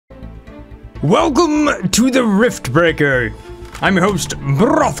Welcome to the Riftbreaker. I'm your host,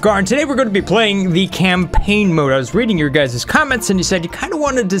 Brothgar, and today we're going to be playing the campaign mode. I was reading your guys' comments, and you said you kind of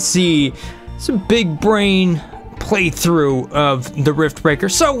wanted to see some big brain playthrough of the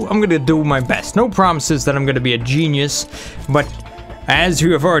Riftbreaker, so I'm going to do my best. No promises that I'm going to be a genius, but as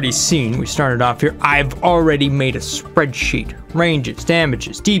you have already seen, we started off here, I've already made a spreadsheet. Ranges,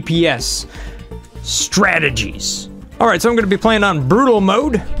 damages, DPS, strategies. Alright, so I'm going to be playing on brutal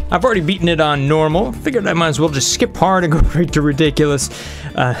mode. I've already beaten it on normal. Figured I might as well just skip hard and go right to ridiculous.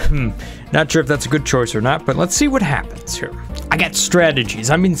 Not sure if that's a good choice or not, but let's see what happens here. I got strategies.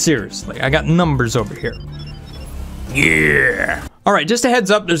 I mean, seriously. I got numbers over here. Yeah! Alright, just a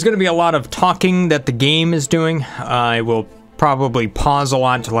heads up, there's going to be a lot of talking that the game is doing. I will probably pause a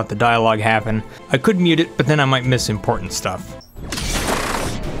lot to let the dialogue happen. I could mute it, but then I might miss important stuff.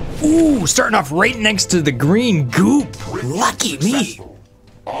 Ooh, starting off right next to the green goop. Lucky me.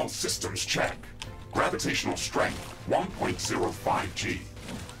 All systems check. Gravitational strength 1.05 G.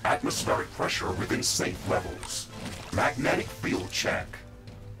 Atmospheric pressure within safe levels. Magnetic field check.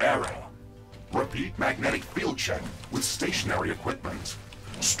 Error. Repeat magnetic field check with stationary equipment.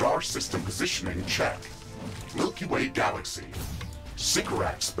 Star system positioning check. Milky Way galaxy.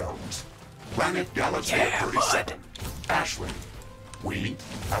 Cigarettes belt. Planet Galaxy 37. Ashley. We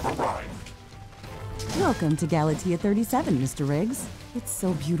have arrived. Welcome to Galatia 37, Mr. Riggs. It's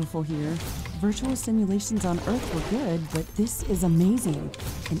so beautiful here. Virtual simulations on Earth were good, but this is amazing.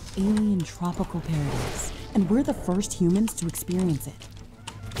 An alien tropical paradise. And we're the first humans to experience it.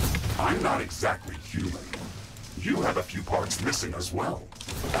 I'm not exactly human. You have a few parts missing as well.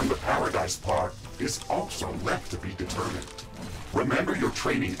 And the paradise part is also left to be determined. Remember your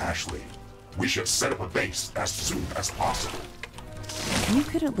training, Ashley. We should set up a base as soon as possible. You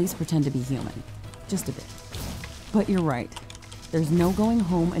could at least pretend to be human. Just a bit. But you're right. There's no going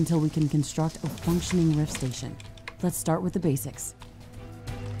home until we can construct a functioning rift station. Let's start with the basics.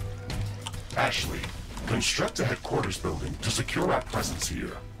 Ashley, construct a headquarters building to secure our presence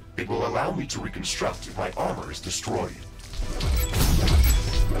here. It will allow me to reconstruct if my armor is destroyed.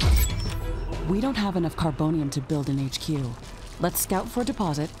 We don't have enough carbonium to build an HQ. Let's scout for a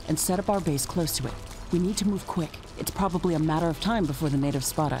deposit and set up our base close to it. We need to move quick. It's probably a matter of time before the natives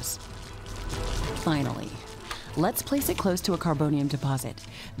spot us. Finally, let's place it close to a carbonium deposit.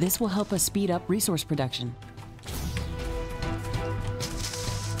 This will help us speed up resource production.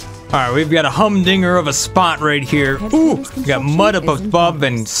 Alright, we've got a humdinger of a spot right here. Ooh, we got mud up above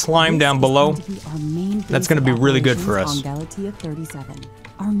and slime down below. That's going to be really good for us. On Galatia 37,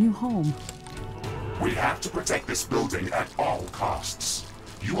 our new home. We have to protect this building at all costs.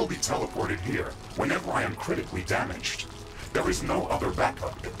 You will be teleported here whenever I am critically damaged. There is no other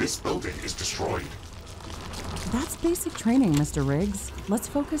backup if this building is destroyed. That's basic training, Mr. Riggs. Let's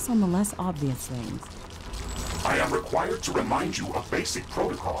focus on the less obvious things. I am required to remind you of basic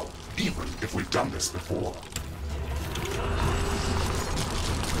protocol, even if we've done this before.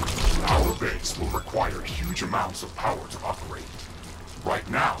 Our base will require huge amounts of power to operate. Right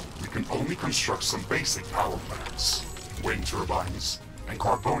now, we can only construct some basic power plants. Wind turbines, and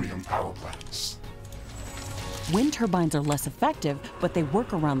carbonium power plants. Wind turbines are less effective, but they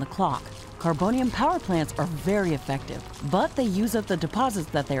work around the clock. Carbonium power plants are very effective, but they use up the deposits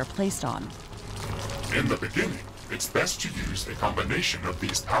that they are placed on. In the beginning, it's best to use a combination of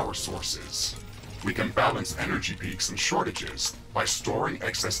these power sources. We can balance energy peaks and shortages by storing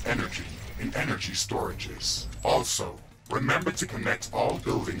excess energy in energy storages. Also, remember to connect all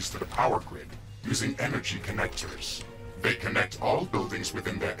buildings to the power grid using energy connectors. They connect all buildings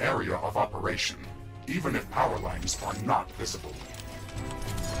within their area of operation, even if power lines are not visible.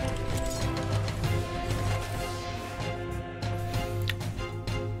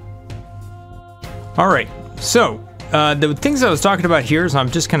 Alright, so, the things I was talking about here is I'm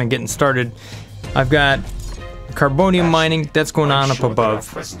just kind of getting started. I've got carbonium mining, that's going on up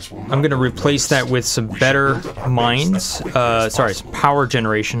above. I'm going to replace that with some better mines, sorry, some power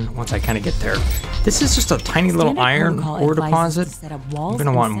generation once I kind of get there. This is just a tiny little iron ore deposit. I'm going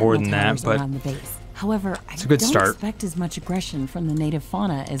to want more than that, but however, it's a good start. I don't expect as much aggression from the native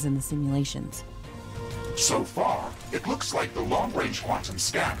fauna as in the simulations. So far, it looks like the long-range quantum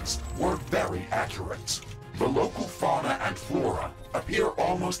scans were very accurate. The local fauna and flora appear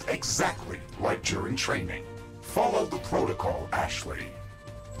almost exactly like during training. Follow the protocol, Ashley.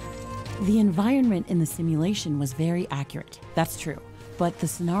 The environment in the simulation was very accurate. That's true. But the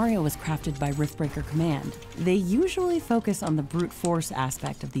scenario was crafted by Riftbreaker Command. They usually focus on the brute force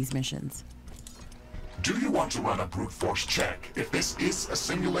aspect of these missions. Do you want to run a brute force check if this is a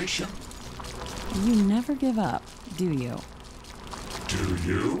simulation? You never give up, do you? Do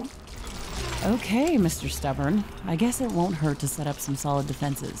you? Okay, Mr. Stubborn. I guess it won't hurt to set up some solid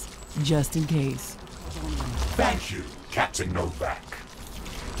defenses, just in case. Thank you, Captain Novak.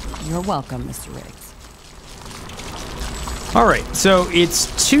 You're welcome, Mr. Riggs. Alright, so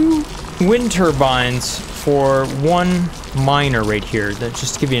it's 2 wind turbines for 1 miner right here. That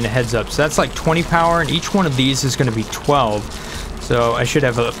just to give you a heads up. So that's like 20 power, and each one of these is going to be 12. So I should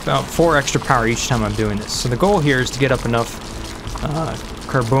have about 4 extra power each time I'm doing this. So the goal here is to get up enough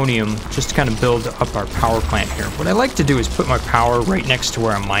carbonium just to kind of build up our power plant here. What I like to do is put my power right next to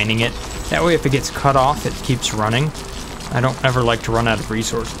where I'm mining it. That way if it gets cut off, it keeps running. I don't ever like to run out of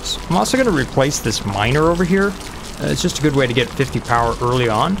resources. I'm also going to replace this miner over here. It's just a good way to get 50 power early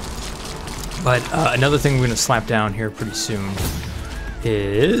on. But another thing we're going to slap down here pretty soon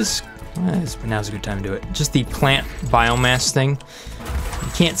is... now's a good time to do it. Just the plant biomass thing.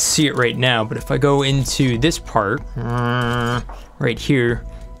 You can't see it right now, but if I go into this part, right here,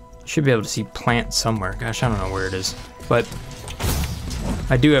 you should be able to see plant somewhere. Gosh, I don't know where it is. But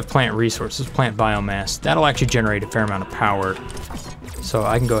I do have plant resources, plant biomass. That'll actually generate a fair amount of power. So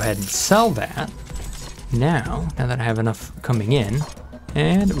I can go ahead and sell that now that I have enough coming in.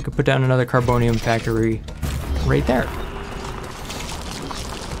 And we can put down another carbonium factory right there.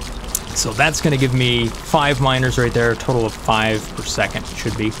 So that's going to give me 5 miners right there, a total of 5 per second, it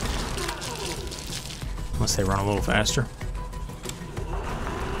should be. Unless they run a little faster.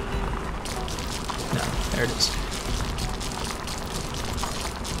 No, there it is.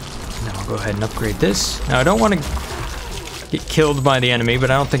 Now I'll go ahead and upgrade this. Now I don't want to get killed by the enemy,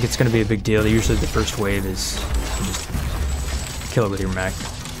 but I don't think it's going to be a big deal. Usually the first wave is you just kill it with your mech.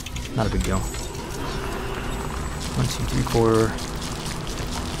 Not a big deal. 1, 2, 3, 4.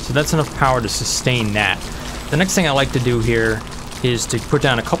 So that's enough power to sustain that. The next thing I like to do here is to put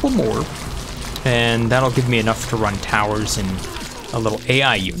down a couple more, and that'll give me enough to run towers and a little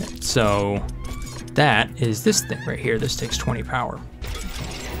AI unit. So that is this thing right here. This takes 20 power.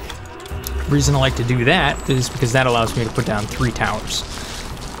 The reason I like to do that is because that allows me to put down 3 towers.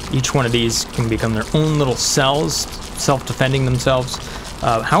 Each one of these can become their own little cells, self-defending themselves.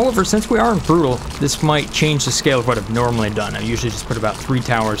 However, since we are in Brutal, this might change the scale of what I've normally done. I usually just put about 3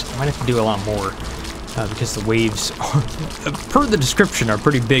 towers. I might have to do a lot more because the waves, per the description, are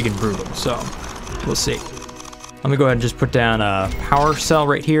pretty big and brutal. So we'll see. Let me go ahead and just put down a power cell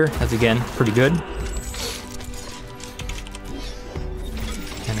right here. That's, again, pretty good.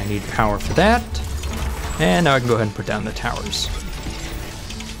 And I need power for that. And now I can go ahead and put down the towers.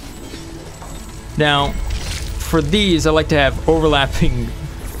 Now, for these, I like to have overlapping...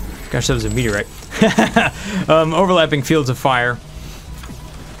 Gosh, that was a meteorite. Overlapping fields of fire.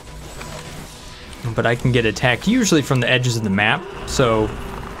 But I can get attacked usually from the edges of the map. So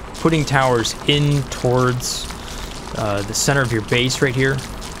putting towers in towards the center of your base right here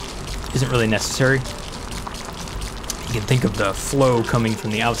isn't really necessary. You can think of the flow coming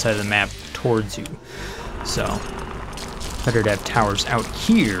from the outside of the map towards you. So better to have towers out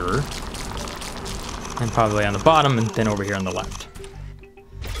here. And probably on the bottom, and then over here on the left.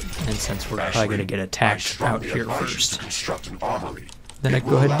 And since we're probably going to get attacked out here first, then I can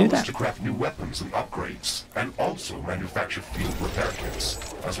go ahead and do that. To craft new weapons and upgrades, and also manufacture field repair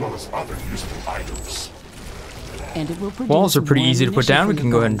kits, as well as other useful items. And it will produce Walls are pretty more easy to put down. We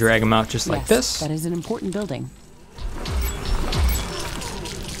can go ahead and ammunition drag them out just like this. That is an important building.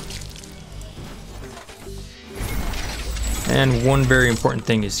 And one very important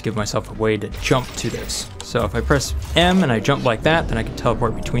thing is to give myself a way to jump to this. So if I press M and I jump like that, then I can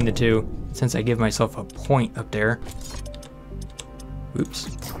teleport between the two. Since I give myself a point up there.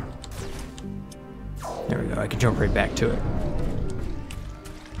 Oops. There we go, I can jump right back to it.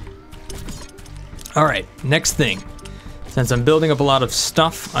 Alright, next thing. Since I'm building up a lot of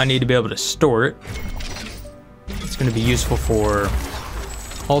stuff, I need to be able to store it. It's going to be useful for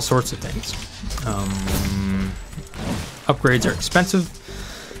all sorts of things. Upgrades are expensive,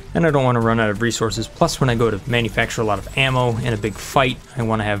 and I don't want to run out of resources. Plus, when I go to manufacture a lot of ammo in a big fight, I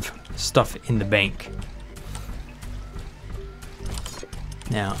want to have stuff in the bank.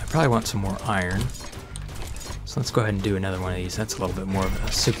 Now, I probably want some more iron. So let's go ahead and do another one of these. That's a little bit more of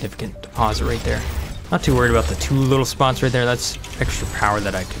a significant deposit right there. Not too worried about the 2 little spots right there. That's extra power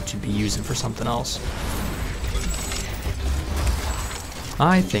that I could be using for something else.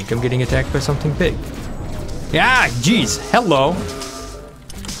 I think I'm getting attacked by something big. Yeah, geez, hello.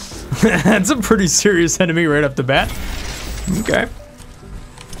 That's a pretty serious enemy right off the bat. Okay.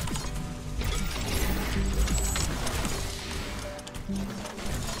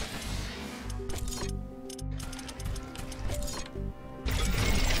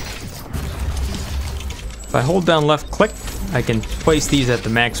 If I hold down left click, I can place these at the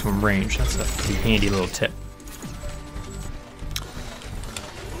maximum range. That's a pretty handy little tip.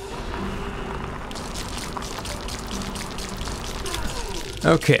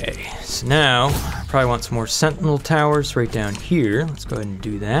 Okay, so now I probably want some more sentinel towers right down here. Let's go ahead and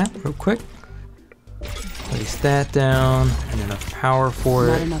do that real quick. Place that down, and enough power for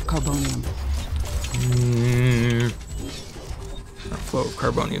it. Not enough carbonium. Our flow of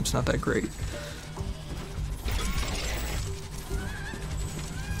carbonium's not that great.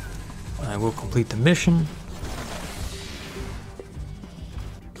 I will complete the mission.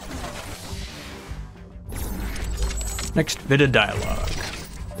 Next bit of dialogue.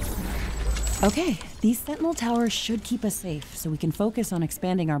 Okay, these sentinel towers should keep us safe, so we can focus on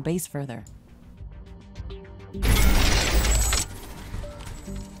expanding our base further. Not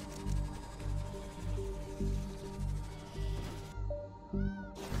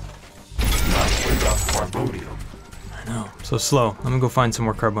enough carbonium. I know, so slow. I'm gonna go find some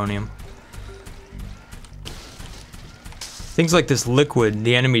more carbonium. Things like this liquid,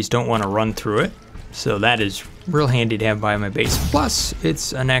 the enemies don't want to run through it, so that is real handy to have by my base. Plus,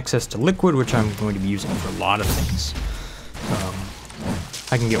 it's an access to liquid, which I'm going to be using for a lot of things.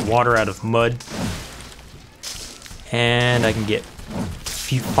 I can get water out of mud, and I can get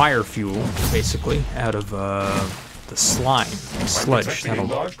fire fuel, basically, out of the slime, sludge.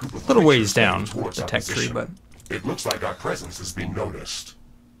 That'll a little ways down the tech tree, but it looks like our presence is being noticed.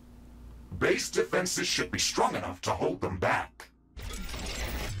 Base defenses should be strong enough to hold them back.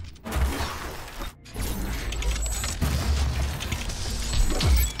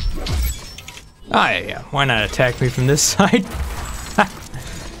 ah, yeah. Why not attack me from this side?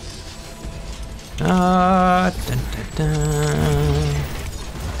 Dun, dun, dun.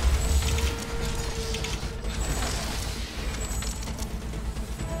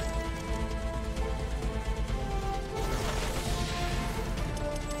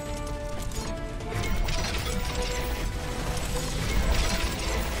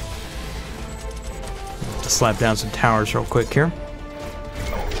 Slap down some towers real quick here.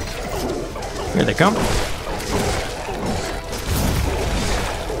 Here they come.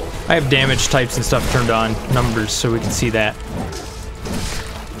 I have damage types and stuff turned on, numbers, so we can see that.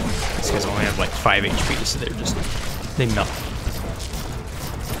 These guys only have like 5 HP, so they're just, they melt.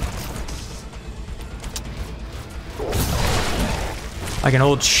 I can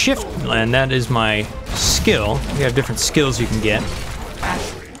hold shift, and that is my skill. You have different skills you can get.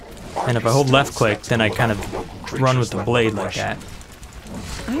 And if I hold left click, then I kind of run with the blade like that.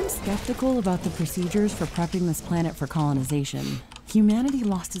 I'm skeptical about the procedures for prepping this planet for colonization. Humanity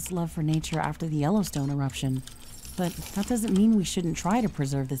lost its love for nature after the Yellowstone eruption, but that doesn't mean we shouldn't try to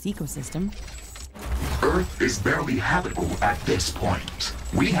preserve this ecosystem. Earth is barely habitable at this point.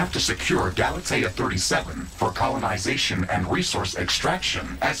 We have to secure Galatea 37 for colonization and resource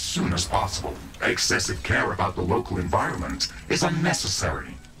extraction as soon as possible. Excessive care about the local environment is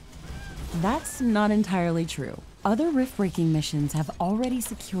unnecessary. That's not entirely true. Other rift-breaking missions have already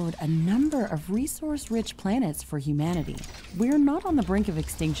secured a number of resource-rich planets for humanity. We're not on the brink of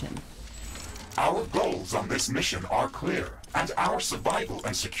extinction. Our goals on this mission are clear, and our survival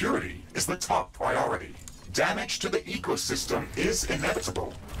and security is the top priority. Damage to the ecosystem is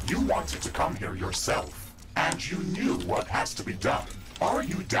inevitable. You wanted to come here yourself, and you knew what has to be done. Are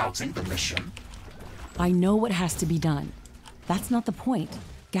you doubting the mission? I know what has to be done. That's not the point.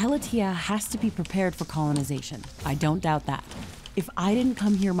 Galatea has to be prepared for colonization. I don't doubt that. If I didn't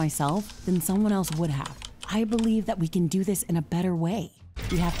come here myself, then someone else would have. I believe that we can do this in a better way.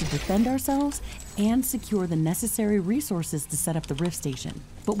 We have to defend ourselves and secure the necessary resources to set up the Rift Station.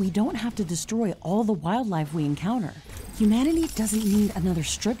 But we don't have to destroy all the wildlife we encounter. Humanity doesn't need another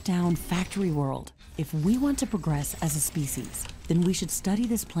stripped-down factory world. If we want to progress as a species, then we should study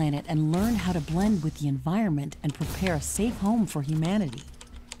this planet and learn how to blend with the environment and prepare a safe home for humanity.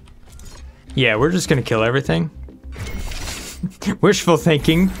 Yeah, we're just gonna kill everything. Wishful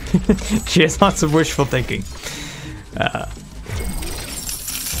thinking. She has lots of wishful thinking.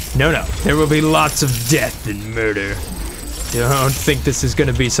 No, there will be lots of death and murder. Don't think this is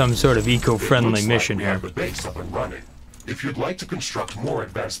gonna be some sort of eco-friendly mission here. The base up and running. If you'd like to construct more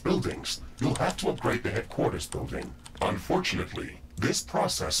advanced buildings, you'll have to upgrade the headquarters building. Unfortunately, this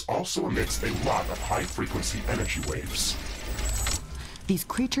process also emits a lot of high-frequency energy waves. These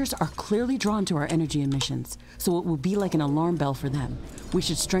creatures are clearly drawn to our energy emissions, so it will be like an alarm bell for them. We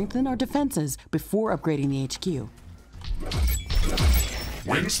should strengthen our defenses before upgrading the HQ.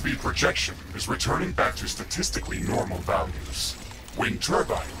 Wind speed projection is returning back to statistically normal values. Wind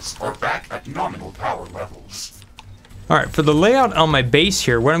turbines are back at nominal power levels. All right, for the layout on my base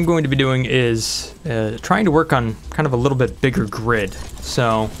here, what I'm going to be doing is trying to work on kind of a little bit bigger grid.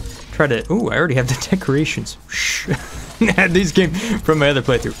 So try to, ooh, I already have the decorations. These came from my other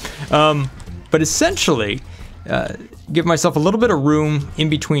playthrough. But essentially, give myself a little bit of room in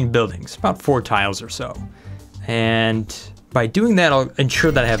between buildings, about 4 tiles or so. And by doing that, I'll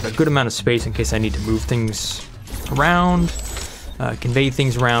ensure that I have a good amount of space in case I need to move things around, convey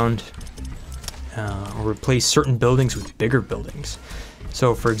things around, or replace certain buildings with bigger buildings.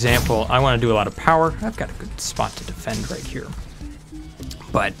 So for example, I want to do a lot of power. I've got a good spot to defend right here.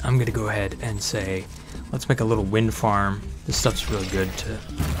 But I'm going to go ahead and say, let's make a little wind farm. This stuff's really good to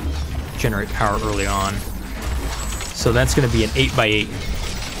generate power early on. So that's going to be an 8x8.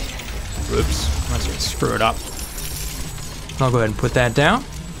 Whoops, let's just screw it up. I'll go ahead and put that down.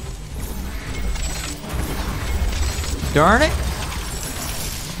 Darn it.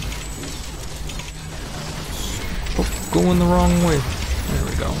 Oh, going the wrong way. There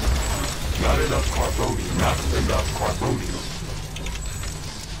we go. Not enough carbonium. Not enough carbonium.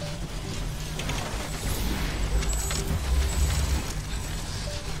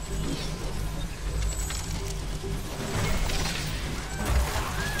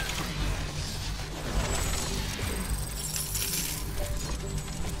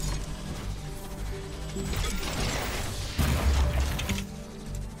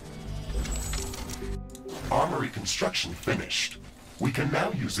 Armory construction finished. We can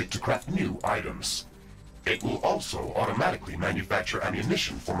now use it to craft new items. It will also automatically manufacture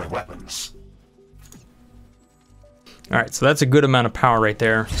ammunition for my weapons. Alright, so that's a good amount of power right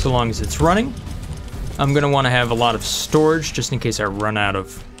there, so long as it's running. I'm going to want to have a lot of storage just in case I run out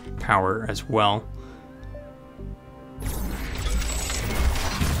of power as well.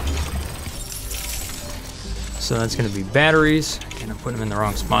 So that's going to be batteries. Again, I'm putting them in the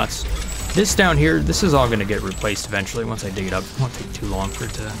wrong spots. This down here, this is all going to get replaced eventually once I dig it up. It won't take too long for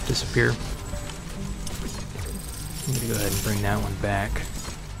it to disappear. I'm going to go ahead and bring that one back.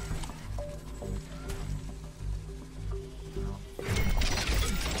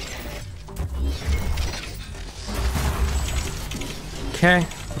 Okay,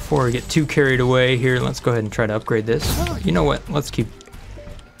 before we get too carried away here, let's go ahead and try to upgrade this. Oh, you know what? Let's keep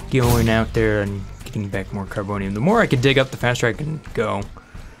going out there and getting back more carbonium. The more I can dig up, the faster I can go.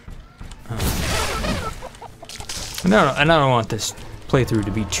 And I don't want this playthrough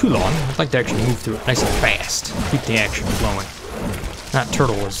to be too long. I'd like to actually move through it nice and fast. Keep the action flowing.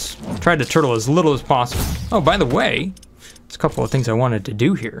 Tried to turtle as little as possible. Oh, by the way, there's a couple of things I wanted to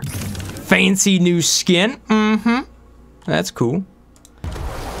do here. Fancy new skin. That's cool.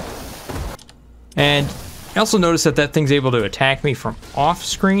 And I also noticed that thing's able to attack me from off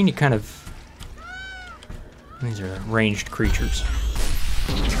screen. You kind of... These are ranged creatures.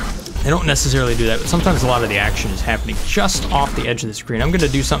 They don't necessarily do that, but sometimes a lot of the action is happening just off the edge of the screen. I'm going to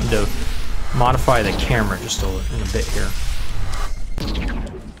do something to modify the camera just in a bit here.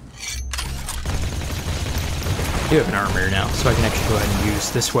 I do have an armor now, so I can actually go ahead and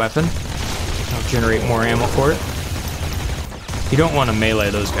use this weapon. I'll generate more ammo for it. You don't want to melee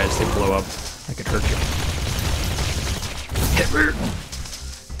those guys, they blow up. That could hurt you. Hit rear.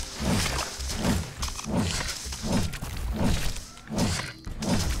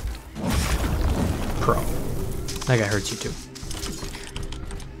 Pro. That guy hurts you too.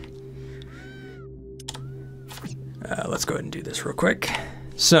 Let's go ahead and do this real quick.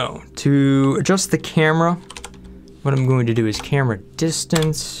 So, to adjust the camera, what I'm going to do is camera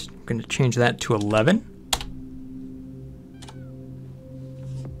distance. I'm going to change that to 11.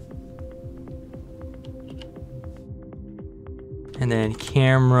 And then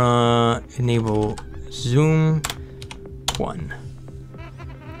camera enable zoom 1.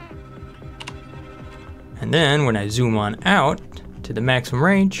 And then when I zoom on out to the maximum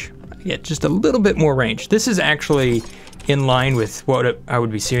range, I get just a little bit more range. This is actually in line with what I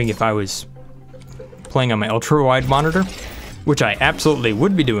would be seeing if I was playing on my ultra wide monitor, which I absolutely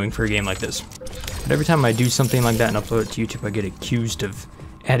would be doing for a game like this. But every time I do something like that and upload it to YouTube, I get accused of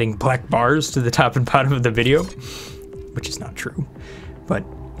adding black bars to the top and bottom of the video, which is not true. But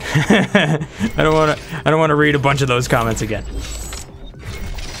I don't want to read a bunch of those comments again.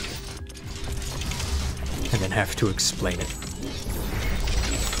 And then have to explain it.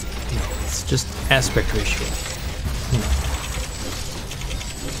 No, it's just aspect ratio. You know.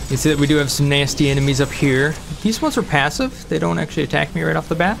 You see that we do have some nasty enemies up here. These ones are passive. They don't actually attack me right off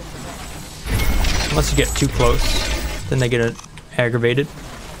the bat. Unless you get too close, then they get aggravated.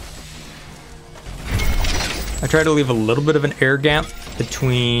 I try to leave a little bit of an air gap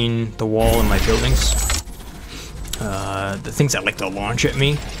between the wall and my buildings. The things that like to launch at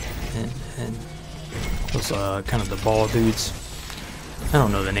me and Those kind of the ball dudes. I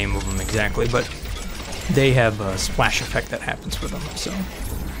don't know the name of them exactly, but they have a splash effect that happens with them, so.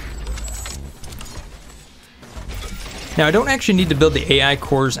 Now, I don't actually need to build the AI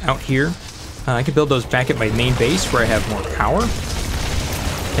cores out here. I can build those back at my main base where I have more power.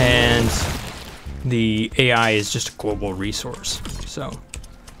 And the AI is just a global resource, so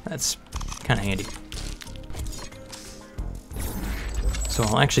that's kind of handy. So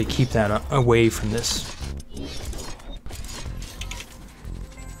I'll actually keep that away from this.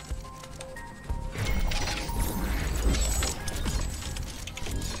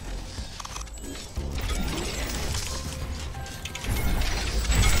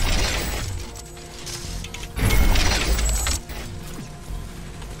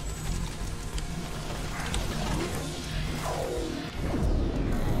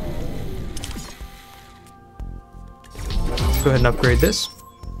 Go ahead and upgrade this.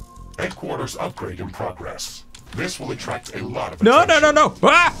 Headquarters upgrade in progress. This will attract a lot of No, attention. no!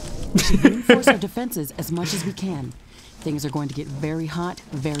 Ah! Reinforce our defenses as much as we can. Things are going to get very hot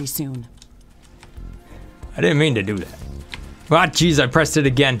very soon. I didn't mean to do that. Ah, jeez, I pressed it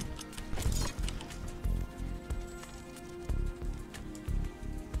again.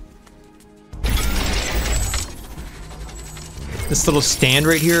 This little stand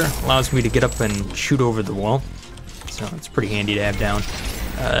right here allows me to get up and shoot over the wall. So it's pretty handy to have down.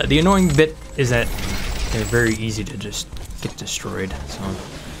 The annoying bit is that they're very easy to just get destroyed, so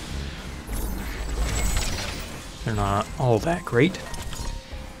they're not all that great.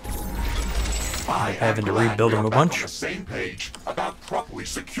 Having to rebuild them a bunch. On the same page about properly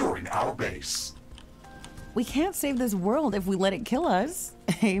securing our base. We can't save this world if we let it kill us.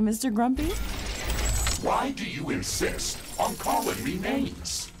 Hey, Mr. Grumpy? Why do you insist on calling me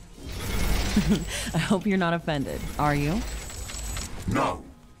names? I hope you're not offended, are you? No,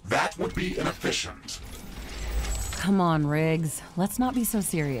 that would be inefficient. Come on, Riggs. Let's not be so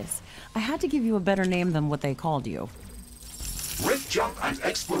serious. I had to give you a better name than what they called you. Rift Jump and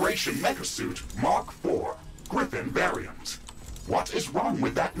Exploration Mecha-Suit Mark IV, Griffin variant. What is wrong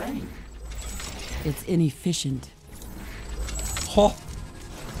with that name? It's inefficient. Ho.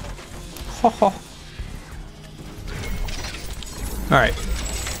 Ho ho. Alright.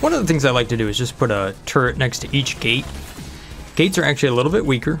 One of the things I like to do is just put a turret next to each gate. Gates are actually a little bit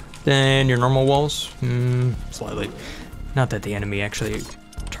weaker than your normal walls. Slightly. Not that the enemy actually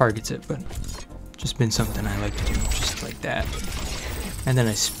targets it, but just been something I like to do, just like that. And then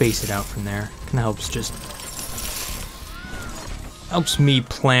I space it out from there. Kind of helps me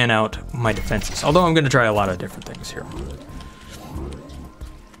plan out my defenses. Although I'm going to try a lot of different things here.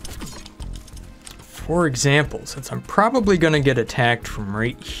 For example, since I'm probably going to get attacked from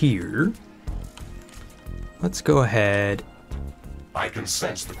right here, let's go ahead. I can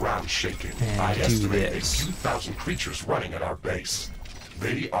sense the ground shaking. And I do estimate this. a few thousand creatures running at our base.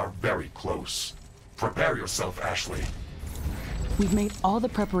 They are very close. Prepare yourself, Ashley. We've made all the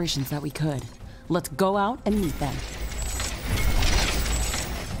preparations that we could. Let's go out and meet them.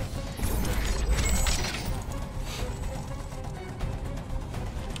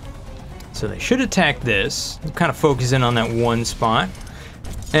 So they should attack this. Kind of focus in on that one spot.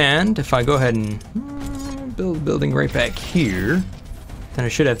 And if I go ahead and build a building right back here, then I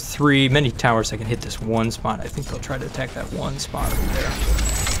should have many towers that can hit this one spot. I think they'll try to attack that one spot over there.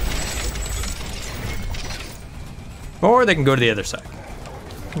 Or they can go to the other side.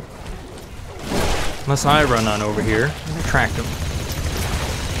 Unless I run on over here and attract them.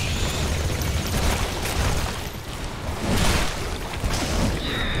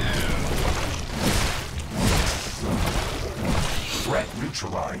 Threat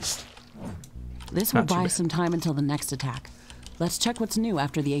neutralized. This will Not too buy bad. some time until the next attack. Let's check what's new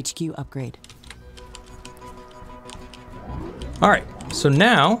after the HQ upgrade. Alright, so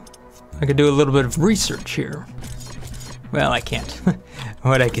now I can do a little bit of research here. Well, I can't.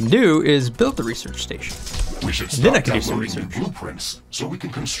 What I can do is build the research station. We should And then I start can do some downloading new research. blueprints so we can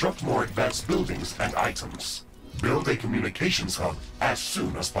construct more advanced buildings and items. Build a communications hub as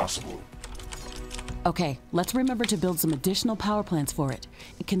soon as possible. Okay, let's remember to build some additional power plants for it.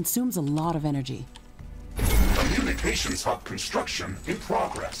 It consumes a lot of energy. Communications hub construction in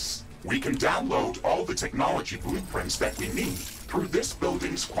progress. We can download all the technology blueprints that we need through this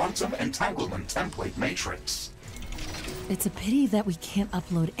building's quantum entanglement template matrix. It's a pity that we can't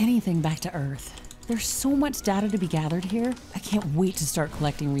upload anything back to Earth. There's so much data to be gathered here. I can't wait to start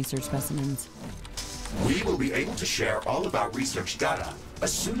collecting research specimens. We will be able to share all of our research data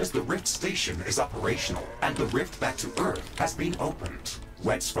as soon as the Rift Station is operational and the rift back to Earth has been opened.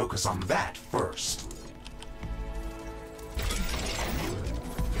 Let's focus on that first.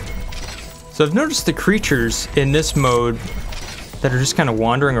 So I've noticed the creatures in this mode that are just kind of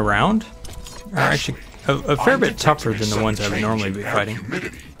wandering around are actually a fair bit tougher than the ones I would normally be fighting.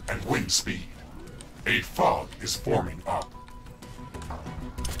 Humidity and wind speed. A fog is forming up.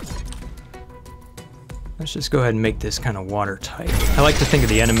 Let's just go ahead and make this kind of watertight. I like to think of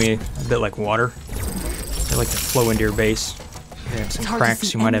the enemy a bit like water. They like to flow into your base. If you have some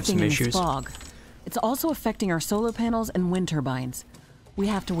cracks, you might have some issues. Fog. It's also affecting our solar panels and wind turbines. We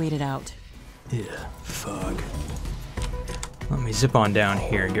have to wait it out. Yeah, fog. Let me zip on down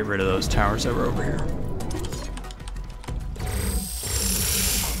here and get rid of those towers that were over here.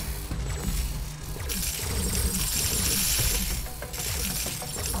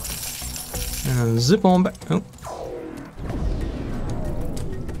 And zip on back. Oh.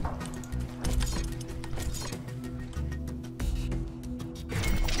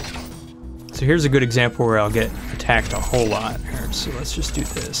 So here's a good example where I'll get attacked a whole lot. Here, so let's just do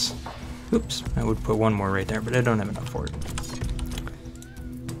this. Oops, I would put one more right there, but I don't have enough for it.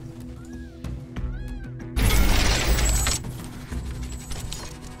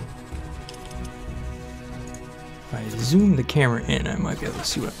 If I zoom the camera in, I might be able to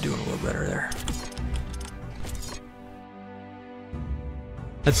see what I'm doing a little better there.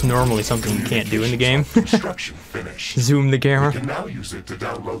 That's normally something you can't do in the game. Zoom the camera. You can now use it to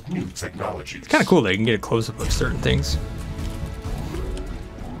download new technologies. It's kind of cool that you can get a close-up of certain things.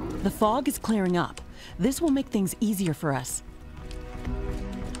 The fog is clearing up. This will make things easier for us.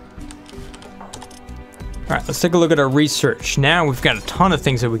 All right, let's take a look at our research. Now we've got a ton of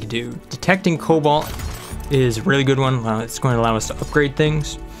things that we can do. Detecting cobalt is a really good one. It's going to allow us to upgrade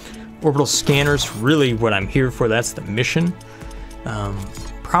things. Orbital scanners, really what I'm here for. That's the mission.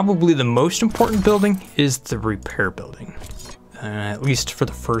 Probably the most important building is the repair building, at least for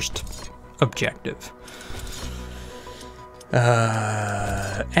the first objective.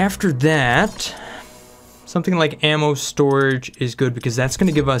 After that, something like ammo storage is good because that's going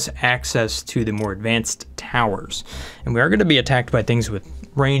to give us access to the more advanced towers. And we are going to be attacked by things with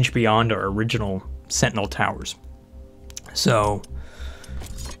range beyond our original Sentinel towers. So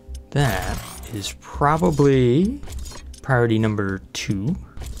that is probably priority number 2,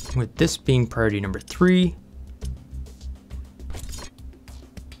 with this being priority number 3.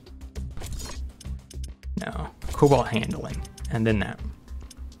 No, cobalt handling, and then that.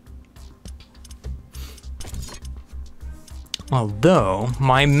 Although,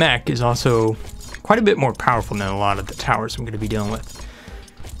 my mech is also quite a bit more powerful than a lot of the towers I'm going to be dealing with.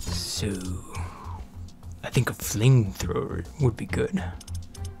 So, I think a flamethrower would be good.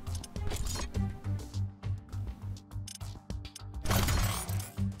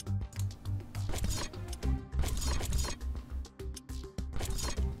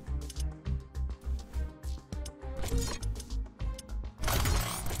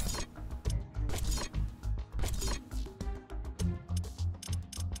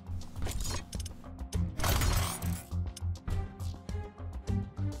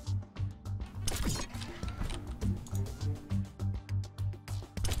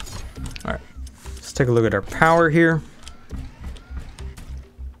 All right, let's take a look at our power here.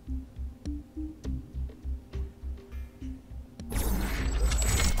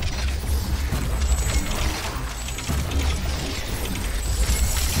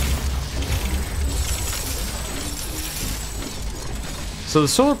 So the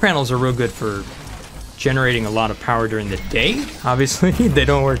solar panels are real good for generating a lot of power during the day. Obviously, they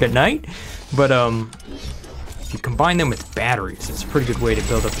don't work at night, but if you combine them with batteries, it's a pretty good way to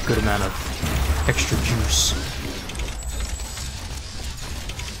build up a good amount of extra juice.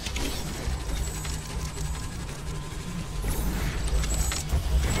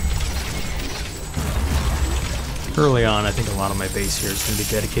 Early on, I think a lot of my base here is going to be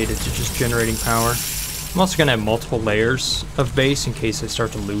dedicated to just generating power. I'm also going to have multiple layers of base in case I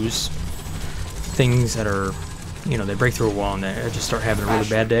start to lose things that are, you know, they break through a wall and I just start having a really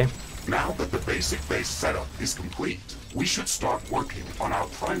bad day. Now that the basic base setup is complete, we should start working on our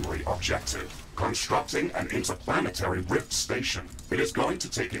primary objective, constructing an interplanetary rift station. It is going to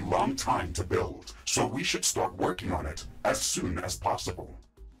take a long time to build, so we should start working on it as soon as possible.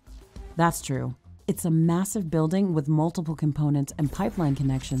 That's true. It's a massive building with multiple components and pipeline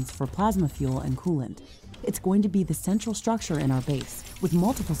connections for plasma fuel and coolant. It's going to be the central structure in our base, with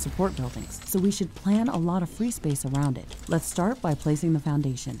multiple support buildings, so we should plan a lot of free space around it. Let's start by placing the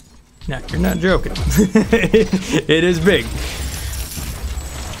foundation. No, you're not joking. It is big.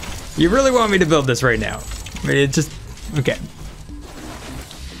 You really want me to build this right now? I mean, it just... okay.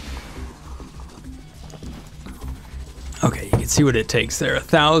 Okay, you can see what it takes there.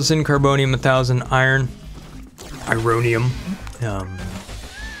 1,000 carbonium, 1,000 iron, ironium.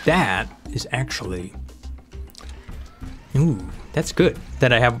 that is actually... Ooh, that's good.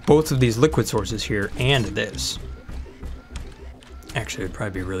 That I have both of these liquid sources here and this. Actually, it'd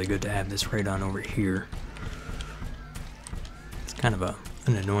probably be really good to have this right on over here. It's kind of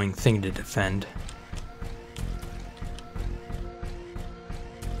an annoying thing to defend.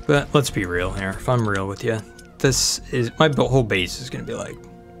 But let's be real here. If I'm real with you, this is... my whole base is going to be like...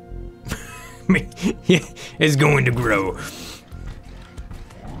 it's going to grow.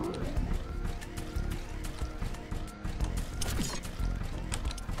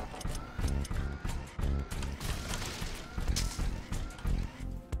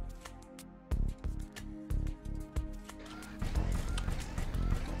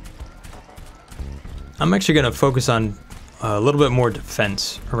 I'm actually going to focus on a little bit more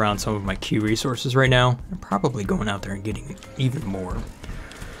defense around some of my key resources right now. I'm probably going out there and getting even more.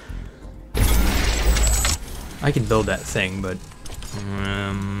 I can build that thing, but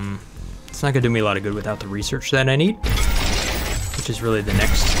it's not going to do me a lot of good without the research that I need, which is really the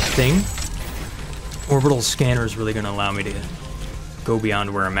next thing. Orbital scanner is really going to allow me to go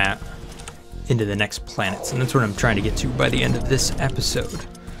beyond where I'm at into the next planets, and that's what I'm trying to get to by the end of this episode.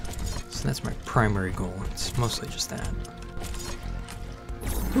 So that's my primary goal. It's mostly just that.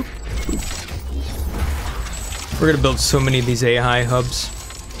 We're going to build so many of these AI hubs.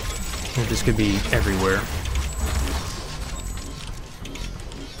 They're just going to be everywhere.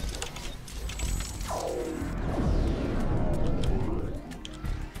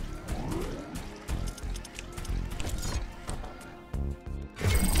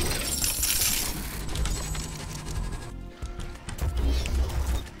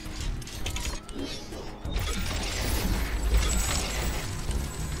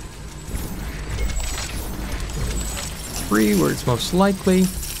 Where it's most likely.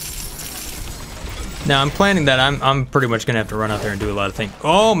 Now I'm planning that I'm pretty much gonna have to run out there and do a lot of things.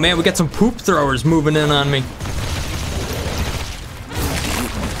 Oh man, we got some poop throwers moving in on me.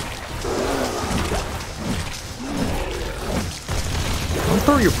 Don't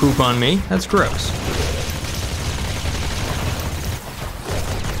throw your poop on me. That's gross.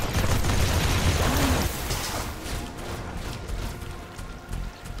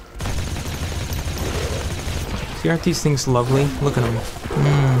 See, aren't these things lovely? Look at them.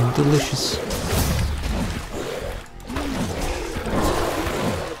 Mmm, delicious.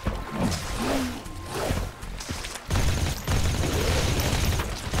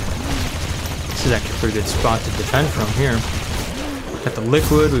 This is actually a pretty good spot to defend from here. Got the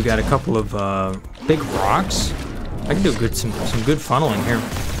liquid, we've got a couple of big rocks. I can do some good funneling here.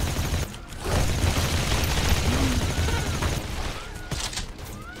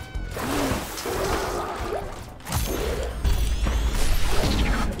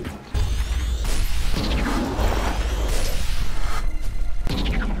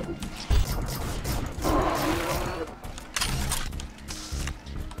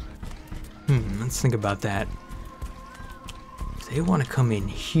 Let's think about that. If they want to come in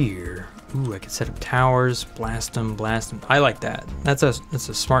here, ooh, I could set up towers, blast them. I like that. That's a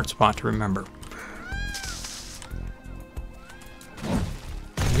smart spot to remember.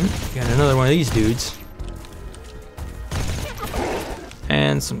 Got another one of these dudes.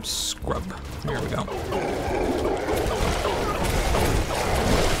 And some scrub. There we go.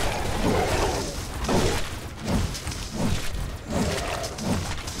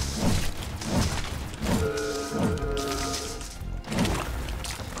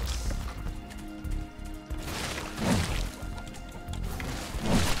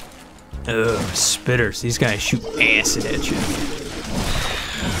 Ugh, spitters. These guys shoot acid at you.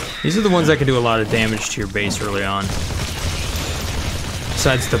 These are the ones that can do a lot of damage to your base early on.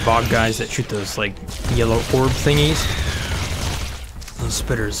 Besides the bog guys that shoot those, like, yellow orb thingies. Those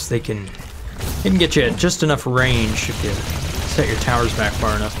spitters, they can get you at just enough range if you set your towers back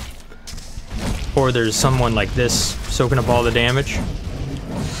far enough. Or there's someone like this soaking up all the damage.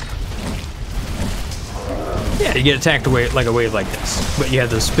 Yeah, you get attacked like a wave like this, but you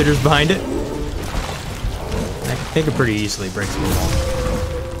have those spitters behind it. They can pretty easily break through the wall.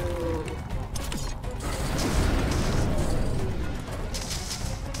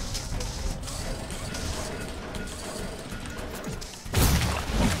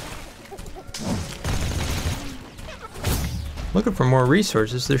 Looking for more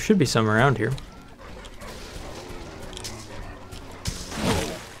resources. There should be some around here.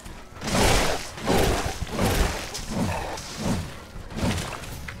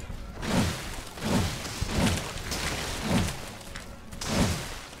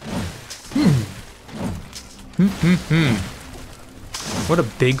 What a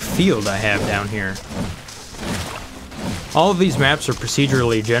big field I have down here. All of these maps are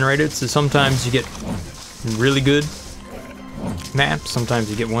procedurally generated, so sometimes you get really good maps, sometimes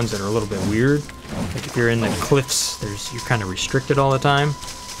you get ones that are a little bit weird. Like if you're in the cliffs, you're kind of restricted all the time.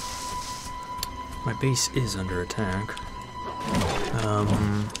 My base is under attack.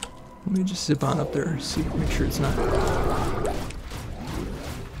 Let me just zip on up there, see, make sure it's not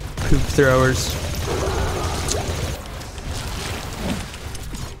poop throwers.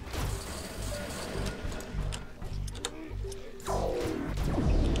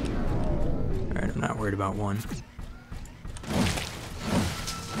 Alright, I'm not worried about one.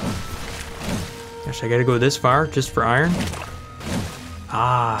 Gosh, I gotta go this far just for iron?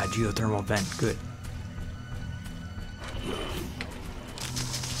 Ah, geothermal vent, good.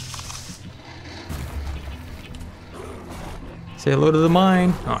 Say hello to the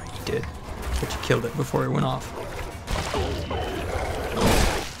mine. Oh, he did. But you killed it before it went off.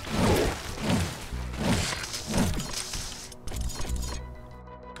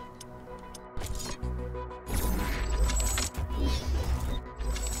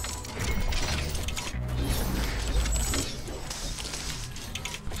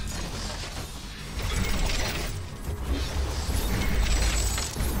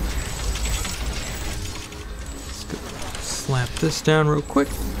 Slap this down real quick.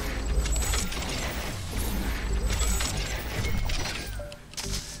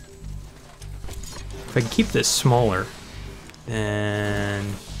 If I can keep this smaller,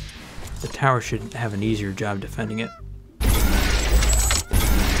 then the tower should have an easier job defending it.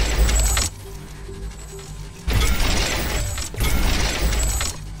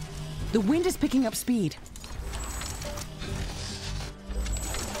 The wind is picking up speed.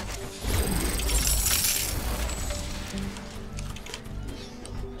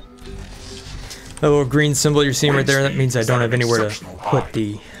 That little green symbol you're seeing right there, that means I don't have anywhere to put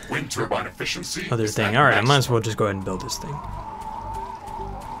the Wind turbine efficiency other thing. Alright, I might as well just go ahead and build this thing.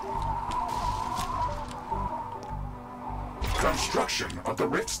 Construction of the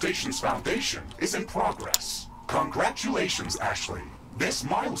Rift Station's foundation is in progress. Congratulations, Ashley. This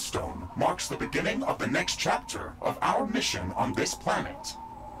milestone marks the beginning of the next chapter of our mission on this planet.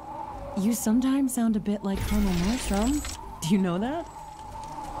 You sometimes sound a bit like Colonel Nordstrom. Do you know that?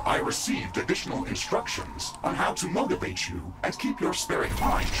 I received additional instructions on how to motivate you and keep your spirit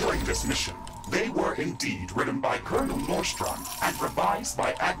high during this mission. They were indeed written by Colonel Nordstrom and revised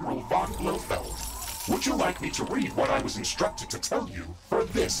by Admiral von Blofeld. Would you like me to read what I was instructed to tell you for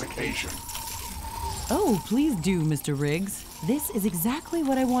this occasion? Oh, please do, Mr. Riggs. This is exactly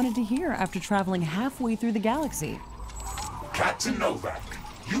what I wanted to hear after traveling halfway through the galaxy. Captain Novak,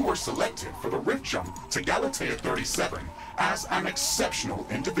 you were selected for the rift jump to Galatea 37 as an exceptional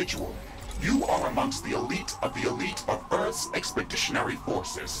individual. You are amongst the elite of Earth's expeditionary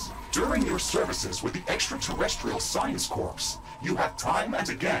forces. During your services with the Extraterrestrial Science Corps, you have time and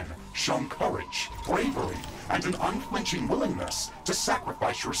again shown courage, bravery, and an unflinching willingness to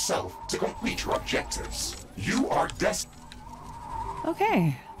sacrifice yourself to complete your objectives. You are destined.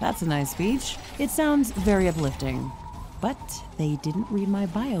 Okay, that's a nice speech. It sounds very uplifting. But they didn't read my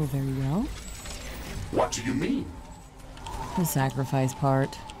bio very well. What do you mean? The sacrifice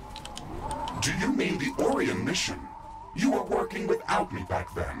part. Do you mean the Orion mission? You were working without me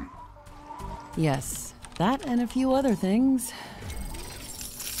back then. Yes, that and a few other things.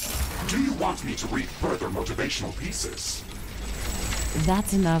 Do you want me to read further motivational pieces?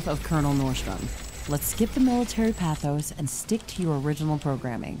 That's enough of Colonel Nordstrom. Let's skip the military pathos and stick to your original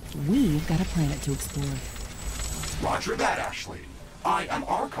programming. We've got a planet to explore. Roger that, Ashley. I am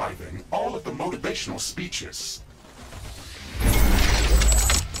archiving all of the motivational speeches.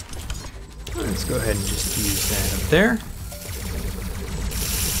 Let's go ahead and just use that up there.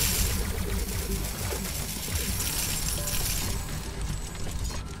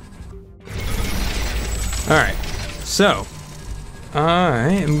 Alright, so I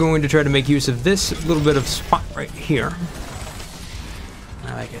am going to try to make use of this little bit of spot right here.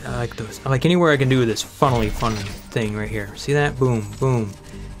 I like it. I like those. I like anywhere I can do this funnily fun thing right here. See that? Boom, boom.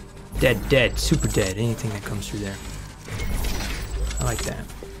 Dead, dead, super dead. Anything that comes through there. I like that.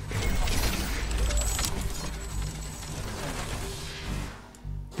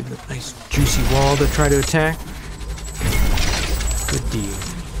 Give it a nice juicy wall to try to attack. Good deal.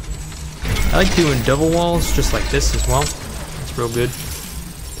 I like doing double walls just like this as well. That's real good.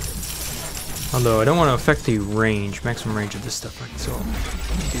 Although I don't want to affect the range, maximum range of this stuff, so I'll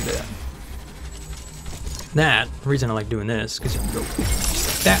do that. The reason I like doing this, because you can go just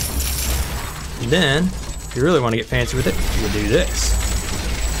like that. And then, if you really want to get fancy with it, you will do this.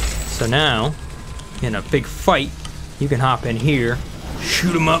 So now, in a big fight, you can hop in here,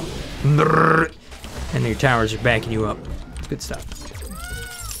 shoot them up, and your towers are backing you up. good stuff.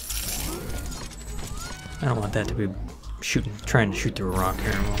 I don't want that to be trying to shoot through a rock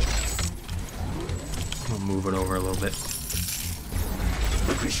here. We'll move it over a little bit.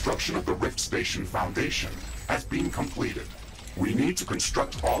 The construction of the Rift Station Foundation has been completed. We need to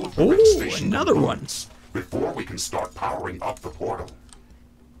construct all of the Rift Station another one components before we can start powering up the portal.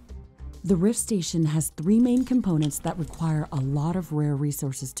 The Rift Station has 3 main components that require a lot of rare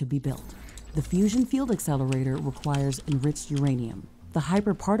resources to be built. The fusion field accelerator requires enriched uranium. The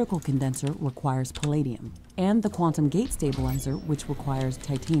hyperparticle condenser requires palladium. And the quantum gate stabilizer, which requires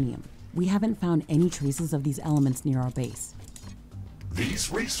titanium. We haven't found any traces of these elements near our base. These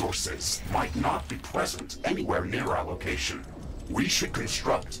resources might not be present anywhere near our location. We should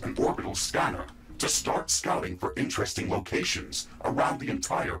construct an orbital scanner to start scouting for interesting locations around the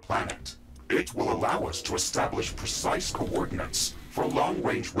entire planet. It will allow us to establish precise coordinates for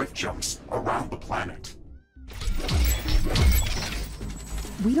long-range rift jumps around the planet.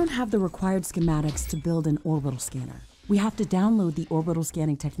 We don't have the required schematics to build an orbital scanner. We have to download the orbital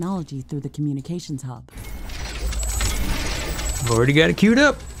scanning technology through the communications hub. I've already got it queued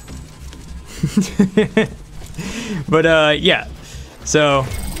up. But yeah, so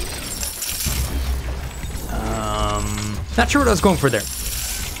not sure what I was going for there.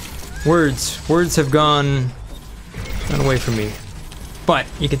 Words have gone away from me. But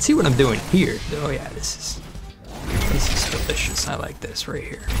you can see what I'm doing here. Oh yeah, this is delicious. I like this right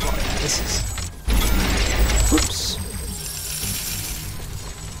here. Oh yeah, this is. Whoops.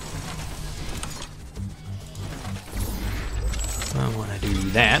 I want to do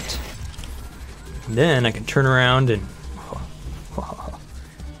that. And then I can turn around and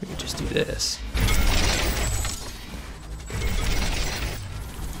we can just do this.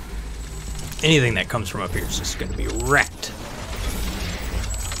 Anything that comes from up here is just going to be wrecked.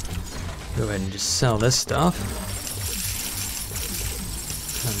 Go ahead and just sell this stuff.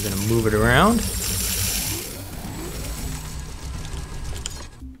 I'm going to move it around.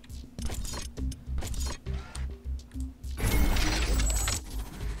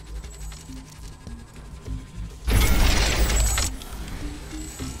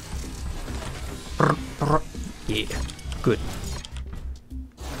 Yeah, good.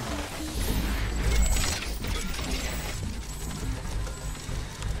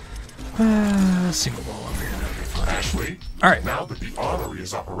 Single wall over here, that'll be fine. Ashley, all right. Now that the armory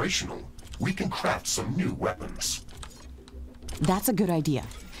is operational, we can craft some new weapons. That's a good idea.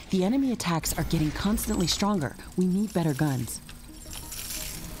 The enemy attacks are getting constantly stronger. We need better guns.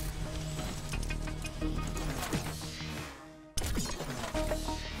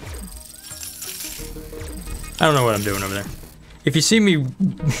 I don't know what I'm doing over there. If you see me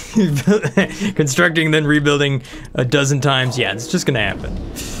constructing then rebuilding a dozen times, yeah, it's just gonna happen.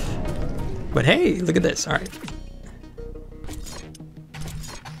 But hey, look at this, all right.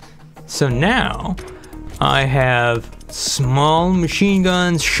 So now I have small machine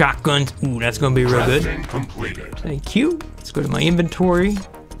guns, shotguns. Ooh, that's gonna be real good. Completed. Thank you. Let's go to my inventory.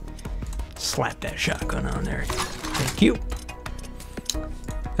 Slap that shotgun on there. Thank you.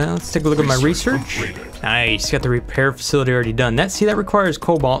 Now let's take a look at my research. Completed. Nice, got the repair facility already done. That requires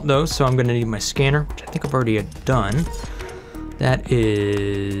cobalt though, so I'm gonna need my scanner, which I think I've already done. That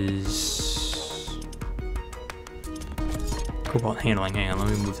is cobalt handling. Hang on, let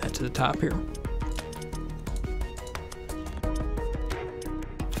me move that to the top here.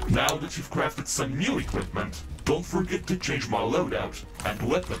 Now that you've crafted some new equipment, don't forget to change my loadout and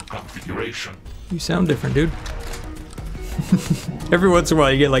weapon configuration. You sound different, dude. Every once in a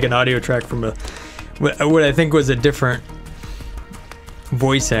while you get like an audio track from what I think was a different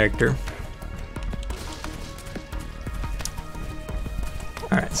voice actor.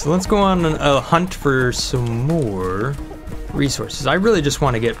 Alright, so let's go on a hunt for some more resources. I really just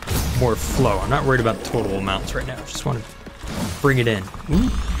want to get more flow. I'm not worried about the total amounts right now. I just want to bring it in. Ooh,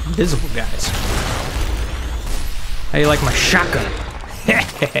 invisible guys. How you like my shotgun? Yeah,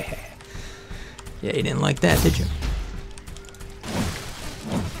 you didn't like that, did you?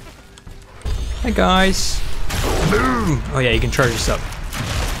 Hi guys. Boom! Oh yeah, you can charge this up.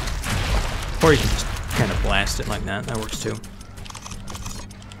 Or you can just kind of blast it like that. That works too.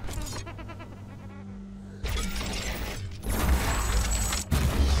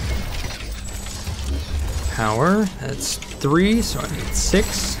 Power, that's 3, so I need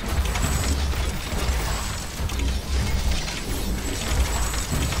 6.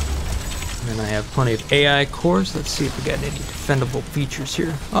 And then I have plenty of AI cores. Let's see if we got any defendable features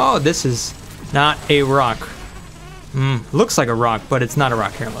here. Oh, this is not a rock. Looks like a rock, but it's not a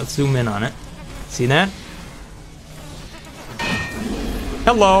rock. Here, let's zoom in on it. See that?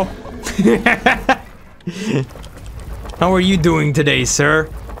 Hello. How are you doing today, sir?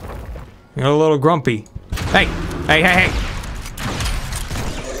 You're a little grumpy. Hey! Hey, hey, hey!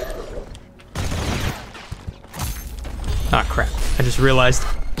 Ah, crap. I just realized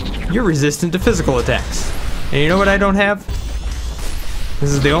you're resistant to physical attacks. And you know what I don't have? This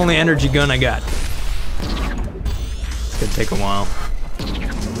is the only energy gun I got. It's gonna take a while.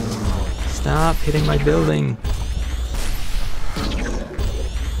 Stop hitting my building.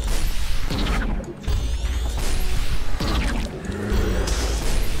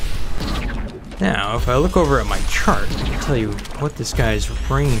 Now, if I look over at my chart, I can tell you what this guy's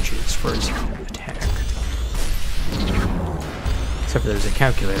range is for his attack. Except for there's a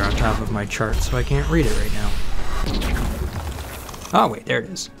calculator on top of my chart, so I can't read it right now. Oh, wait, there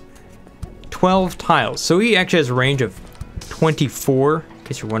it is. 12 tiles. So he actually has a range of 24. In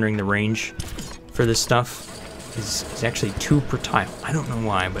case you're wondering, the range for this stuff is actually 2 per tile. I don't know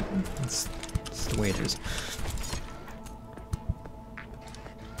why, but it's the way it is.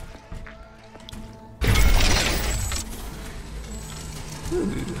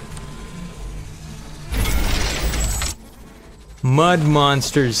 Mud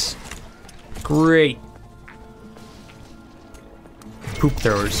monsters. Great. Poop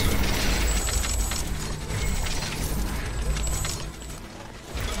throwers.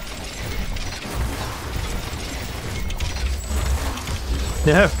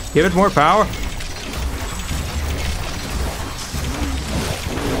 No, give it more power.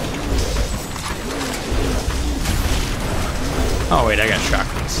 Oh wait, I got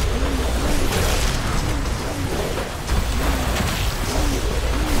shotguns.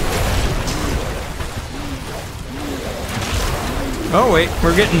 Oh wait,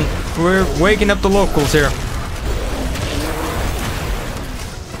 we're waking up the locals here.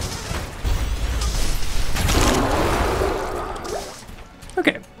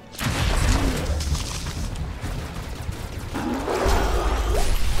 Okay.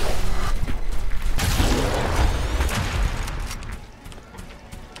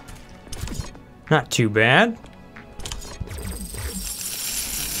 Not too bad.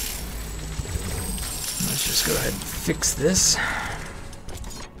 Let's just go ahead and fix this.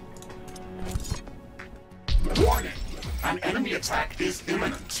 Warning! An enemy attack is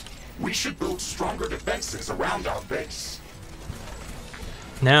imminent. We should build stronger defenses around our base.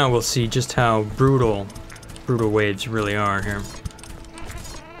 Now we'll see just how brutal waves really are here.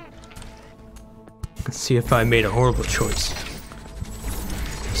 Let's see if I made a horrible choice.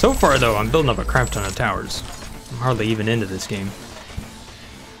 So far though, I'm building up a crap ton of towers. I'm hardly even into this game.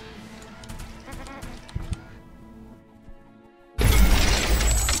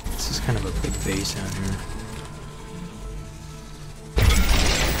 This is kind of a big base out here.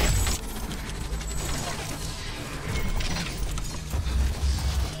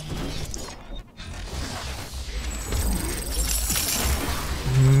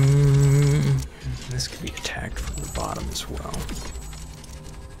 This could be attacked from the bottom as well.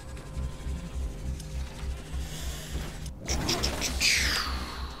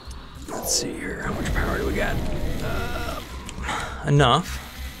 Let's see here, how much power do we got? Enough.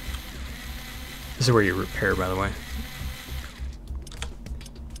 This is where you repair, by the way.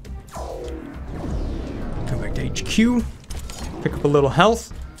 Come back to HQ. Pick up a little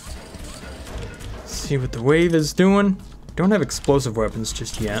health. See what the wave is doing. Don't have explosive weapons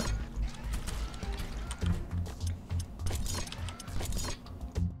just yet.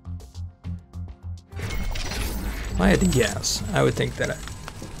 If I had to guess, I would think that I'm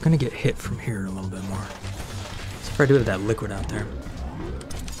gonna get hit from here a little bit more. Let's see if I do with that liquid out there.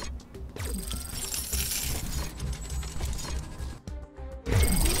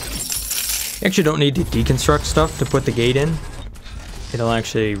 You actually don't need to deconstruct stuff to put the gate in. It'll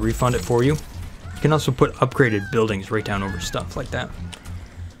actually refund it for you. You can also put upgraded buildings right down over stuff like that.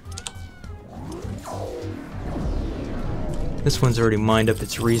 This one's already mined up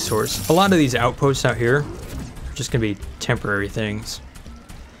its resource. A lot of these outposts out here are just gonna be temporary things.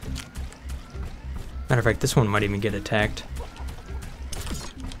 Matter of fact, this one might even get attacked.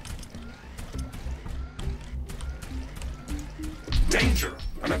 Danger!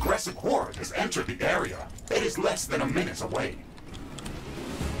 An aggressive horde has entered the area. It is less than a minute away.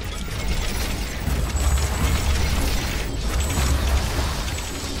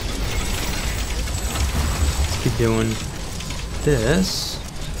 Let's keep doing this.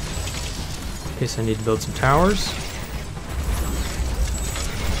 In case I need to build some towers.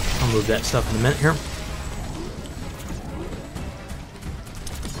 I'll move that stuff in a minute here.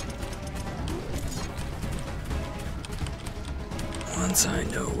 Once I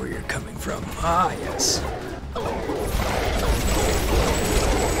know where you're coming from. Ah, yes.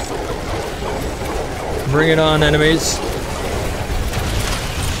 Bring it on, enemies.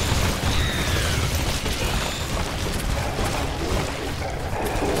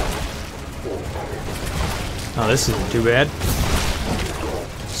 Oh, this isn't too bad.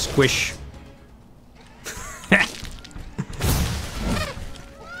 Squish.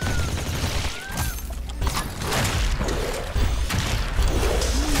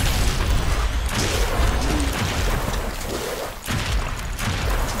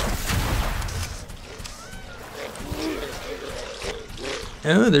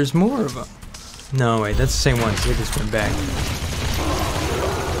 Oh, there's more of them. No, wait, that's the same ones. They just went back.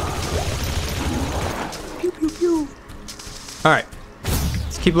 Pew, pew, pew. Alright.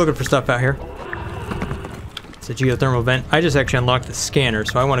 Let's keep looking for stuff out here. It's a geothermal vent. I just actually unlocked the scanner,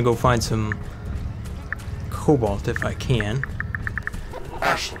 so I want to go find some cobalt if I can.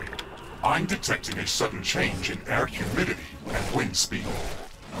 Ashley, I'm detecting a sudden change in air humidity and wind speed.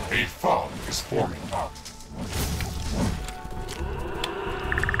 A fog is forming up.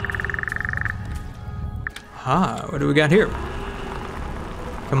 Ah, what do we got here?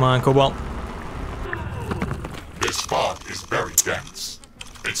 Come on, cobalt. This fog is very dense.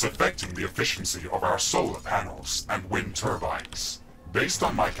 It's affecting the efficiency of our solar panels and wind turbines. Based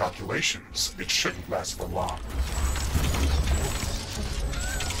on my calculations, it shouldn't last for long.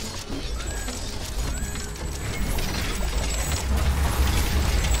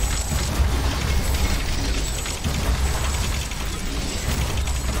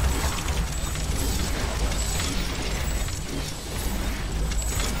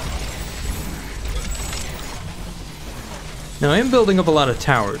 Now, I am building up a lot of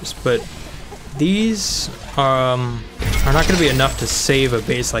towers, but these are not going to be enough to save a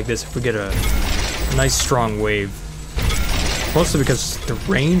base like this if we get a nice strong wave. Mostly because the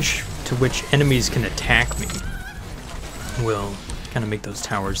range to which enemies can attack me will kind of make those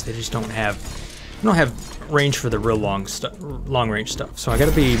towers. They just don't have range for the real long range stuff. So I got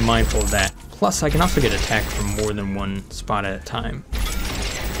to be mindful of that. Plus, I can also get attacked from more than one spot at a time.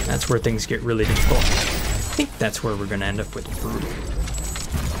 That's where things get really difficult. I think that's where we're going to end up with Brood.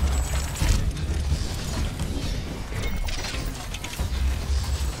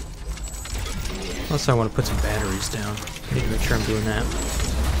 Plus, I want to put some batteries down. I need to make sure I'm doing that.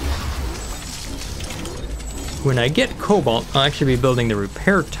 When I get cobalt, I'll actually be building the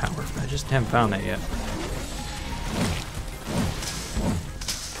repair tower. I just haven't found that yet.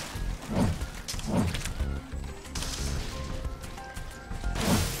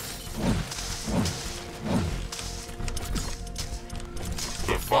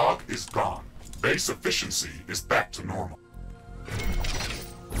 Base efficiency is back to normal.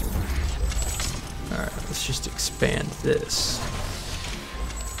 Alright, let's just expand this.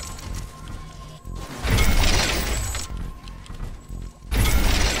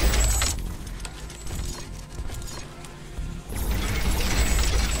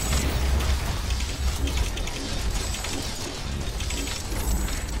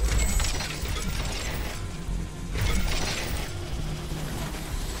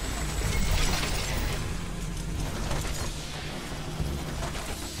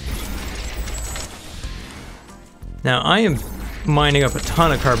 Now, I am mining up a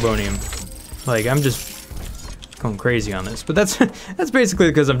ton of carbonium. Like, I'm just going crazy on this. But that's basically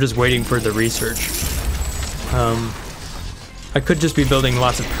because I'm just waiting for the research. I could just be building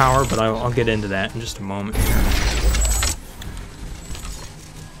lots of power, but I'll get into that in just a moment here.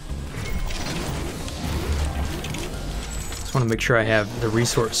 Just want to make sure I have the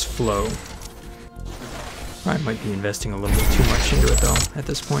resource flow. I might be investing a little bit too much into it, though, at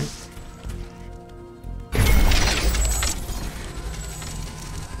this point.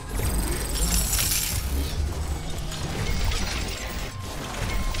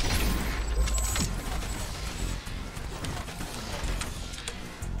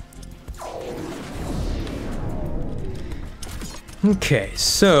 Okay,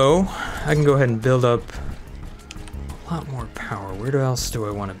 so I can go ahead and build up a lot more power. Where else do I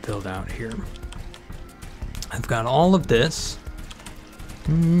want to build out here? I've got all of this.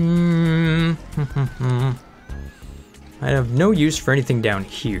 I have no use for anything down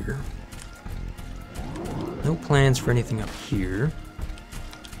here. No plans for anything up here.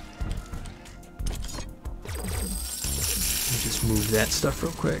 Let me just move that stuff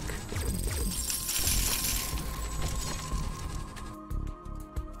real quick.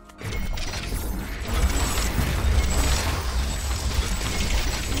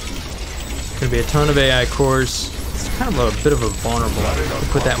 Gonna be a ton of AI cores. It's kind of a bit of a vulnerable to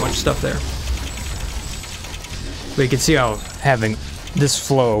put that much stuff there. But you can see how having this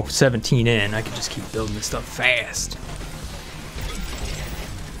flow 17 in, I can just keep building this stuff fast.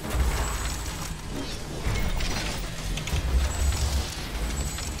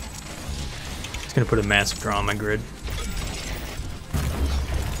 It's gonna put a massive draw on my grid.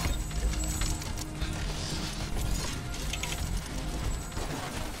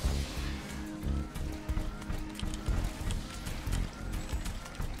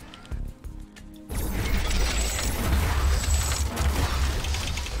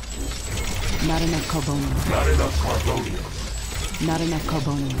 Not enough carbonium. Not enough carbonium. Not enough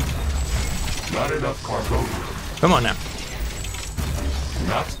carbonium. Not enough carbonium. Come on now.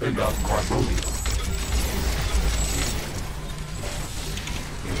 Not enough carbonium.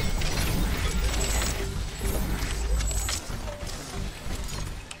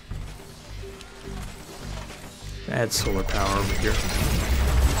 Add solar power over here.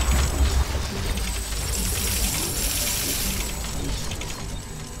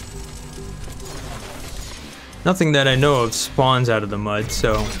 Nothing that I know of spawns out of the mud,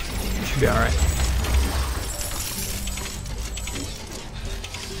 so it should be alright.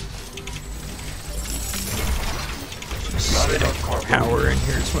 Just power in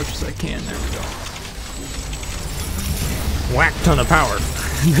here as much as I can. There we go. Whack ton of power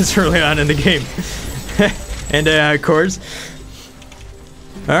this early on in the game. And cores.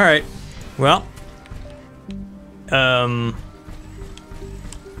 Alright. Well.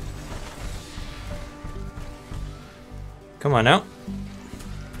 Come on now.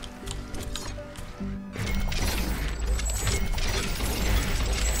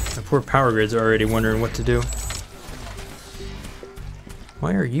 The poor power grids are already wondering what to do.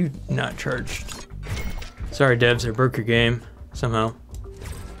 Why are you not charged? Sorry devs, I broke your game somehow.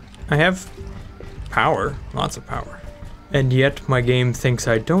 I have power, lots of power. And yet my game thinks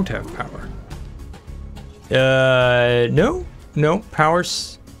I don't have power. No, power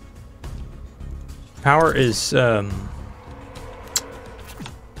is,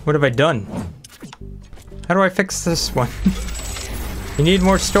 what have I done? How do I fix this one? You need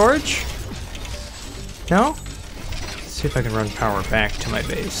more storage? No? Let's see if I can run power back to my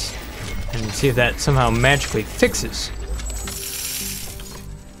base and see if that somehow magically fixes.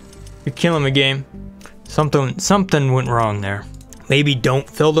 You're killing me, game. Something went wrong there. Maybe don't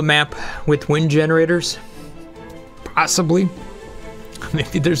fill the map with wind generators? Possibly.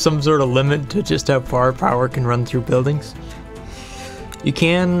 Maybe there's some sort of limit to just how far power can run through buildings. You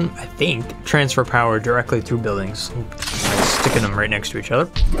can, I think, transfer power directly through buildings by sticking them right next to each other.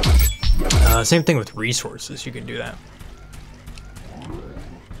 Same thing with resources, you can do that.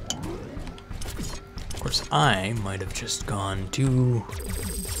 Of course, I might have just gone too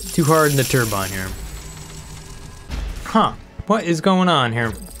hard in the turbine here. Huh, what is going on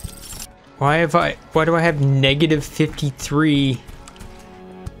here? Why do I have negative 53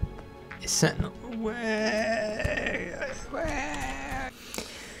 sentinel?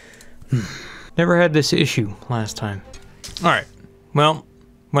 Never had this issue last time. Alright, well,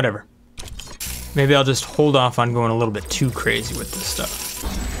 whatever. Maybe I'll just hold off on going a little bit too crazy with this stuff.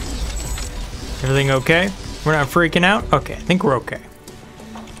 Everything okay? We're not freaking out? Okay, I think we're okay.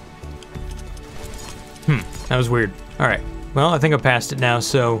 That was weird. Alright, well, I think I passed it now,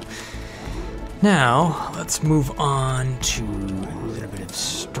 so now let's move on to a little bit of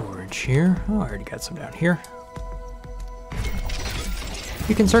storage here. Oh, I already got some down here.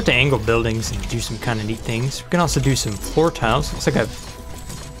 You can start to angle buildings and do some kind of neat things. We can also do some floor tiles. Looks like I've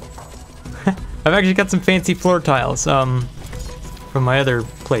actually got some fancy floor tiles from my other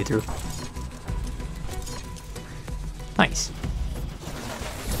playthrough. Nice.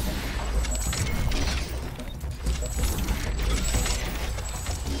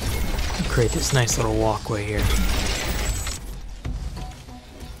 Create this nice little walkway here.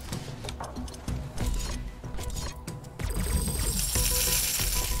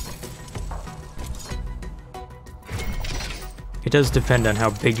 It does depend on how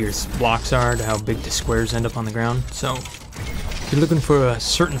big your blocks are to how big the squares end up on the ground. So if you're looking for a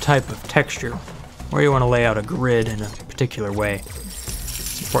certain type of texture, or you want to lay out a grid in a particular way,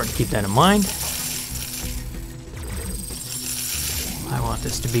 it's important to keep that in mind. I want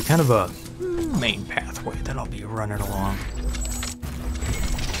this to be kind of a main pathway that I'll be running along.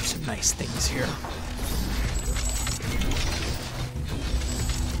 Do some nice things here.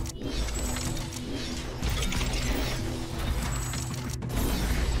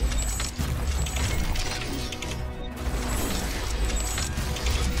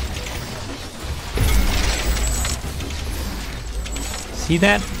 See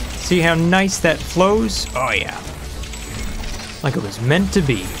that? See how nice that flows? Oh yeah. Like it was meant to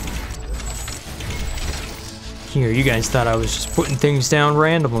be. Here, you guys thought I was just putting things down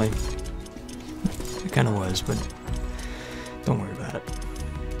randomly. It kind of was, but don't worry about it.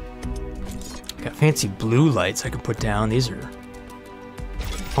 Got fancy blue lights I can put down. These are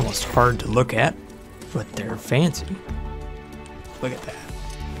almost hard to look at, but they're fancy. Look at that.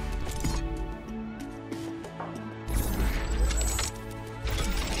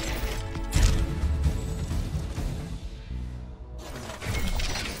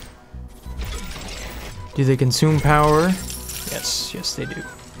 Do they consume power? Yes, yes they do.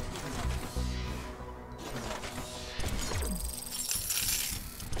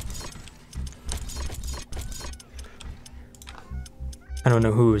 I don't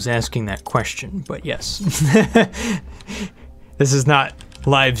know who was asking that question, but yes. This is not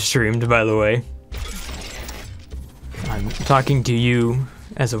live streamed, by the way. I'm talking to you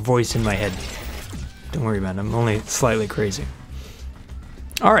as a voice in my head. Don't worry about it, I'm only slightly crazy.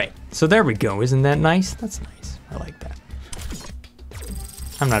 Alright, so there we go. Isn't that nice? That's nice. I like that.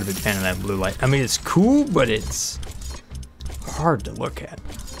 I'm not a big fan of that blue light. I mean, it's cool, but it's hard to look at.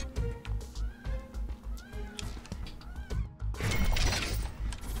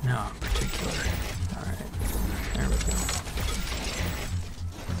 No, in particular. Alright, there we go.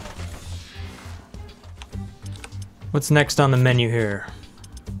 What's next on the menu here?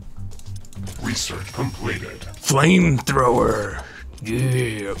 Research completed. Flamethrower.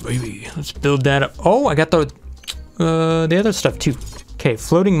 Yeah, baby. Let's build that up. Oh, I got the other stuff too. Okay,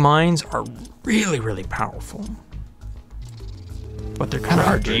 floating mines are really, really powerful. But they're kind of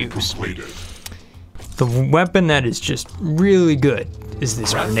hard to use. Completed. The weapon that is just really good is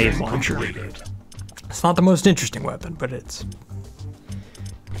this grenade launcher. Completed. It's not the most interesting weapon, but it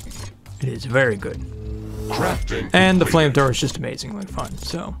is very good. Crafting And the completed. flamethrower is just amazingly fun,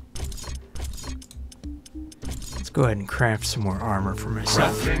 so. Let's go ahead and craft some more armor for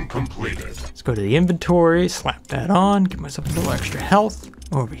myself. Crafting completed. Let's go to the inventory, slap that on, give myself a little extra health.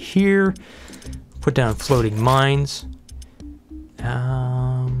 Over here, put down floating mines.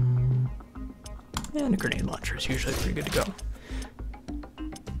 And a grenade launcher is usually pretty good to go.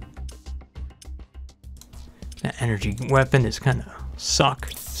 That energy weapon is kind of suck,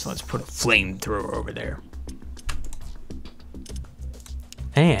 so let's put a flamethrower over there.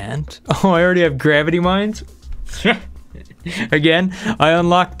 And, oh, I already have gravity mines? Again, I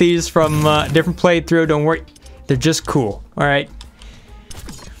unlocked these from different playthrough, don't worry. They're just cool, alright?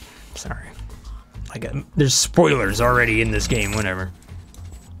 Sorry. There's spoilers already in this game, whatever.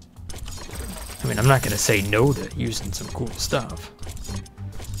 I mean, I'm not gonna say no to using some cool stuff.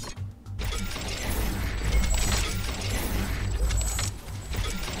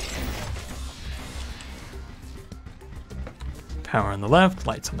 Power on the left,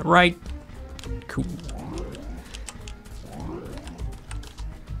 lights on the right. Cool.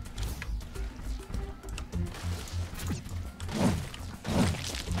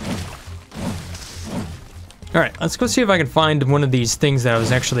 Alright, let's go see if I can find one of these things that I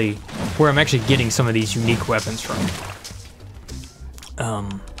was actually, where I'm actually getting some of these unique weapons from.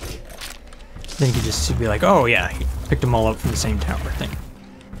 Then you can just be like, oh yeah, he picked them all up from the same tower thing.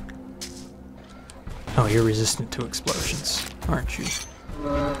 Oh, you're resistant to explosions, aren't you?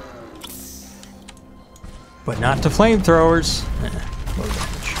 But not to flamethrowers. Low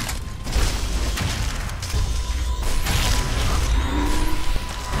damage.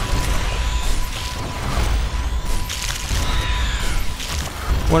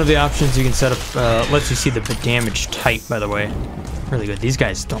 One of the options you can set up lets you see the damage type, by the way. Really good. These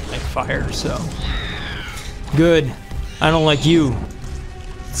guys don't like fire, so. Good. I don't like you,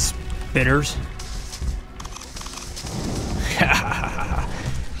 spitters.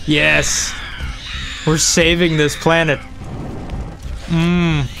 Yes! We're saving this planet.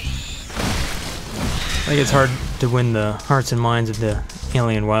 I think it's hard to win the hearts and minds of the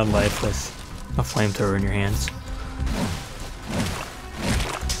alien wildlife with a flamethrower in your hands.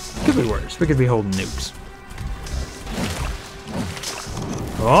 Could be worse. We could be holding nukes.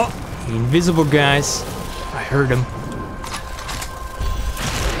 Oh, the invisible guys. I heard him.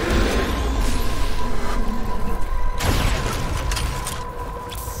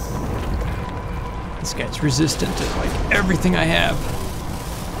 This guy's resistant to like everything I have.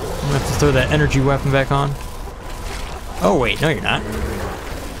 I'm gonna have to throw that energy weapon back on. Oh wait, no you're not.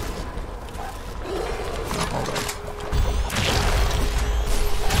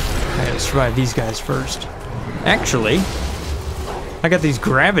 I gotta survive these guys first. Actually, I got these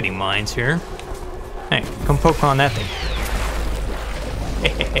gravity mines here. Hey, come poke on that thing.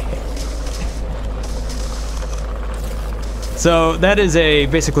 So that is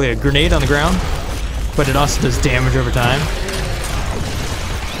basically a grenade on the ground, but it also does damage over time.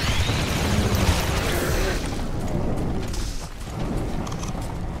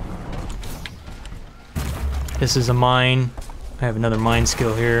 This is a mine. I have another mine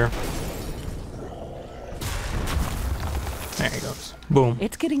skill here. There he goes. Boom.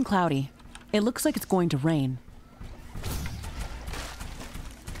 It's getting cloudy. It looks like it's going to rain.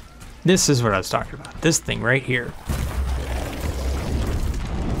 This is what I was talking about. This thing right here.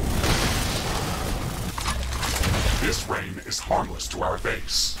 This rain is harmless to our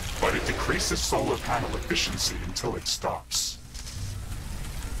base, but it decreases solar panel efficiency until it stops.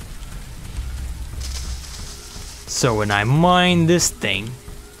 So when I mine this thing,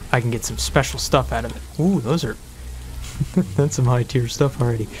 I can get some special stuff out of it. Ooh, those are That's some high tier stuff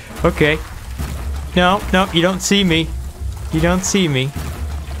already. Okay. No, no, you don't see me. You don't see me.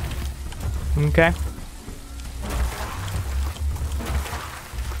 Okay.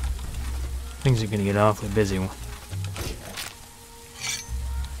 Things are gonna get awfully busy.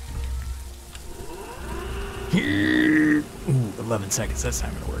 Ooh, 11 seconds. That's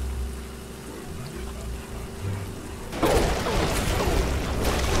not gonna work.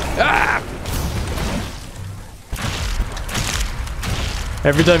 Ah!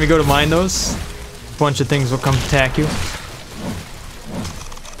 Every time you go to mine those, a bunch of things will come attack you.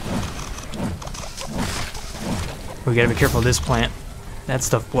 We gotta be careful of this plant. That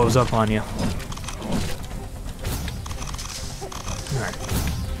stuff blows up on you. Alright.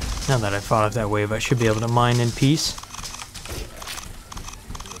 Now that I fought off that wave, I should be able to mine in peace.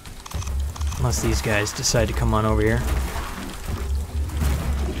 Unless these guys decide to come on over here.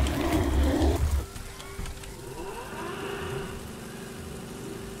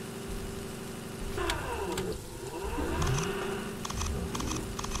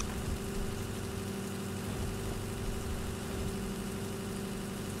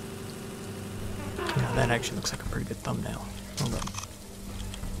 That actually looks like a pretty good thumbnail. Hold on.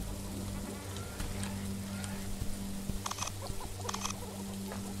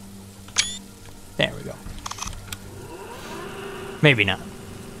 There we go. Maybe not.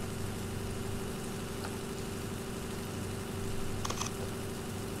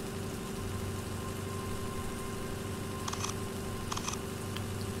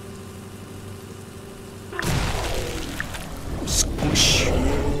 Squish.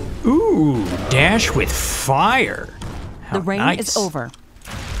 Ooh, dash with fire. How the rain nice. is over.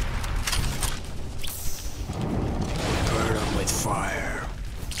 Burn 'em with fire.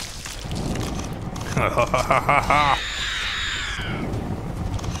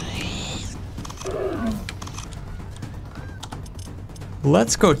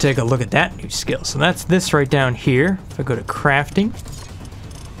 Let's go take a look at that new skill. So that's this right down here. If I go to crafting.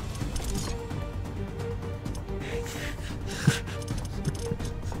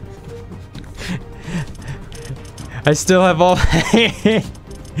 I still have all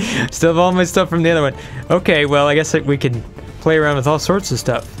my stuff from the other one. Okay, well, I guess we can play around with all sorts of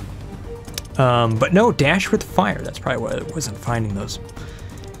stuff. But no, dash with fire. That's probably why I wasn't finding those.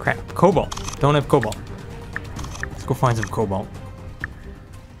 Crap. Cobalt. Don't have cobalt. Let's go find some cobalt.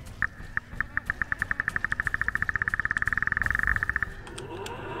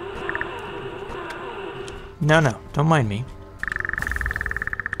 No, no. Don't mind me.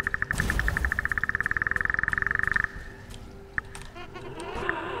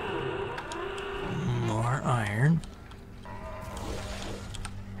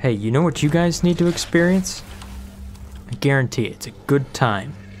 Hey, you know what you guys need to experience? I guarantee it's a good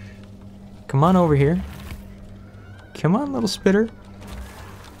time. Come on over here. Come on, little spitter.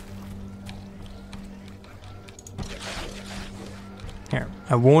 Here,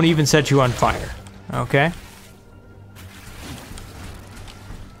 I won't even set you on fire, okay?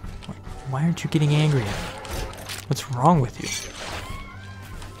 Why aren't you getting angry at me? What's wrong with you?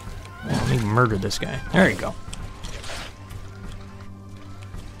 Let me murder this guy. There you go.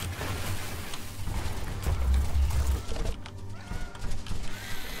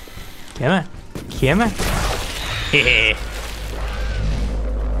 Come on. Come on.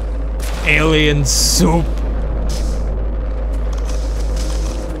 Alien soup.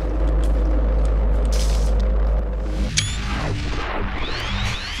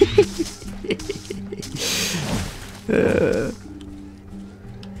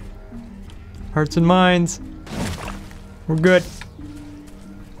 Hearts and minds. We're good.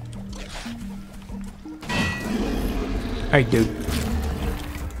 Alright, dude.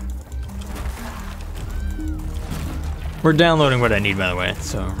 We're downloading what I need, by the way.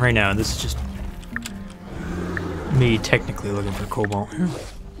 So right now, this is just me technically looking for cobalt here.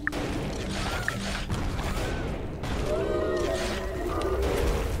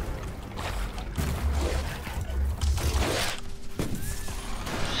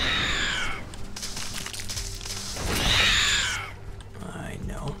 I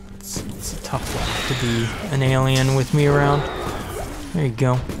know. It's a tough life to be an alien with me around. There you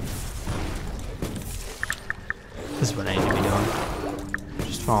go. This is what I need to be doing.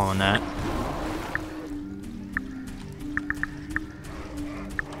 Just following that.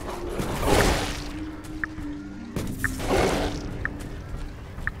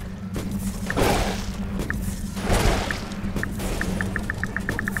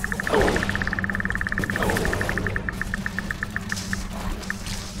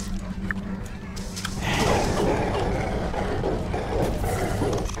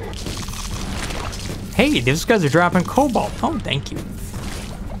 Hey, these guys are dropping cobalt. Oh, thank you.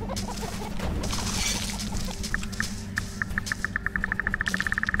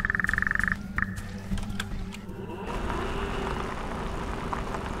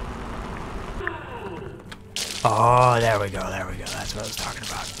 Oh, there we go, there we go. That's what I was talking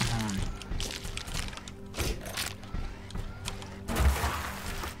about.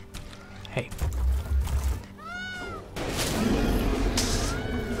 Hey.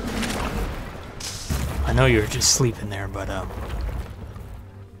 I know you were just sleeping there, but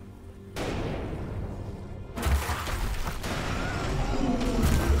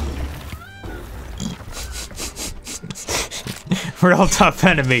real tough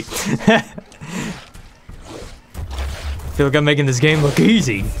enemy. Feel like I'm making this game look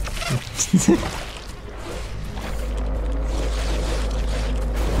easy.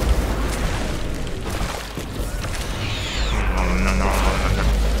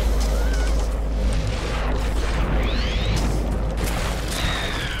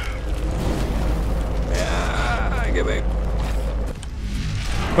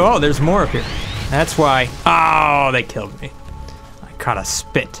 Oh, there's more up here. That's why. Oh, they killed me. I caught a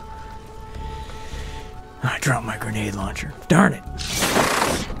spit. I dropped my grenade launcher. Darn it.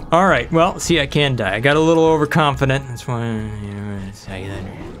 All right, well, see, I can die. I got a little overconfident. That's why.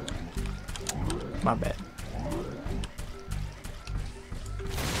 My bad.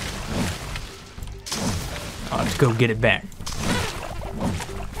 I'll have to go get it back.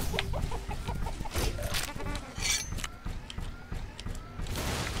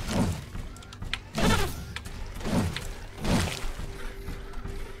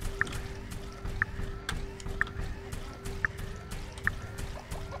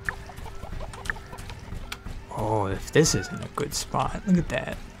 Oh, if this isn't a good spot, look at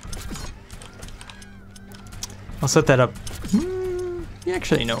that. I'll set that up.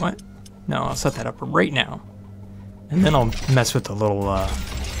 Actually, you know what? No, I'll set that up right now. And then I'll mess with the little,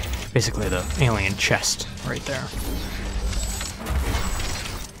 basically the alien chest right there.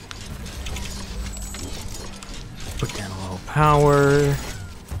 Put down a little power.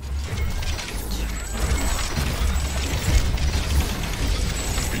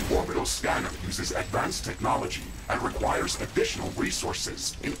 The orbital scanner uses advanced technology and requires additional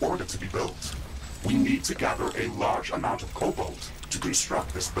resources in order to be built. We need to gather a large amount of cobalt to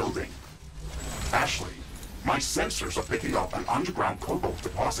construct this building. Ashley, my sensors are picking up an underground cobalt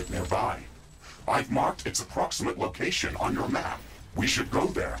deposit nearby. I've marked its approximate location on your map. We should go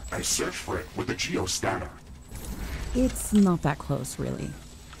there and search for it with the geoscanner. It's not that close, really.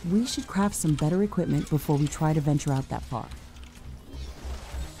 We should craft some better equipment before we try to venture out that far.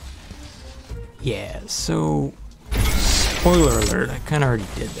 Yeah, so spoiler alert, I kind of already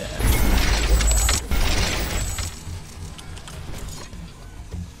did that.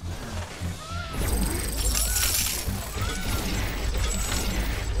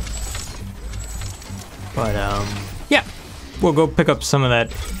 But yeah, we'll go pick up some of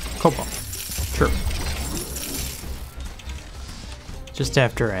that cobalt. Sure. Just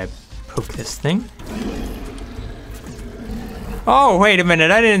after I poke this thing. Oh, wait a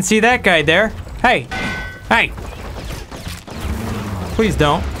minute, I didn't see that guy there. Hey, hey. Please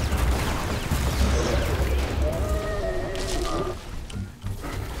don't.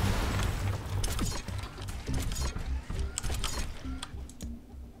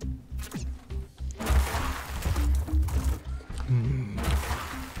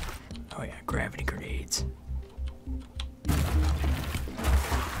 Oh yeah, gravity grenades.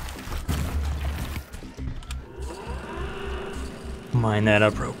 Mine that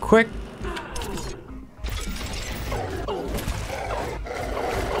up real quick.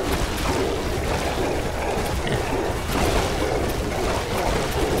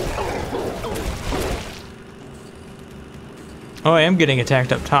 Oh, I am getting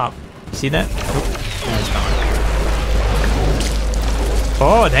attacked up top. See that?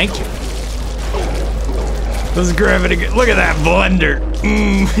 Oh, thank you. Let's grab it again. Look at that blender.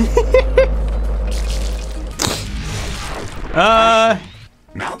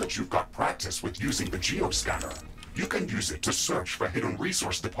 Now that you've got practice with using the geoscanner, you can use it to search for hidden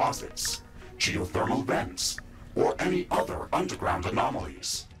resource deposits, geothermal vents, or any other underground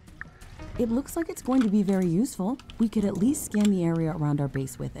anomalies. It looks like it's going to be very useful. We could at least scan the area around our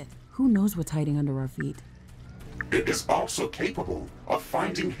base with it. Who knows what's hiding under our feet? It is also capable of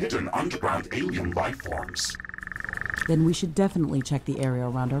finding hidden underground alien life forms. Then we should definitely check the area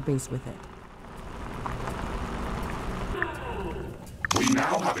around our base with it. We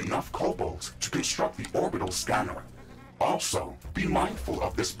now have enough cobalt to construct the orbital scanner. Also, be mindful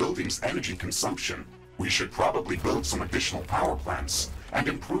of this building's energy consumption. We should probably build some additional power plants and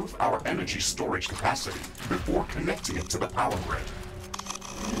improve our energy storage capacity before connecting it to the power grid.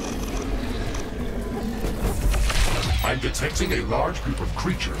 I'm detecting a large group of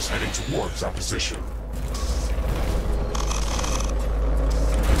creatures heading towards our position.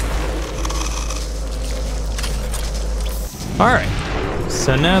 Alright,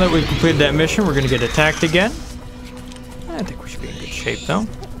 so now that we've completed that mission, we're going to get attacked again. I think we should be in good shape, though.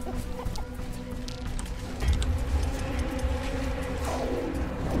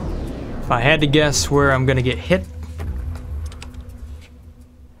 If I had to guess where I'm going to get hit,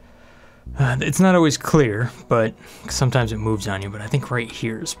 it's not always clear, but sometimes it moves on you. But I think right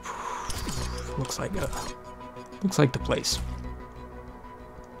here is looks like the place.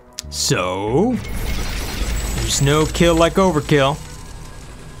 So there's no kill like overkill.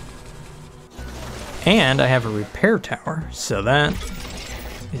 And I have a repair tower, so that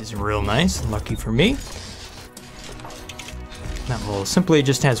is real nice. Lucky for me. That will simply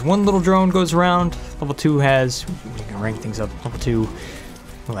just has one little drone goes around. Level 2 has, we can rank things up. Level 2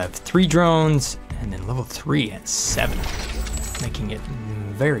 will have 3 drones, and then level 3 has 7, making it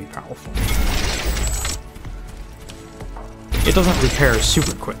very powerful. It doesn't repair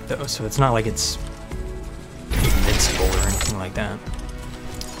super quick though, so it's not like it's invincible or anything like that.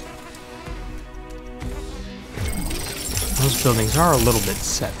 Those buildings are a little bit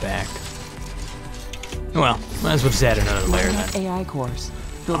set back. Well, might as well just add another layer then. AI cores.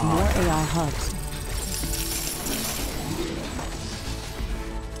 Build more AI hubs.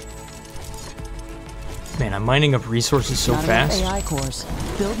 Man, I'm mining up resources so Not fast. enough AI cores.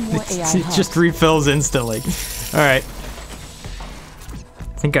 Build more AI It hubs. just refills instantly. All right.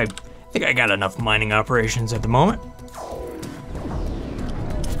 I think I got enough mining operations at the moment.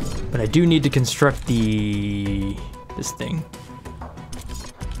 But I do need to construct this thing.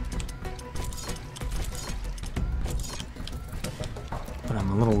 But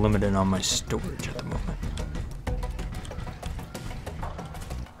I'm a little limited on my storage at the moment.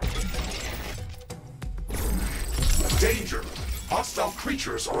 Danger! Hostile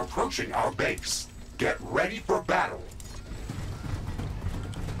creatures are approaching our base. Get ready for battle.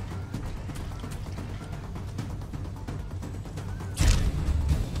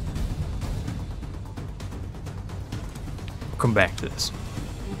 Come back to this.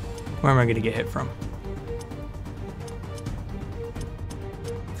 Where am I going to get hit from?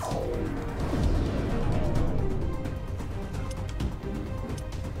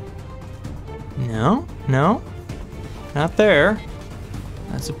 No, no, not there.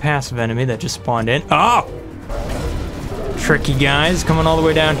 That's a passive enemy that just spawned in. Oh! Tricky guys coming all the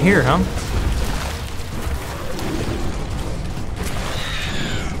way down here, huh?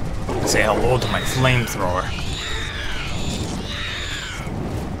 Say hello to my flamethrower.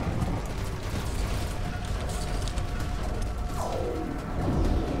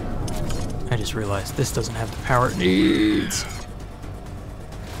 I just realized this doesn't have the power it needs.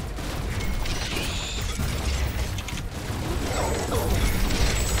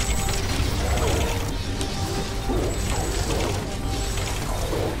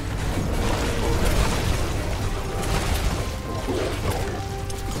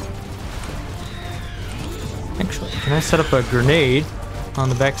 Actually, can I set up a grenade on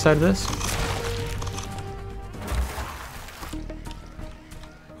the backside of this?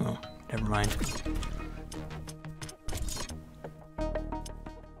 Oh, never mind.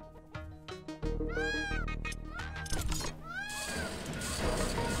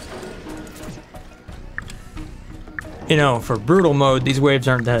 You know, for brutal mode, these waves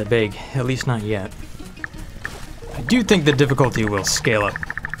aren't that big, at least not yet. I do think the difficulty will scale up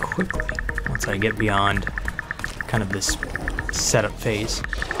quickly once I get beyond kind of this setup phase.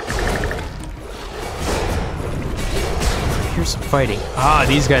 Here's some fighting. Ah,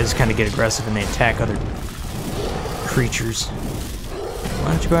 these guys kind of get aggressive and they attack other creatures.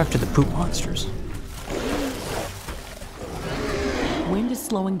 Why don't you go after the poop monsters? Wind is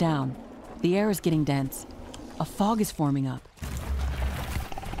slowing down. The air is getting dense. A fog is forming up.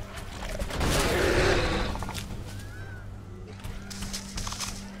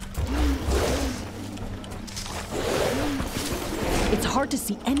 It's hard to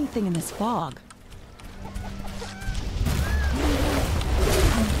see anything in this fog.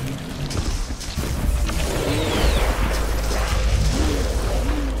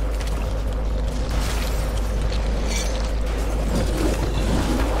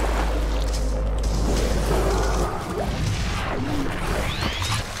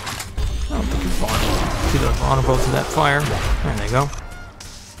 Vulnerable to that fire. There they go.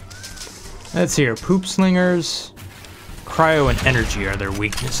 Let's see here. Poop slingers, cryo, and energy are their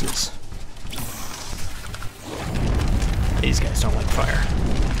weaknesses. these guys don't like fire.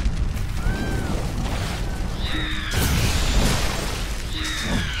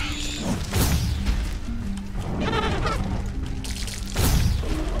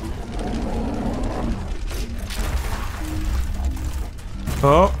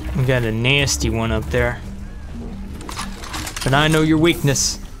 Oh, we got a nasty one up there. But I know your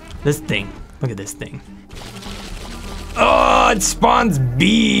weakness. This thing. Look at this thing. Oh, it spawns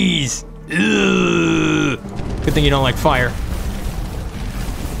bees. Ugh. Good thing you don't like fire.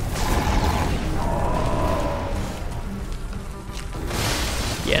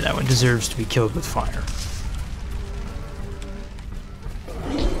 Yeah, that one deserves to be killed with fire.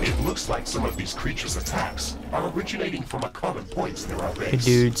 It looks like some of these creatures' attacks are originating from a common point near our base. Hey,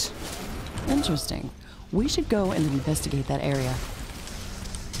 dudes. Interesting. We should go and investigate that area.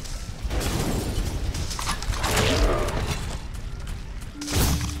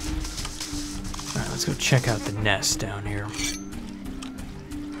 Alright, let's go check out the nest down here.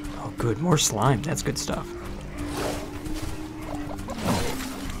 Oh, good. More slime. That's good stuff.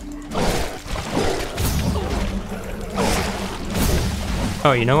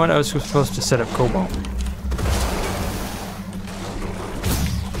 Oh, you know what? I was supposed to set up cobalt.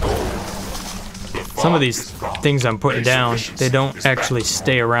 Some of these things I'm putting down, they don't actually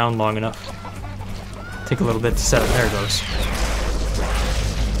stay around long enough. Take a little bit to set up. There it goes.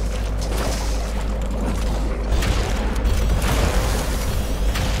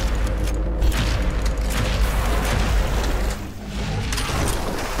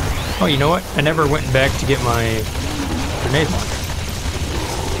 Oh, you know what? I never went back to get my grenade launcher.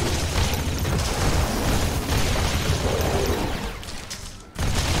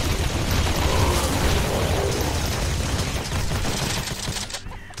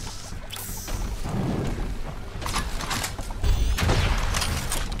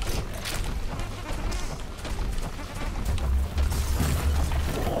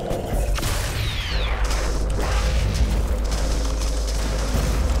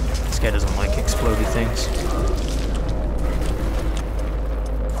 Guy doesn't like explodey things.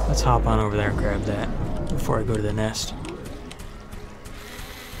 Let's hop on over there and grab that before I go to the nest.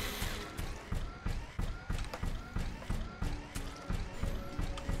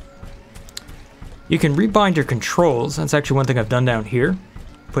 You can rebind your controls. That's actually one thing I've done down here.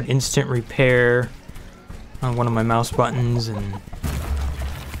 Put instant repair on one of my mouse buttons and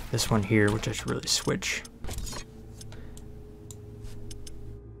this one here, which I should really switch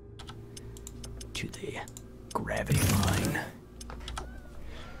to the gravity line.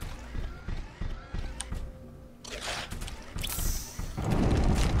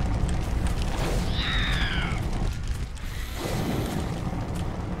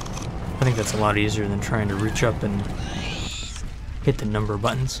 I think that's a lot easier than trying to reach up and hit the number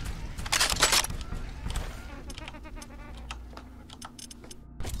buttons.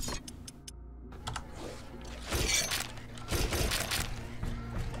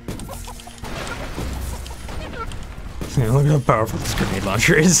 Look how powerful this grenade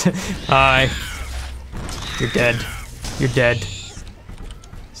launcher is. You're dead. You're dead.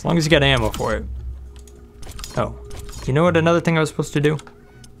 As long as you got ammo for it. Oh, you know what another thing I was supposed to do?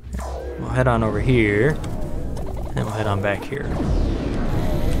 We'll head on over here, and we'll head on back here.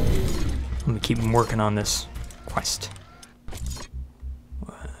 Let me keep working on this quest.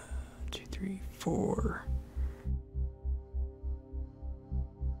 1, 2, 3, 4.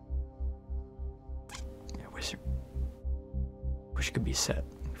 Yeah, wish it could be set.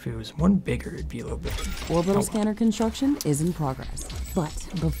 If it was one bigger, it'd be a little bit. Orbital scanner construction is in progress. But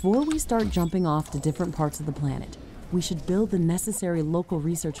before we start jumping off to different parts of the planet, we should build the necessary local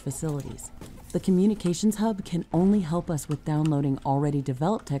research facilities. The communications hub can only help us with downloading already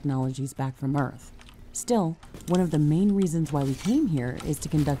developed technologies back from Earth. Still, one of the main reasons why we came here is to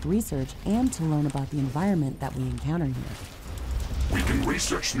conduct research and to learn about the environment that we encounter here. We can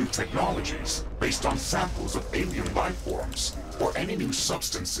research new technologies based on samples of alien life forms or any new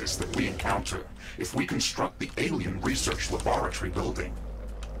substances that we encounter if we construct the Alien Research Laboratory building.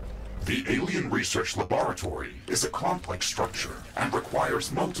 The Alien Research Laboratory is a complex structure and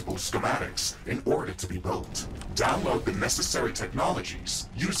requires multiple schematics in order to be built. Download the necessary technologies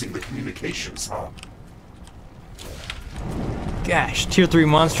using the communications hub. Gosh, tier 3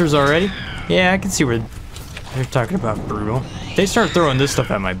 monsters already? Yeah, I can see where they're talking about brutal. If they start throwing this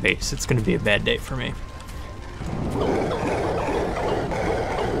stuff at my base, it's gonna be a bad day for me.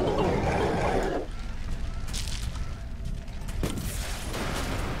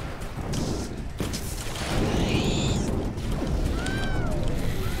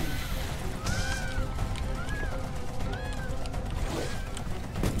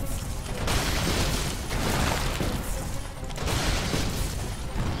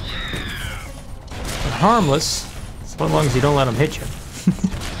 harmless, as long as you don't let them hit you.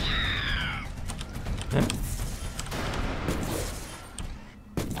 Yep.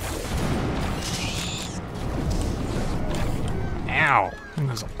 Ow! That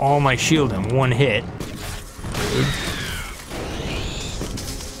was all my shield in one hit. Dude.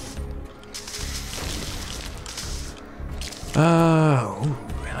 Ooh,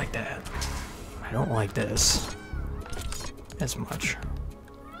 I like that. I don't like this as much.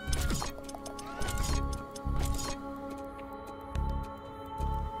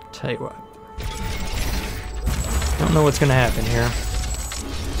 Tell you what. Don't know what's gonna happen here.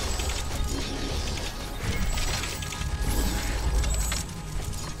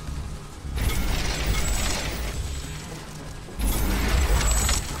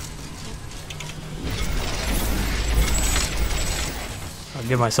 I'll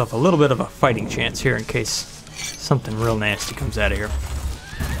give myself a little bit of a fighting chance here in case something real nasty comes out of here.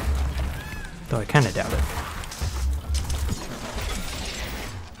 Though I kind of doubt it.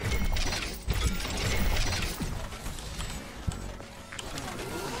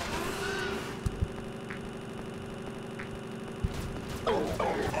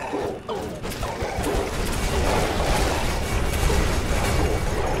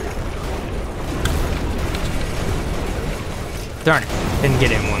 Darn it, didn't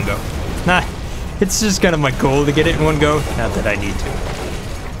get it in one go. Nah, it's just kind of my goal to get it in one go, not that I need to.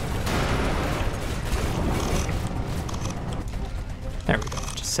 There we go,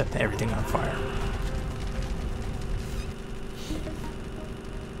 just set everything on fire.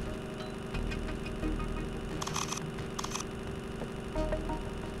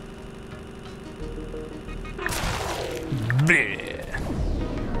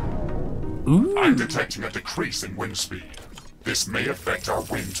 Ooh. I'm detecting a decrease in wind speed. This may affect our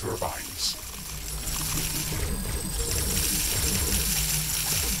wind turbines.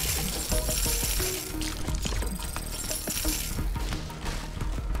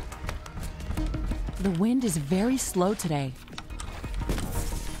 The wind is very slow today.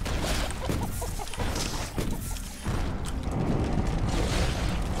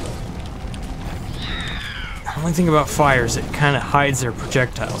 The only thing about fire is it kind of hides their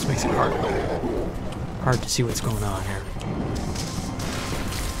projectiles, makes it hard to see what's going on here.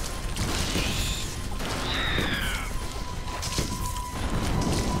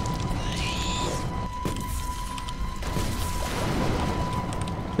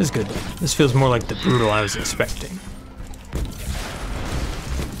 This is good. This feels more like the brutal I was expecting.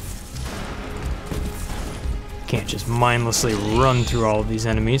 Can't just mindlessly run through all of these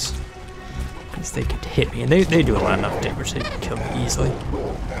enemies, because they could hit me, and they do a lot enough damage, they can kill me easily.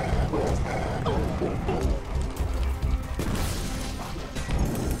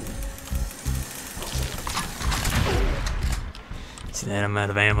 See that, I'm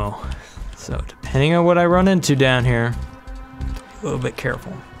out of ammo. So depending on what I run into down here, a little bit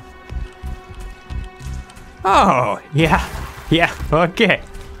careful. Oh, yeah, okay.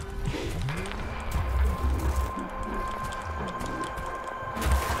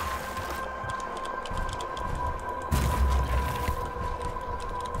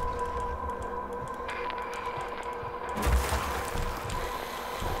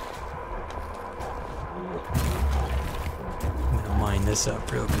 I'm gonna mine this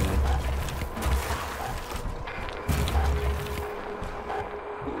up real good.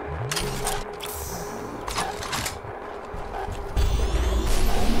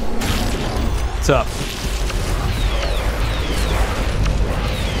 What's up?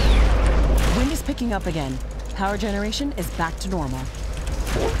 Wind is picking up again. Power generation is back to normal.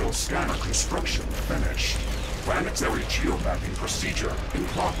 Orbital scanner construction finished. Planetary geomapping procedure in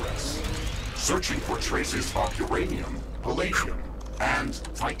progress. Searching for traces of uranium, palladium, and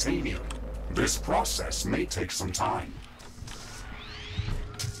titanium. This process may take some time.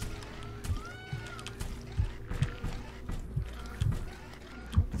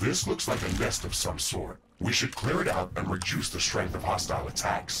 This looks like a nest of some sort. We should clear it out and reduce the strength of hostile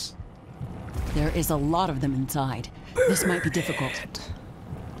attacks. There is a lot of them inside. This might be difficult.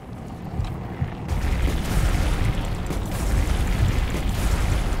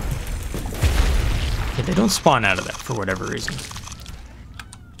 Yeah, they don't spawn out of that for whatever reason.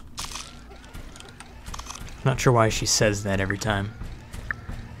 Not sure why she says that every time.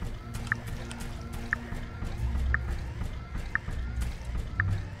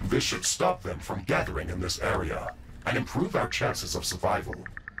 This should stop them from gathering in this area and improve our chances of survival.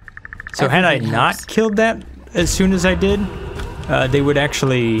 So had I not killed that as soon as I did, they would have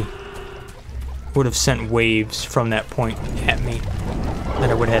sent waves from that point at me that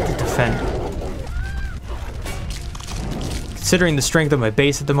I would have had to defend. Considering the strength of my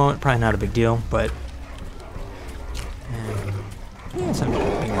base at the moment, probably not a big deal, but guess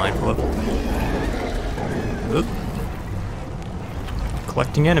I'm being mindful of. Oop.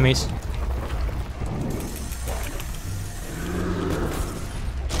 Collecting enemies.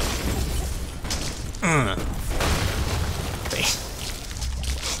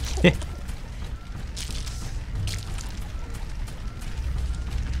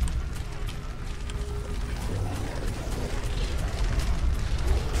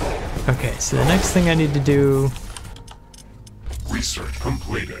 Okay, so the next thing I need to do... Research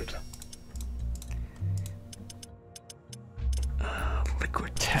completed.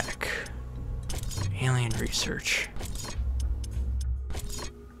 Liquid tech. Alien research.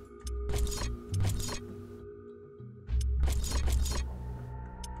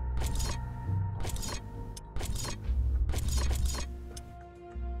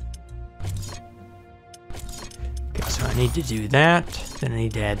 Okay, so I need to do that. Then I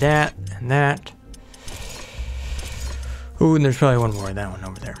need to add that and that. Ooh, and there's probably one more. That one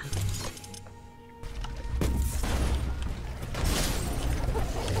over there.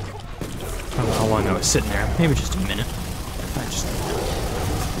 I don't know how long I was sitting there. Maybe just a minute. I just...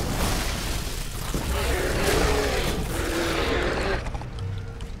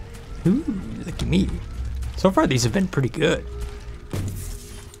 Ooh, look at me. So far, these have been pretty good.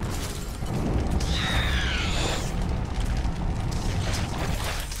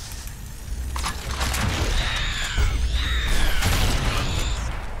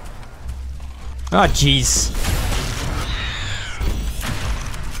 Oh, jeez.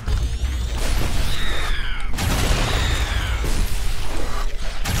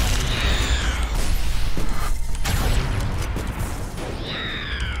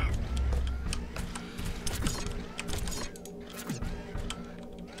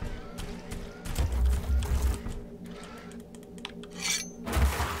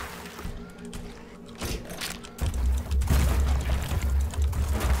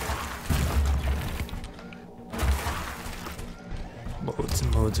 Loads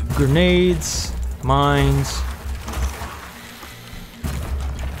and loads of grenades, mines.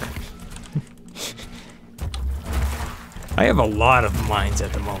 I have a lot of mines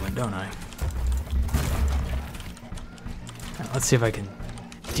at the moment, don't I? Let's see if I can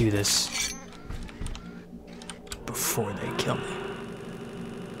do this before they kill me.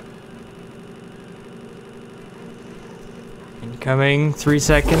 Incoming, 3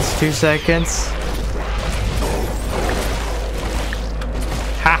 seconds, 2 seconds.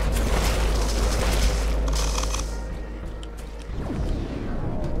 Ha!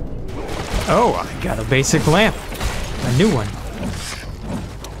 Oh, I got a basic lamp. A new one.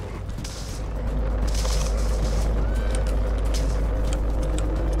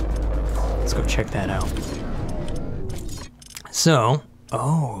 Let's go check that out. So,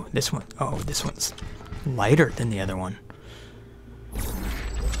 oh, this one. Oh, this one's lighter than the other one.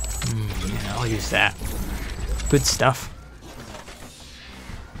 Yeah, I'll use that. Good stuff.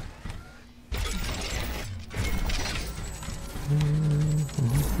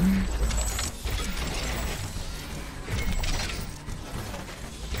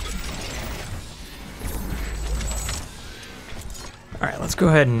 All right, let's go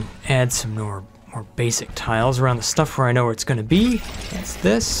ahead and add some more basic tiles around the stuff where I know where it's going to be. That's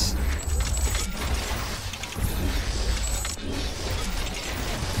this.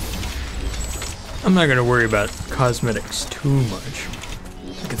 I'm not going to worry about cosmetics too much.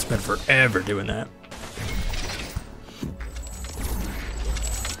 I could spend forever doing that.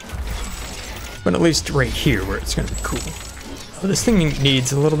 But at least right here where it's going to be cool. Oh, this thing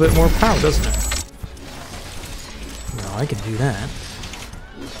needs a little bit more power, doesn't it? Well, I can do that.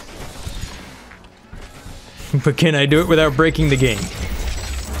 But can I do it without breaking the game?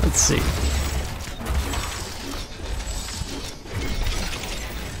 Let's see.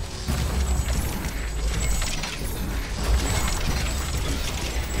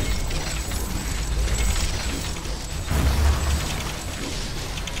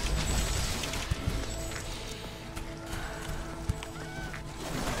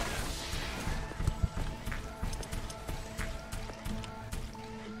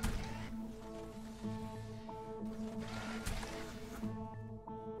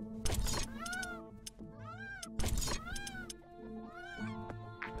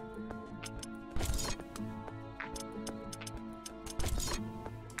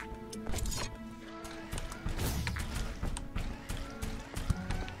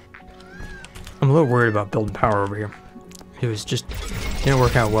 I'm a little worried about building power over here. It was just, didn't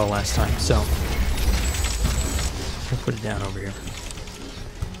work out well last time, so I'll put it down over here.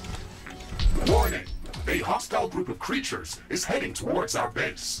 Warning! A hostile group of creatures is heading towards our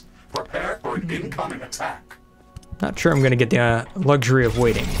base. Prepare for an incoming attack. Not sure I'm gonna get the luxury of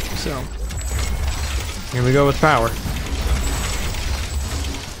waiting, so here we go with power.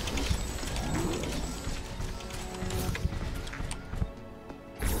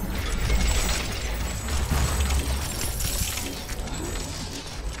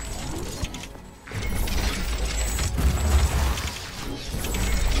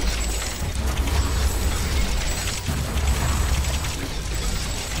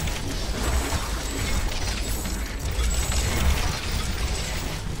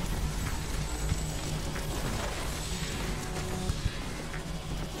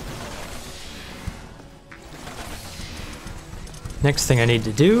 Next thing I need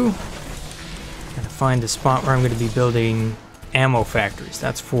to do, gotta find a spot where I'm going to be building ammo factories.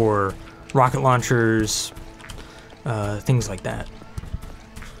 That's for rocket launchers, things like that.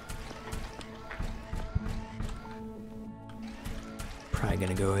 Probably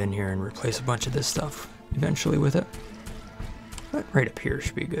gonna go in here and replace a bunch of this stuff eventually with it. But right up here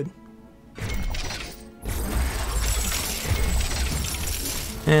should be good.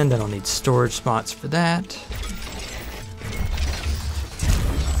 And then I'll need storage spots for that.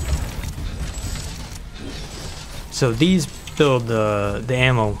 So these build the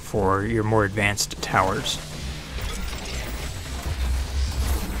ammo for your more advanced towers.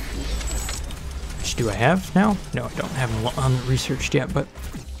 Which do I have now? No, I don't have them researched yet, but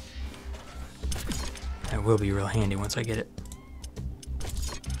that will be real handy once I get it.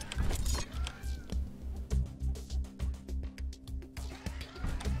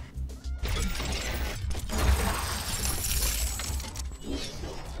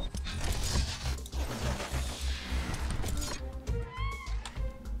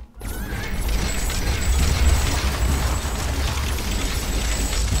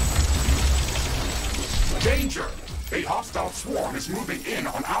 Danger! A hostile swarm is moving in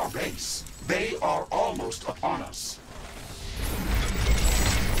on our base. They are almost upon us.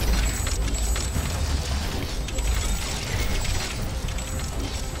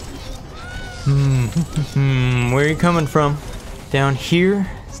 Where are you coming from? Down here?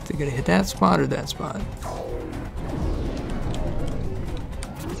 Still gonna hit that spot or that spot?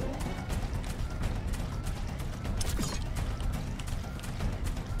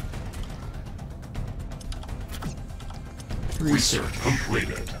 Research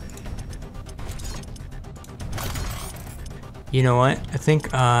completed. You know what? I think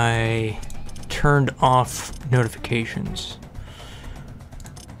I turned off notifications.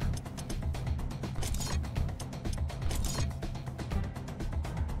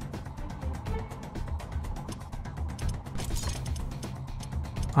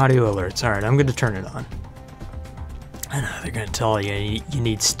 Audio alerts. Alright, I'm going to turn it on. I know they're going to tell you you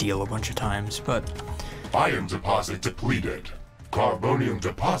need steel a bunch of times, but... Iron deposit depleted. Carbonium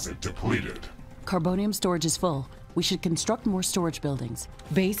deposit depleted. Carbonium storage is full. We should construct more storage buildings.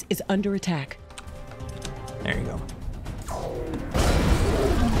 Base is under attack. There you go.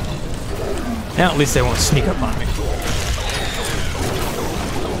 Now at least they won't sneak up on me.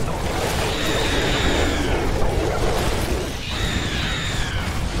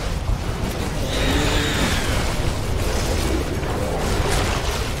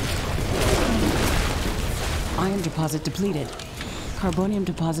 Iron deposit depleted. Carbonium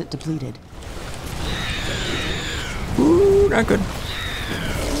deposit depleted. Ooh, not good.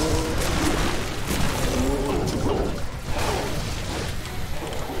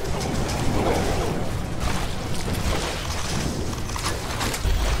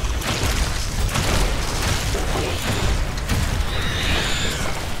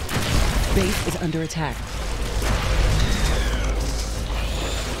 Base is under attack.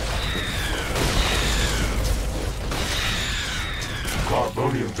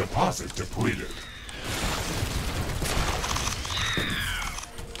 Carbonium deposit depleted.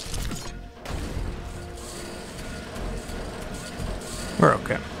 We're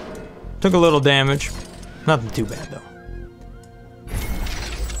okay. Took a little damage. Nothing too bad, though.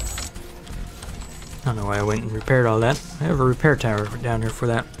 I don't know why I went and repaired all that. I have a repair tower down here for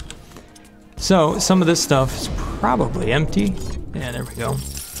that. So, some of this stuff is probably empty. Yeah, there we go.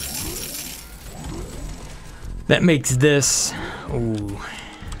 That makes this... ooh,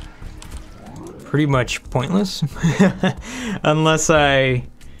 pretty much pointless. Unless I...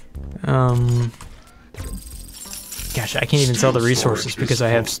 gosh, I can't even sell the resources because I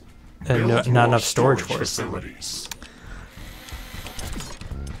have not enough storage for it. So,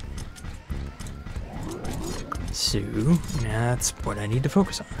 that's what I need to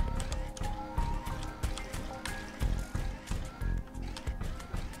focus on.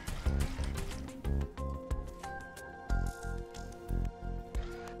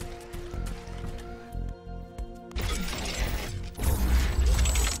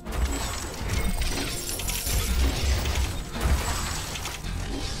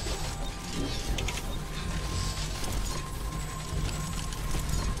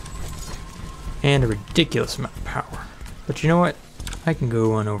 And a ridiculous amount of power. But you know what? I can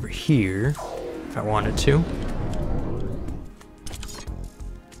go on over here if I wanted to.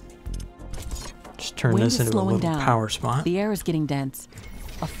 Just turn Wind this is into a slowing little down. power spot. The air is getting dense.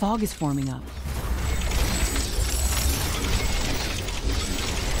 A fog is forming up.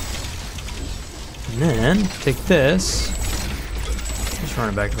 And then take this. Just run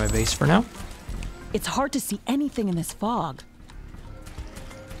it back to my base for now. It's hard to see anything in this fog.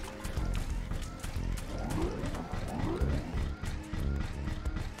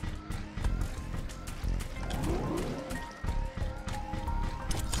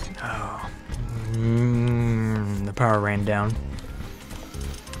 The power ran down.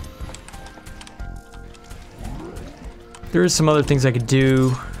 There is some other things I could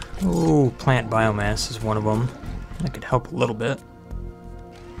do. Oh, plant biomass is one of them. That could help a little bit.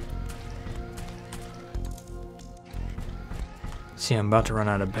 See, I'm about to run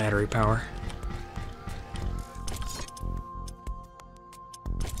out of battery power.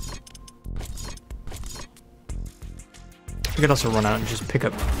 I could also run out and just pick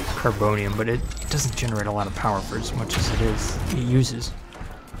up carbonium, but it doesn't generate a lot of power for as much as it uses.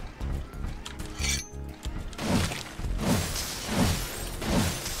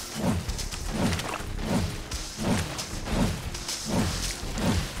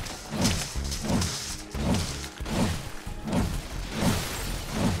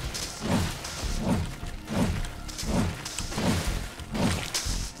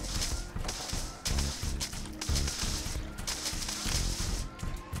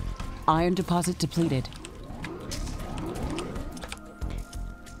 Iron deposit depleted.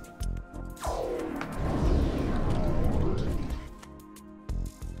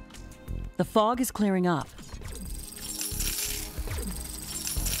 The fog is clearing up.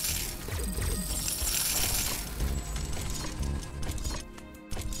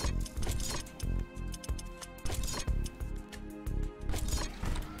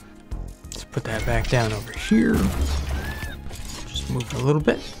 Let's put that back down over here. Just move it a little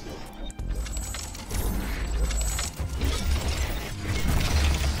bit.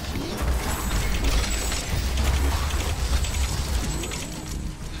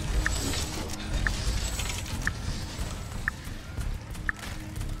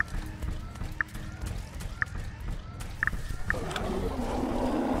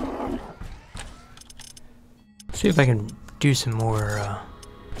 See if I can do some more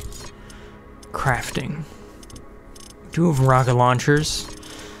crafting. Do have rocket launchers.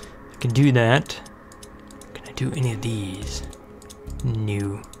 I can do that. Can I do any of these?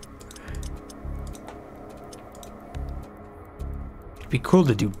 No. It'd be cool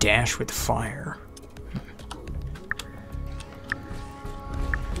to do dash with fire.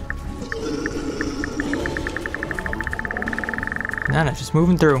 No, just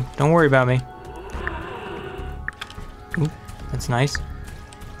moving through. Don't worry about me. Ooh, that's nice.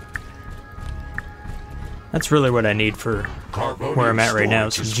 That's really what I need for where I'm at right now,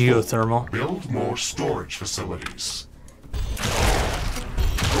 some geothermal. Build more storage facilities.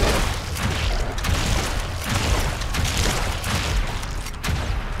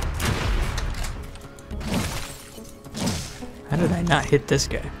 How did I not hit this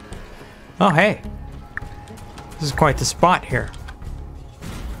guy? Oh, hey. This is quite the spot here.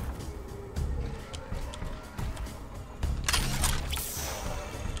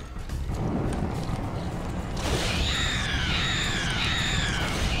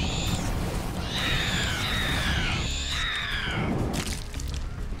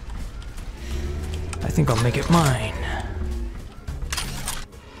 I think I'll make it mine.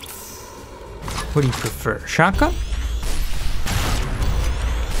 What do you prefer? Shotgun?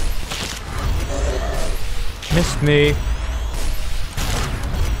 Missed me.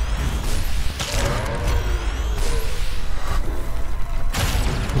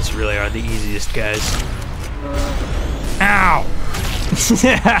 These really are the easiest guys. Ow!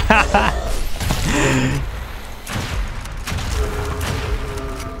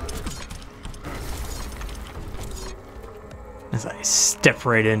 As I step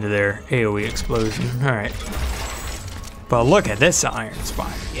right into their AoE explosion. Alright. But look at this iron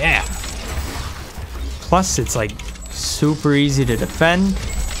spire. Yeah. Plus, it's like super easy to defend.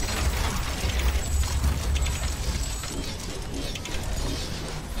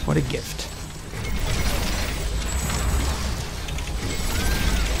 What a gift.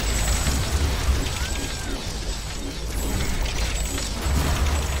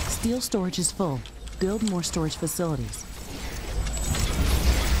 Steel storage is full. Build more storage facilities.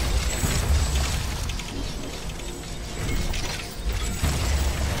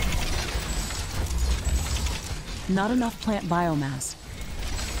 Not enough plant biomass.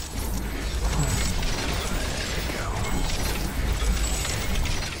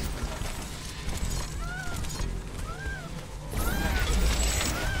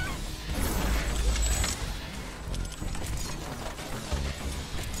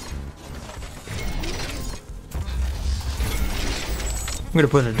 I'm gonna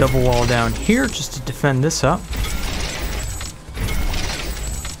put a double wall down here just to defend this up.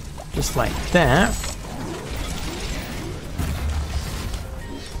 Just like that.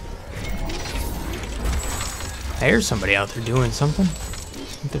 I hear somebody out there doing something. I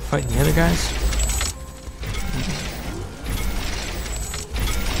think they're fighting the other guys.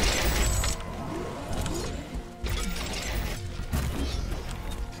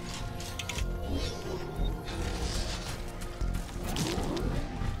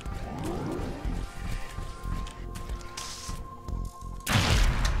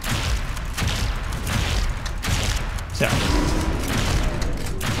 So,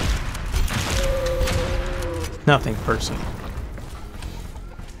 nothing personal.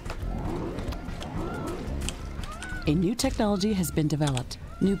 A new technology has been developed.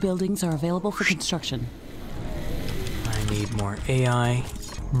 New buildings are available for construction. I need more AI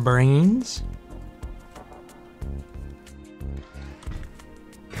brains.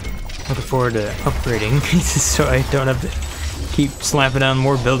 Looking forward to upgrading so I don't have to keep slapping down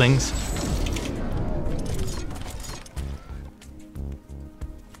more buildings.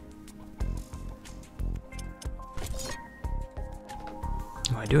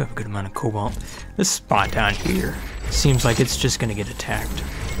 Oh, I do have a good amount of cobalt. This spot down here seems like it's just gonna get attacked.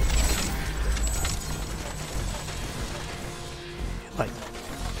 Like,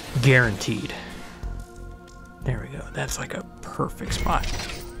 guaranteed. There we go. That's like a perfect spot.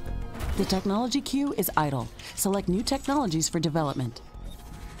 The technology queue is idle. Select new technologies for development.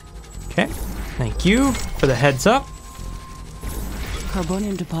 Okay. Thank you for the heads up.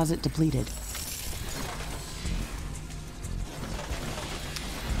 Carbonium deposit depleted.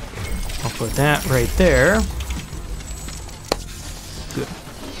 I'll put that right there. Good.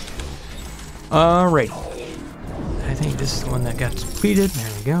 Alright. I think this is the one that got depleted.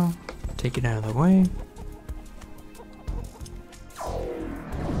 There we go. Take it out of the way.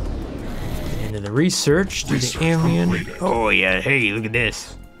 Get into the research. Do the alien. Completed. Oh yeah, hey, look at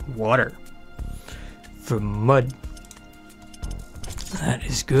this. Water. From mud. That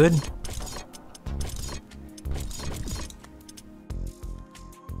is good.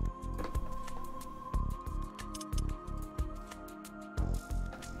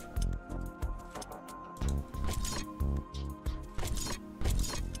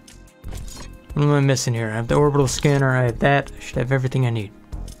 What am I missing here? I have the orbital scanner, I have that. I should have everything I need.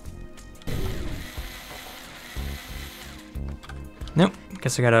 Nope,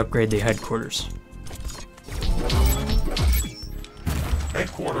 guess I gotta upgrade the headquarters.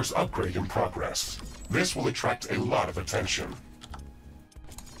 Headquarters upgrade in progress. This will attract a lot of attention.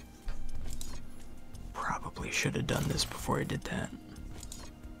 Probably should have done this before I did that.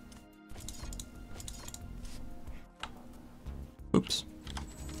 Oops.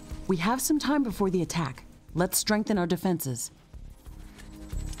 We have some time before the attack. Let's strengthen our defenses.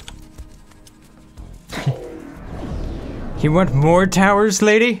 You want more towers,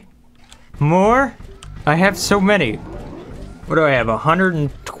 lady? More? I have so many. What do I have?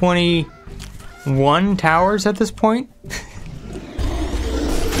 121 towers at this point?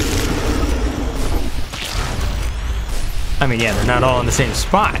 I mean, yeah, they're not all in the same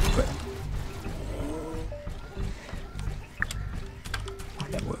spot, but...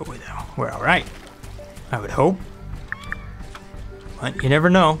 We're alright. I would hope. But you never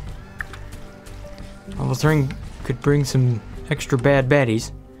know. Level 3 could bring some extra bad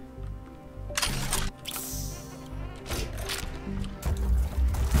baddies.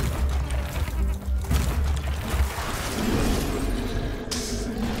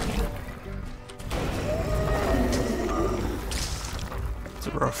 It's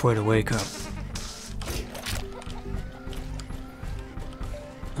a rough way to wake up.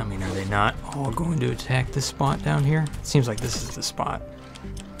 I mean, are they not all going to attack this spot down here? It seems like this is the spot.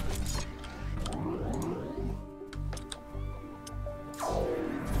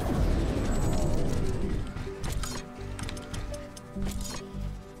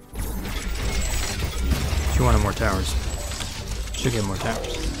 She wanted more towers. Should get more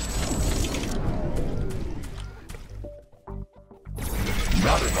towers.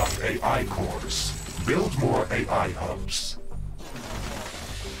 Not enough AI cores. Build more AI hubs.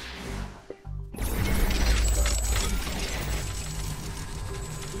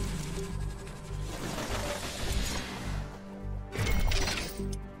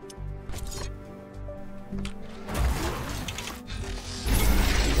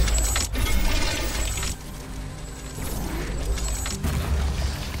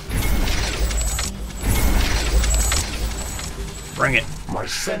 Bring it. My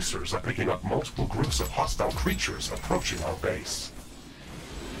sensors are picking up multiple groups of hostile creatures approaching our base.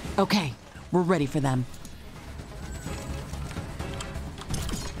 Okay, we're ready for them.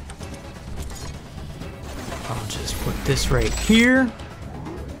 this right here.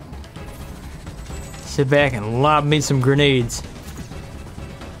 Sit back and lob me some grenades.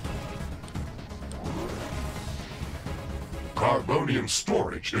 Carbonium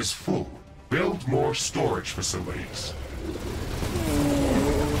storage is full. Build more storage facilities.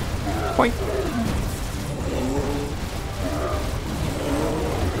 Point.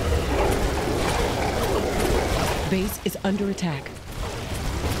 Base is under attack.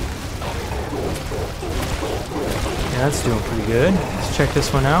 Yeah, that's doing pretty good. Let's check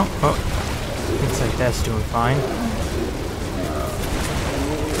this one out. Oh, looks like that's doing fine.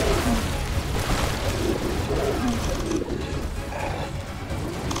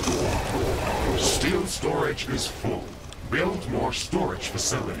 Steel storage is full. Build more storage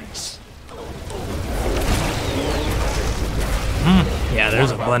facilities. Yeah,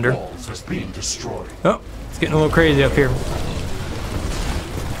 there's a blender. Walls is being destroyed. Oh, it's getting a little crazy up here.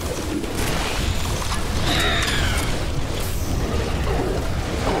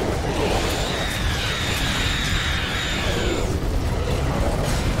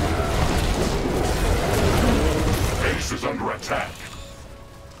 Base is under attack.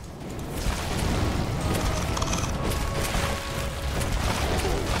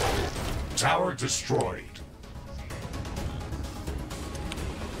 Tower destroyed.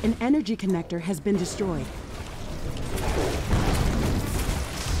 An energy connector has been destroyed.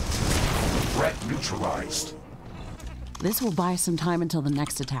 Threat neutralized. This will buy us some time until the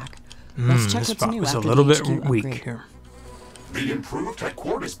next attack. Let's check This what's spot new was a after little the bit HQ weak upgrade. here. The improved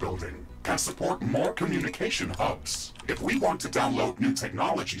headquarters building can support more communication hubs. If we want to download new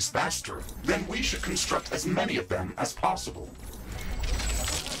technologies faster, then we should construct as many of them as possible.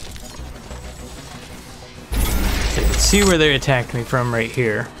 So you can see where they attacked me from right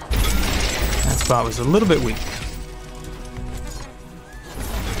here. That spot was a little bit weak.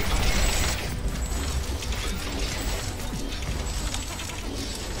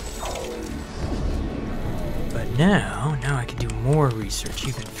 But now I can do more research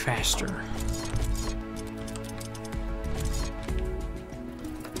even faster.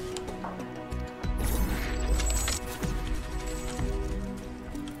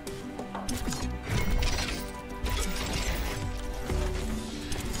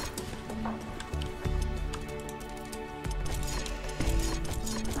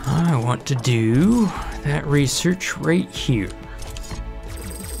 I want to do that research right here.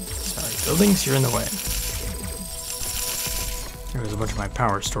 Sorry, buildings, you're in the way. There was a bunch of my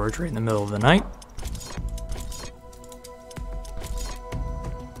power storage right in the middle of the night.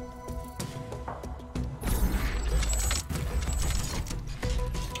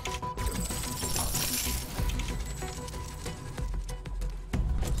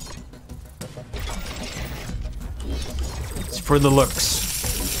 It's for the looks.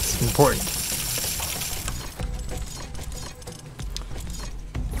 It's important.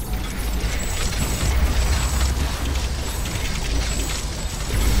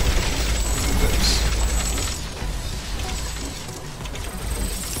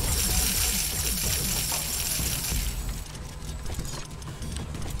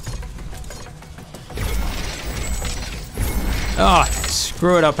 Oh,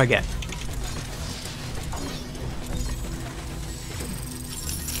 screw it up again.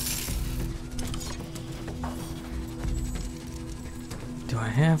 Do I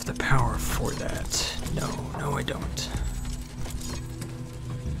have the power for that? No, I don't.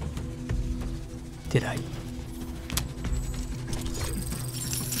 Did I?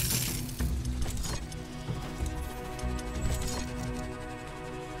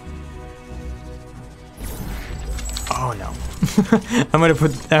 Oh no. I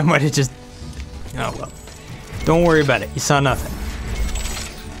might have just, oh well. Don't worry about it, you saw nothing.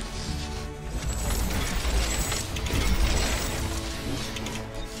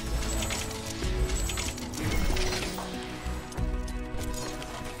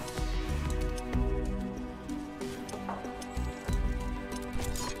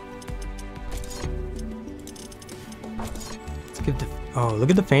 Let's give the, oh, look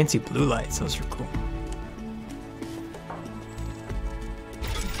at the fancy blue lights, those are cool.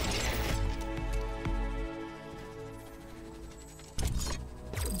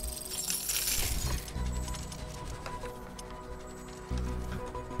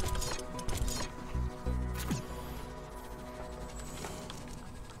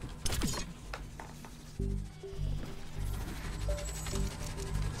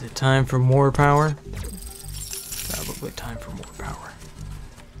 Is it time for more power? Probably time for more power.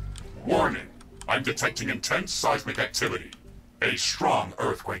 Warning! I'm detecting intense seismic activity. A strong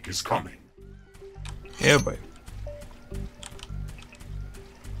earthquake is coming. Yeah, boy.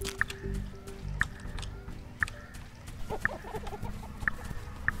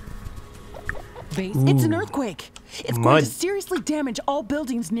 base. It's an earthquake. It's going Mud. to seriously damage all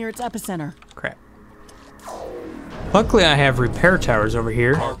buildings near its epicenter. Crap. Luckily, I have repair towers over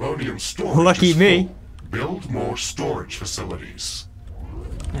here. Carbonium storage Lucky is me. full. Build more storage facilities.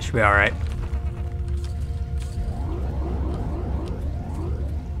 That should be all right.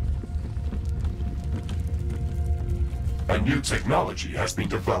 A new technology has been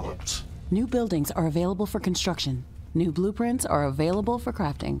developed. New buildings are available for construction. New blueprints are available for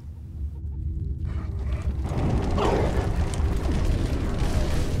crafting.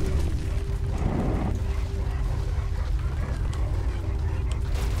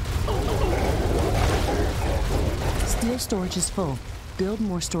 Steel storage is full. Build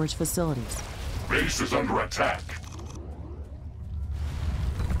more storage facilities. Base is under attack.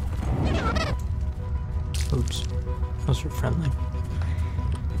 Oops. Those are friendly.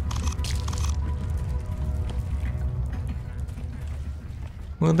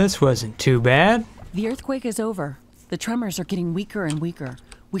 Well, this wasn't too bad. The earthquake is over. The tremors are getting weaker and weaker.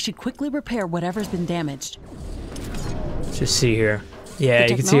 We should quickly repair whatever's been damaged. Let's just see here. Yeah,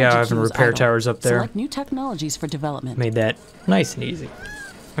 The you can see how I have technology queue is repair idle. towers up there. Select new technologies for development. Made that nice and easy.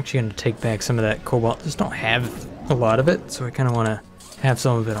 I'm actually going to take back some of that cobalt. Just don't have a lot of it, so I kind of want to have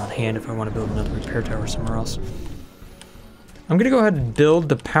some of it on hand if I want to build another repair tower somewhere else. I'm going to go ahead and build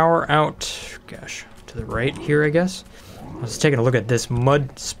the power out, gosh, to the right here, I guess. I was taking a look at this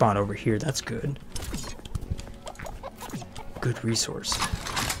mud spot over here. That's good. Good resource.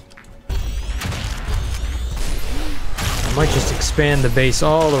 I might just expand the base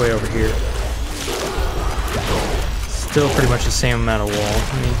all the way over here. Still pretty much the same amount of wall.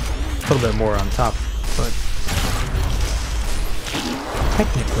 I mean, a little bit more on top, but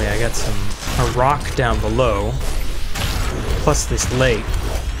technically I got a rock down below, plus this lake.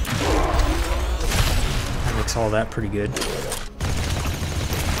 That makes all that pretty good.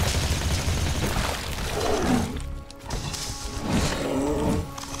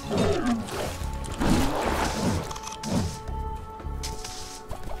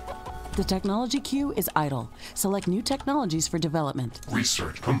 The technology queue is idle. Select new technologies for development.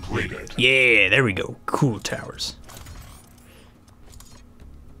 Research completed. Yeah, there we go. Cool towers.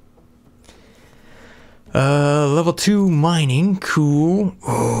 Level 2 mining. Cool.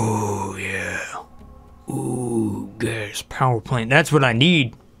 Oh, yeah. Ooh, gas power plant. That's what I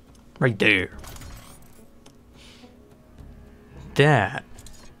need. Right there. That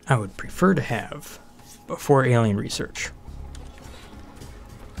I would prefer to have before alien research.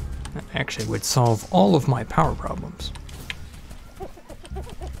 That actually would solve all of my power problems.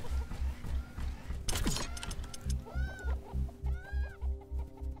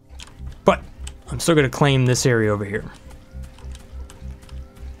 But I'm still going to claim this area over here.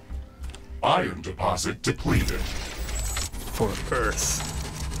 Iron deposit depleted. For Earth.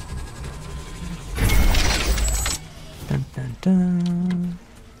 Dun, dun, dun.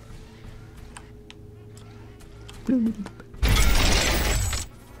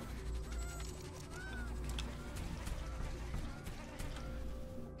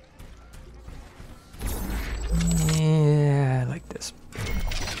 Yeah, I like this.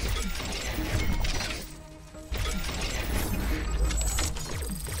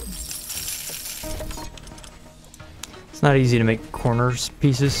 It's not easy to make corners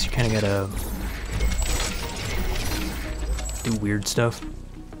pieces. You kind of gotta do weird stuff.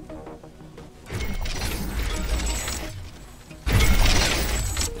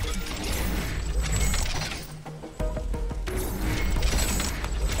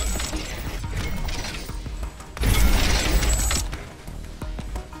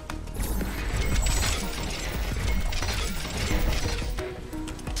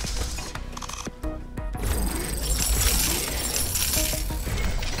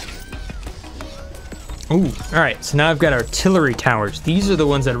 Ooh, alright, so now I've got artillery towers. These are the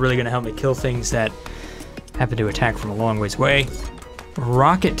ones that are really going to help me kill things that happen to attack from a long ways away.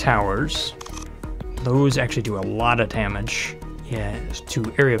 Rocket towers, those actually do a lot of damage. Yeah,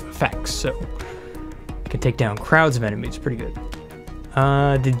 to area of effects, so can take down crowds of enemies pretty good.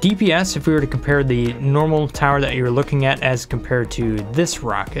 The DPS, if we were to compare the normal tower that you're looking at as compared to this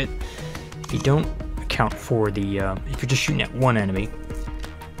rocket, if you don't account for the, if you're just shooting at one enemy,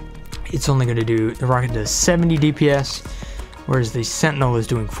 it's only going to do, the rocket does 70 DPS, whereas the Sentinel is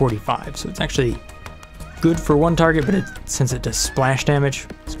doing 45. So it's actually good for one target, but since it does splash damage,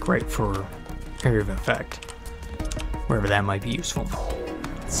 it's great for area of effect, wherever that might be useful.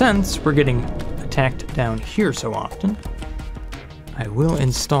 Since we're getting attacked down here so often, I will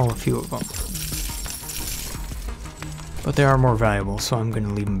install a few of them. But they are more valuable, so I'm going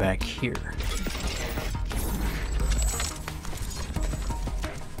to leave them back here.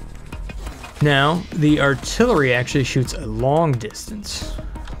 Now, the artillery actually shoots a long distance.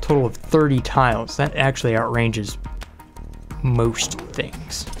 A total of 30 tiles. That actually outranges most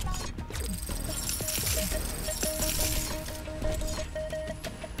things.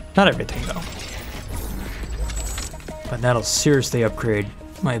 Not everything, though. But that'll seriously upgrade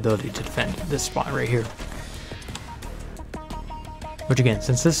my ability to defend this spot right here. Which again,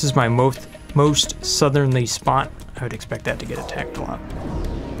 since this is my most southerly spot, I would expect that to get attacked a lot.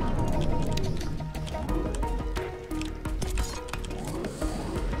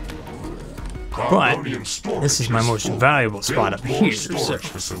 But this is my most valuable spot up here, so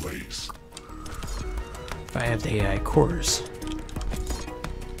if I have the AI cores,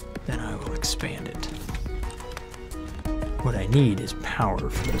 then I will expand it. What I need is power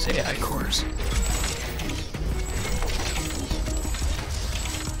for those AI cores.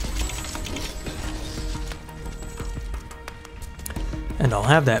 And I'll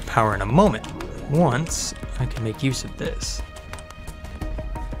have that power in a moment, once I can make use of this.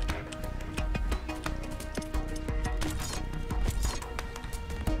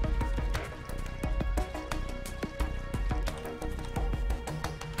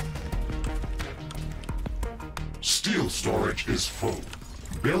 Steel storage is full.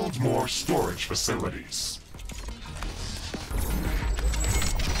 Build more storage facilities.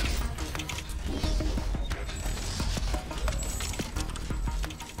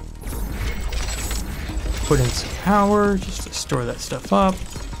 Put in some power just to store that stuff up.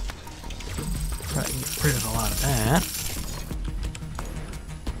 Try to get rid of a lot of that.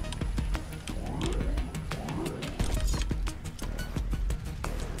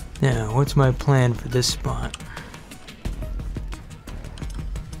 Now, what's my plan for this spot?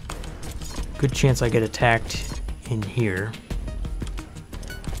 Good chance I get attacked in here.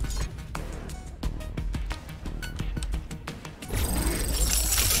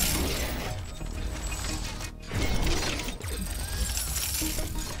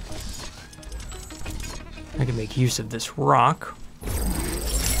 I can make use of this rock.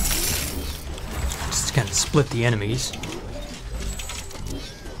 Just to kind of split the enemies.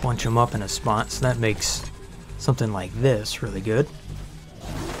 Bunch them up in a spot, so that makes something like this really good.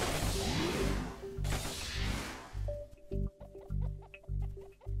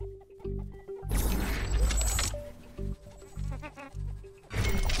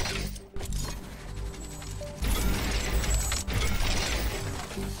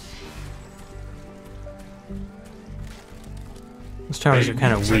 Those towers are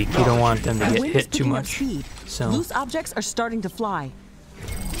kind of weak. You don't want them to get hit too much. So loose objects are starting to fly. I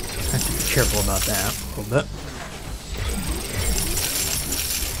have to be careful about that a little bit.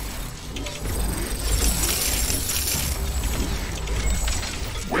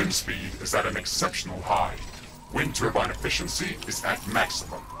 Wind speed is at an exceptional high. Wind turbine efficiency is at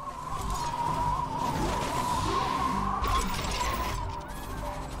maximum.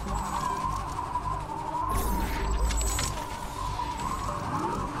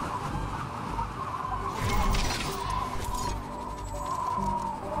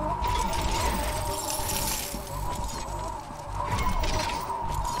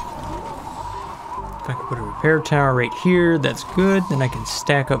 If I can put a repair tower right here, that's good. Then I can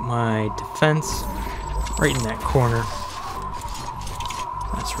stack up my defense right in that corner.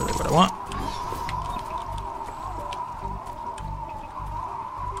 That's really what I want.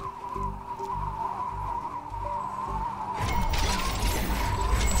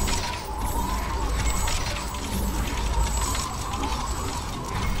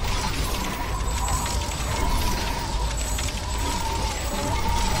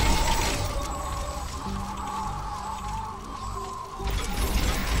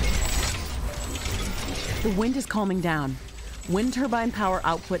 The wind is calming down. Wind turbine power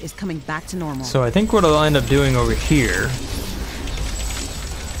output is coming back to normal. So I think what I'll end up doing over here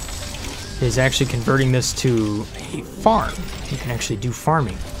is actually converting this to a farm. You can actually do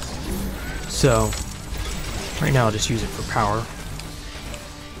farming. So right now I'll just use it for power.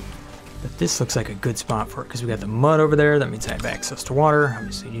 But this looks like a good spot for it because we got the mud over there. That means I have access to water.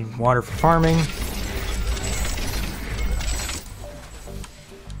 Obviously you need water for farming.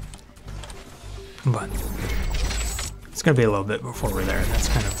 But it's going to be a little bit before we're there. That's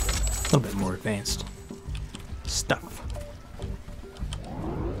kind of a little bit more advanced stuff.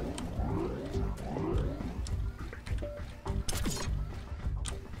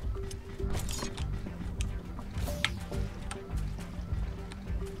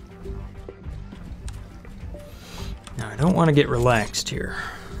 Now, I don't want to get relaxed here.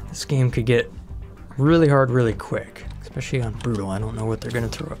 This game could get really hard really quick, especially on Brutal. I don't know what they're going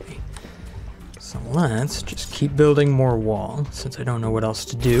to throw at me. So let's just keep building more wall, since I don't know what else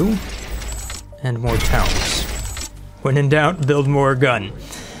to do. and more towers. When in doubt, build more gun.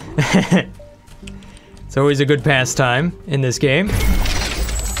 It's always a good pastime in this game.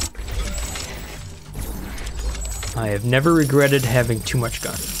 I have never regretted having too much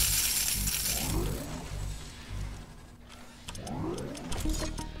gun.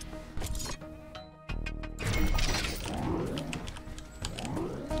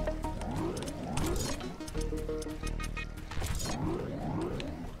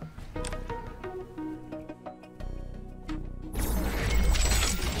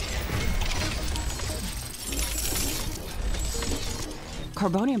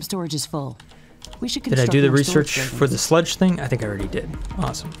 Carbonium storage is full. We should Did I construct do the more storage research for buildings. the sludge thing? I think I already did.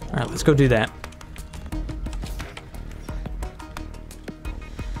 Awesome. All right, let's go do that.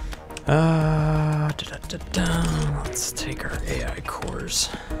 Let's take our AI cores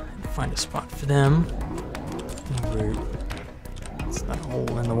and find a spot for them. It's not a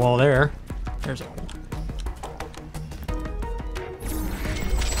hole in the wall there. There's a hole.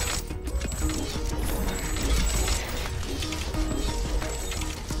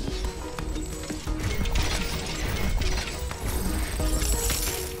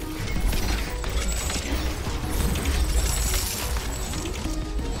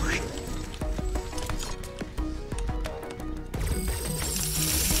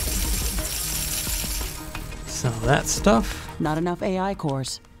 Some of that stuff. Not enough AI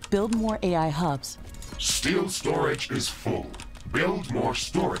cores. Build more AI hubs. Steel storage is full. Build more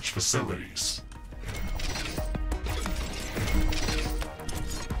storage facilities.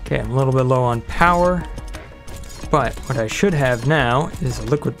 Okay, I'm a little bit low on power, but what I should have now is a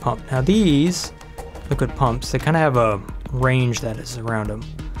liquid pump. Now these liquid pumps, they kind of have a range that is around them.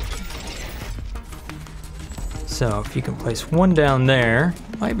 So if you can place one down there,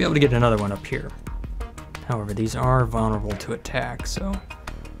 you might be able to get another one up here. However, these are vulnerable to attack, so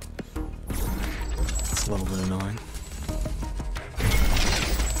it's a little bit annoying.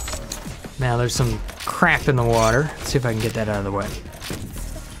 Now there's some crap in the water. Let's see if I can get that out of the way.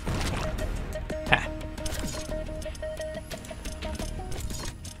 Ah.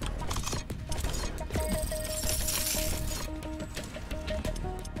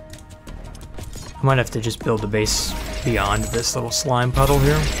 I might have to just build a base beyond this little slime puddle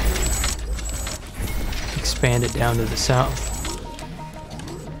here. Expand it down to the south.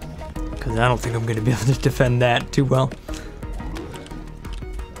 Because I don't think I'm going to be able to defend that too well.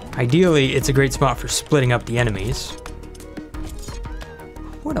 Ideally, it's a great spot for splitting up the enemies.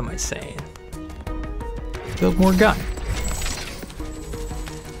 What am I saying? Build more gun.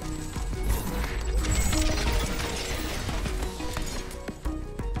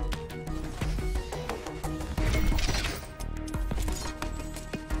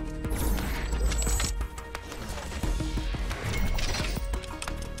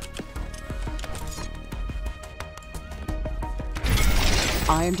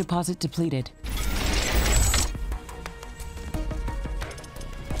 Iron deposit depleted.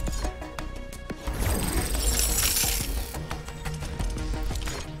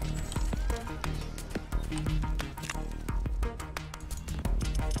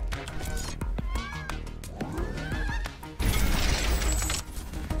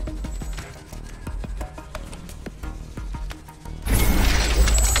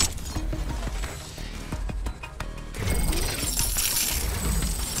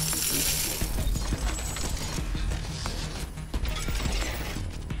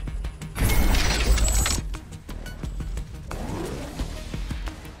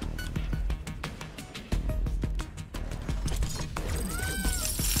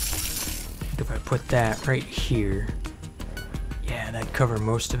 If I put that right here, yeah, that'd cover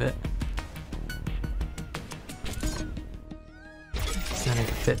most of it. So then I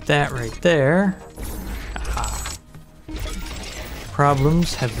can fit that right there. Aha.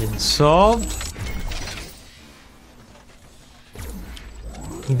 Problems have been solved.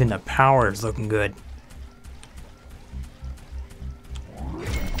 Even the power is looking good.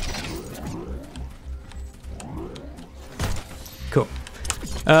 Cool.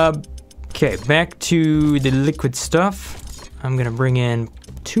 Okay, back to the liquid stuff. I'm gonna bring in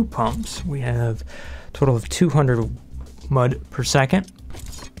 2 pumps. We have a total of 200 mud per second.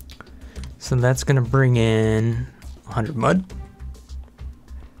 So that's gonna bring in 100 mud.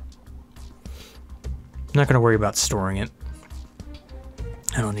 I'm not gonna worry about storing it.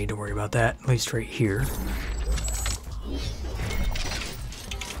 I don't need to worry about that, at least right here.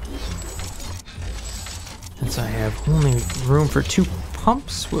 Since I have only room for 2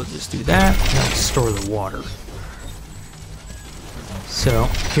 pumps, we'll just do that, and that'll store the water. So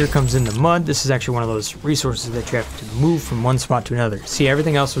here comes in the mud. This is actually one of those resources that you have to move from one spot to another. See,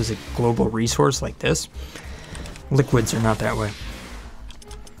 everything else was a global resource like this. Liquids are not that way.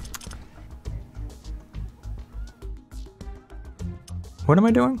 What am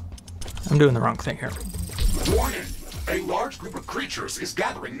I doing? I'm doing the wrong thing here. Warning! A large group of creatures is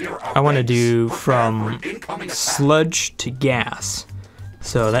gathering near our I want to base. do Prepare from for an incoming attack. sludge to gas.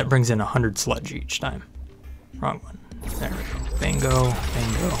 So that brings in 100 sludge each time. Wrong one. There we go. Bingo,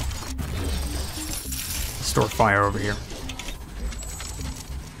 bingo. Store fire over here.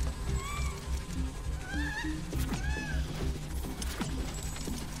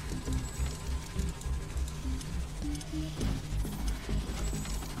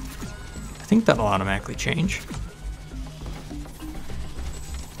 I think that'll automatically change.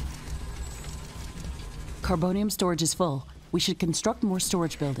 Carbonium storage is full. We should construct more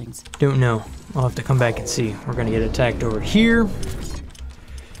storage buildings. Don't know. I'll have to come back and see. We're gonna get attacked over here.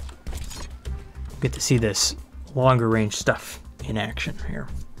 Get to see this longer range stuff in action here.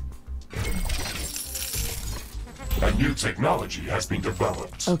 A new technology has been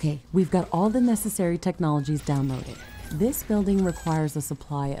developed. Okay, we've got all the necessary technologies downloaded. This building requires a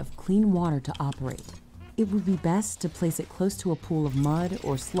supply of clean water to operate. It would be best to place it close to a pool of mud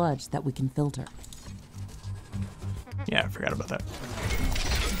or sludge that we can filter. Yeah, I forgot about that.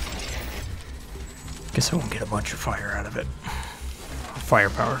 Guess I won't get a bunch of fire out of it.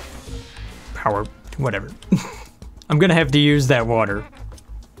 Firepower. Power, whatever. I'm gonna have to use that water.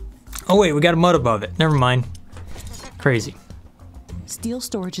 Oh wait, we got a mud above it. Never mind. Crazy. Steel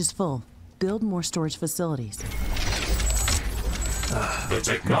storage is full. Build more storage facilities. The I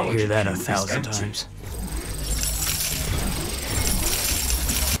technology hear that queue 1,000 is empty. times.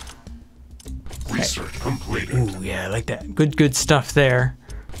 Research completed. Ooh, yeah, I like that. Good stuff there.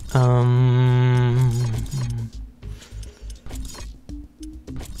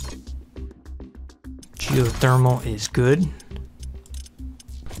 Geothermal is good.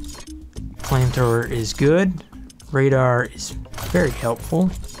 Flamethrower is good. Radar is very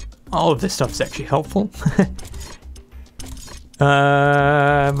helpful. All of this stuff is actually helpful.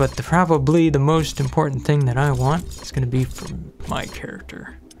 But probably the most important thing that I want is going to be from my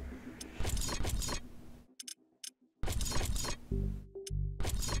character.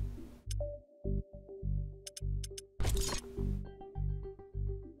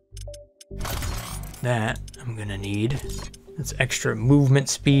 That I'm gonna need. That's extra movement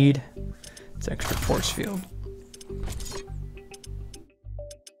speed. It's extra force field.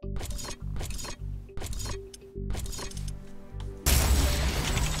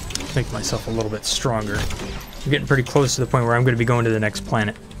 Make myself a little bit stronger. I'm getting pretty close to the point where I'm gonna be going to the next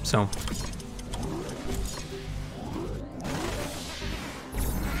planet, so.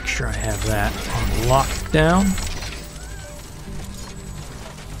 Make sure I have that on lockdown.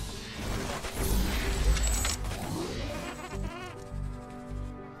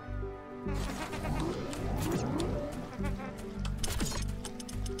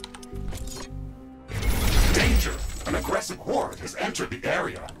 Danger! An aggressive horde has entered the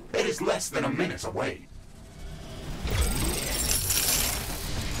area. It is less than a minute away.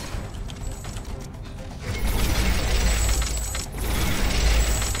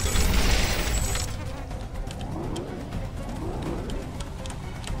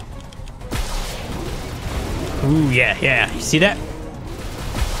 Ooh, yeah. You see that?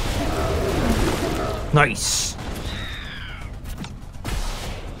 Nice.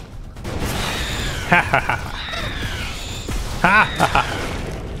 Ha ha ha. Ha ha ha.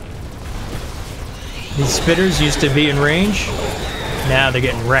 These spitters used to be in range. Now they're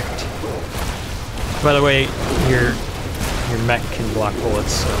getting wrecked. By the way, your mech can block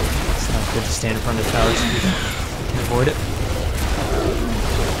bullets, so it's not good to stand in front of the towers if you can avoid it.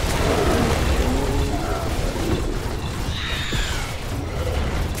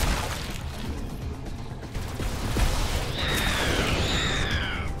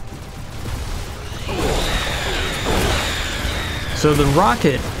 So the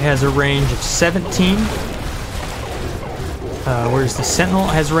rocket has a range of 17, whereas the Sentinel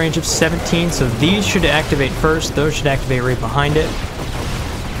has a range of 17, so these should activate first, those should activate right behind it,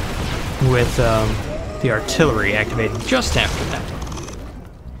 with the artillery activating just after that.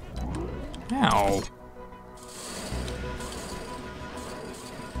 Ow.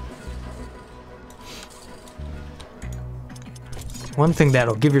 One thing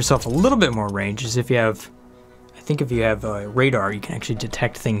that'll give yourself a little bit more range is if you have, I think if you have radar, you can actually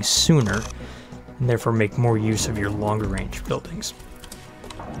detect things sooner, and therefore make more use of your longer range buildings.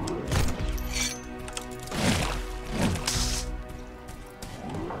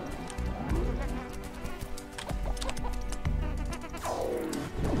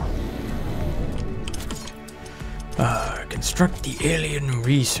 Construct the alien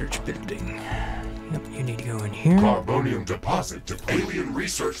research building. Yep, you need to go in here. Carbonium deposit to alien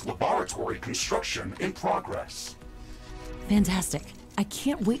research laboratory construction in progress. Fantastic. I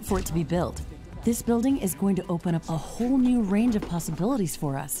can't wait for it to be built. This building is going to open up a whole new range of possibilities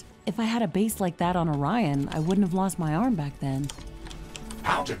for us. If I had a base like that on Orion, I wouldn't have lost my arm back then.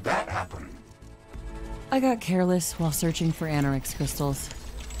 How did that happen? I got careless while searching for Anorix crystals.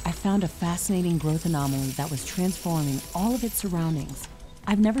 I found a fascinating growth anomaly that was transforming all of its surroundings.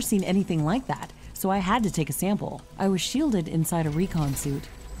 I've never seen anything like that, so I had to take a sample. I was shielded inside a recon suit,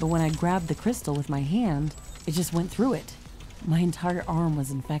 but when I grabbed the crystal with my hand, it just went through it. My entire arm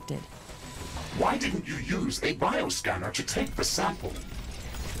was infected. Why didn't you use a bioscanner to take the sample?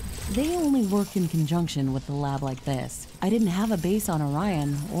 They only work in conjunction with a lab like this. I didn't have a base on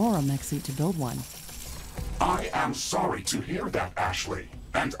Orion or a Mecha-Suit to build one. I am sorry to hear that, Ashley.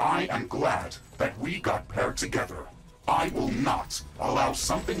 And I am glad that we got paired together. I will not allow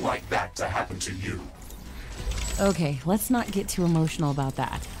something like that to happen to you. Okay, let's not get too emotional about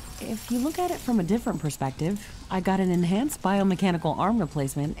that. If you look at it from a different perspective, I got an enhanced biomechanical arm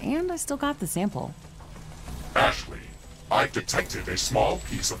replacement and I still got the sample. Ashley, I've detected a small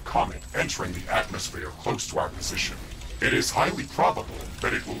piece of comet entering the atmosphere close to our position. It is highly probable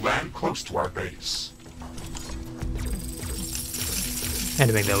that it will land close to our base. Had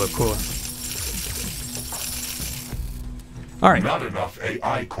to make that look cooler. Alright. Not enough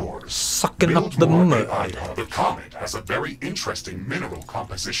AI cores. Sucking Build up the more mud. AI. The comet has a very interesting mineral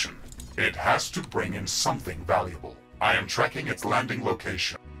composition. It has to bring in something valuable. I am tracking its landing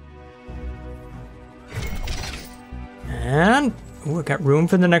location. And ooh, I got room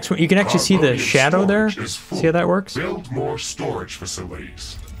for the next one. You can actually see the shadow there. See how that works? Build more storage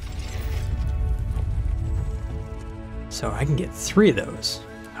facilities. So I can get 3 of those.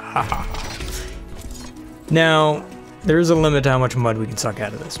 Now, there is a limit to how much mud we can suck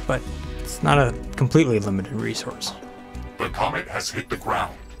out of this, but it's not a completely limited resource. The comet has hit the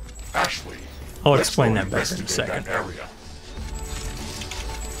ground. Ashley, I'll let's explain go that better in a investigate second. that area.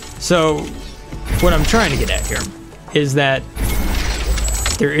 So, what I'm trying to get at here is that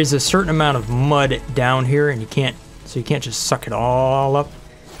there is a certain amount of mud down here, and you can't just suck it all up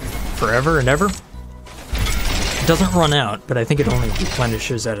forever and ever. It doesn't run out, but I think it only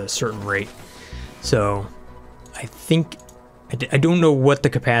replenishes at a certain rate. So, I think, I don't know what the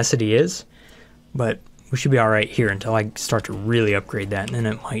capacity is, but we should be alright here until I start to really upgrade that, and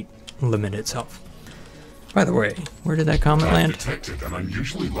then it might limit itself. By the way, where did that comet I land? detected an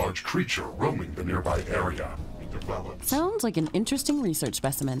unusually large creature roaming the nearby area. Sounds like an interesting research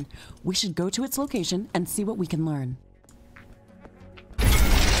specimen. We should go to its location and see what we can learn.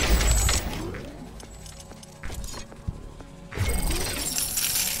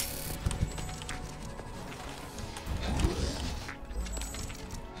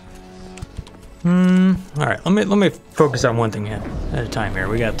 Alright, let me focus on one thing at a time here.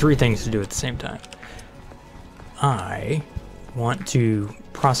 We got 3 things to do at the same time. I want to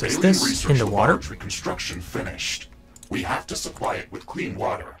process this into water. Laboratory construction finished. We have to supply it with clean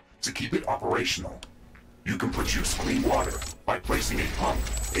water to keep it operational. You can produce clean water by placing a pump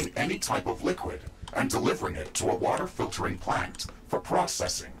in any type of liquid and delivering it to a water filtering plant for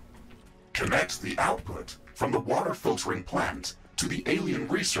processing. Connect the output from the water filtering plant to the alien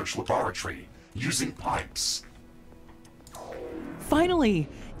research laboratory using pipes. Finally!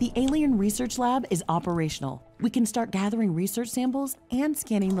 The Alien Research Lab is operational. We can start gathering research samples and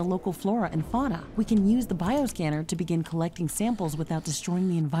scanning the local flora and fauna. We can use the bioscanner to begin collecting samples without destroying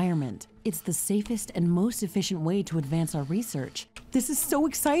the environment. It's the safest and most efficient way to advance our research. This is so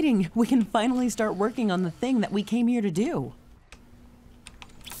exciting! We can finally start working on the thing that we came here to do.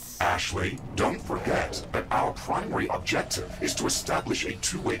 Ashley, don't forget that our primary objective is to establish a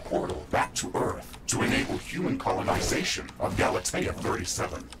two-way portal back to Earth to enable human colonization of Galatea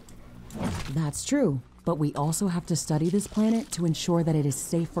 37. That's true, but we also have to study this planet to ensure that it is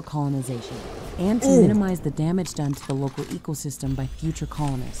safe for colonization, and to minimize the damage done to the local ecosystem by future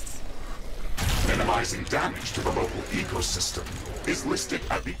colonists. Minimizing damage to the local ecosystem is listed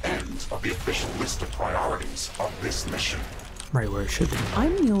at the end of the official list of priorities of this mission. Right where it should be.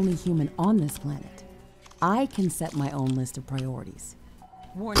 I'm the only human on this planet. I can set my own list of priorities.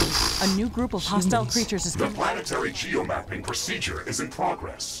 Warning, a new group of hostile creatures is The coming. planetary geomapping procedure is in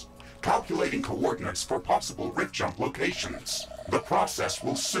progress, calculating coordinates for possible rift jump locations. The process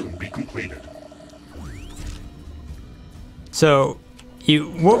will soon be completed. So,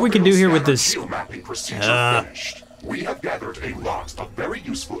 what we can do here with this... Geomapping procedure finished. We have gathered a lot of very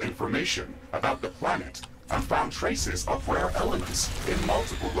useful information about the planet and found traces of rare elements in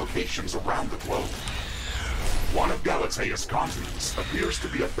multiple locations around the globe. One of Galatea's continents appears to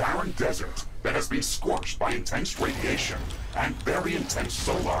be a barren desert that has been scorched by intense radiation and very intense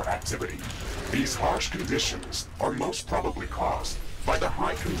solar activity. These harsh conditions are most probably caused by the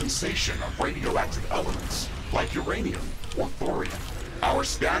high condensation of radioactive elements like uranium or thorium. Our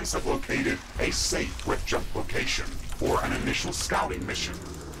scans have located a safe rift jump location for an initial scouting mission.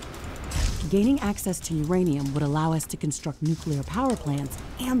 Gaining access to uranium would allow us to construct nuclear power plants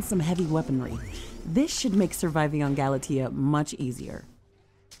and some heavy weaponry. This should make surviving on Galatea much easier.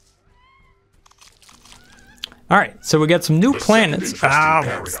 All right, so we got some new planets.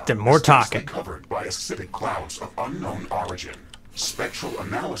 More talking. Covered by acidic clouds of unknown origin. Spectral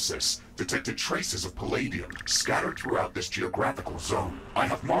analysis detected traces of palladium scattered throughout this geographical zone. I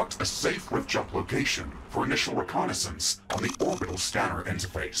have marked a safe rift jump location for initial reconnaissance on the orbital scanner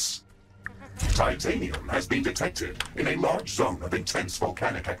interface. Titanium has been detected in a large zone of intense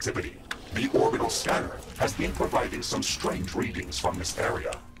volcanic activity. The orbital scanner has been providing some strange readings from this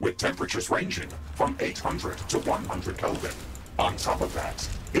area, with temperatures ranging from 800 to 100 Kelvin. On top of that,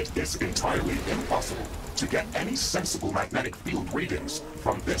 it is entirely impossible to get any sensible magnetic field readings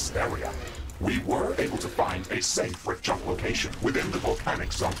from this area. We were able to find a safe rift jump location within the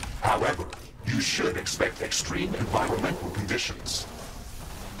volcanic zone. However, you should expect extreme environmental conditions.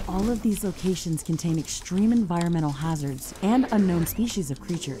 All of these locations contain extreme environmental hazards and unknown species of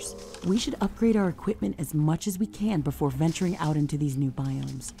creatures. We should upgrade our equipment as much as we can before venturing out into these new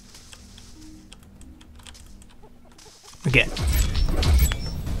biomes. Again,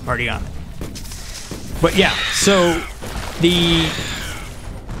 already on it. But yeah, so the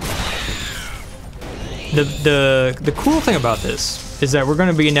cool thing about this is that we're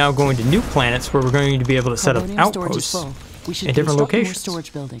going to be now going to new planets where we're going to be able to set up outposts in different locations.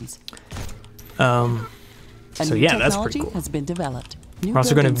 Storage buildings. So yeah, that's pretty cool. Has been developed. We're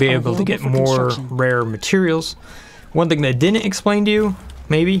also going to be able to get more rare materials. One thing they didn't explain to you,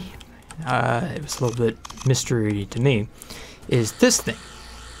 maybe, it was a little bit mystery to me, is this thing.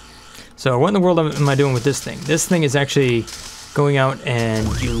 So what in the world am I doing with this thing? This thing is actually going out and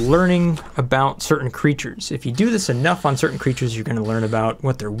you're learning about certain creatures. If you do this enough on certain creatures, you're going to learn about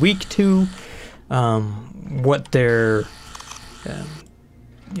what they're weak to, what they're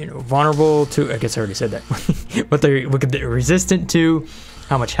vulnerable to. I guess I already said that. what they're resistant to,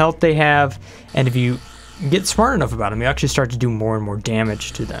 how much health they have, and if you get smart enough about them, you actually start to do more and more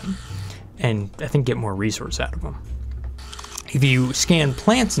damage to them, and I think get more resource out of them. If you scan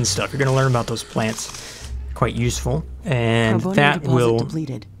plants and stuff, you're going to learn about those plants. Quite useful, and that will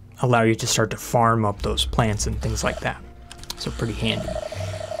allow you to start to farm up those plants and things like that. So pretty handy,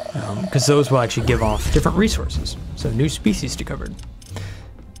 because those will actually give off different resources. So new species discovered.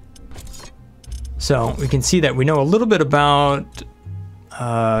 So we can see that we know a little bit about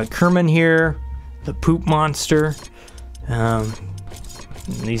Kerman here, the poop monster,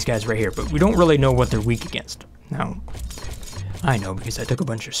 these guys right here, but we don't really know what they're weak against. Now, I know because I took a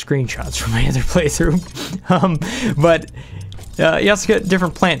bunch of screenshots from my other playthrough. But you also get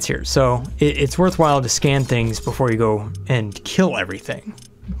different plants here, so it's worthwhile to scan things before you go and kill everything,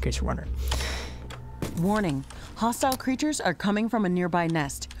 in case you're wondering. Warning, hostile creatures are coming from a nearby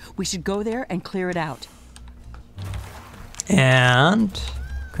nest. We should go there and clear it out. And,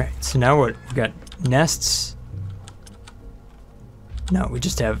 okay, so now what? We got nests. No, we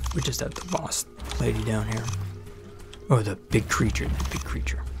just have the boss lady down here. Oh, the big creature,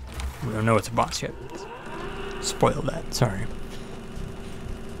 We don't know it's a boss yet. Spoiled that, sorry.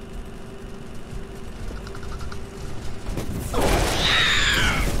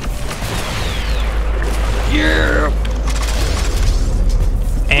 Yeah!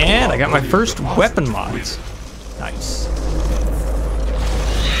 And I got my first weapon mods. Nice.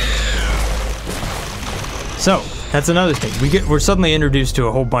 So, that's another thing. We're suddenly introduced to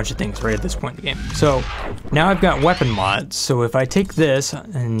a whole bunch of things right at this point in the game. So now I've got weapon mods. So if I take this,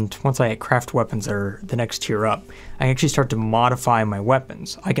 and once I craft weapons that are the next tier up, I actually start to modify my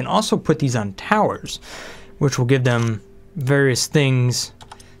weapons. I can also put these on towers, which will give them various things,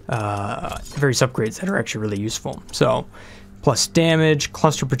 various upgrades that are actually really useful. So plus damage,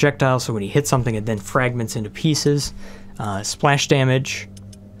 cluster projectiles, so when you hit something it then fragments into pieces, splash damage,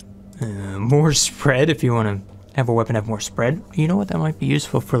 more spread if you want to have a weapon have more spread. You know what, that might be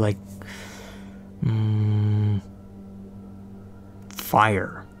useful for, like,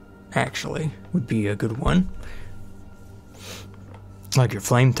 fire, actually, would be a good one. Like your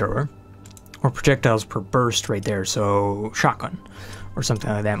flamethrower. Or projectiles per burst right there, so shotgun. Or something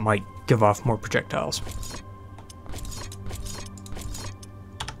like that might give off more projectiles.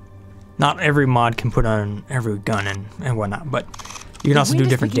 Not every mod can put on every gun and whatnot, but you can also do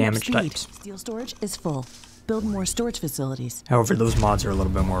different damage types. Steel storage is full. build more storage facilities. However, those mods are a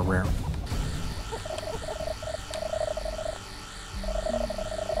little bit more rare.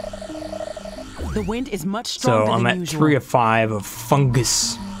 The wind is much stronger So I'm than at usual. 3 of 5 of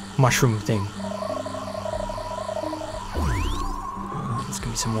fungus mushroom thing. Let's give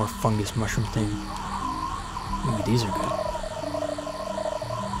me some more fungus mushroom thing. Maybe these are good.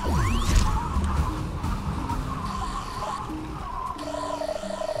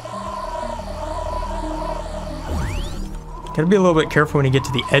 Gotta be a little bit careful when you get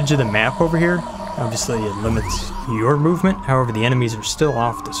to the edge of the map over here. Obviously it limits your movement, however the enemies are still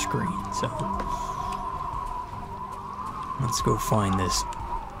off the screen, so. Let's go find this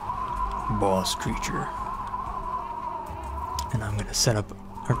boss creature. And I'm gonna set up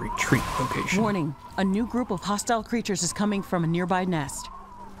a retreat location. Warning, a new group of hostile creatures is coming from a nearby nest.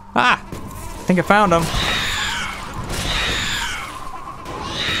 Ah! I think I found him.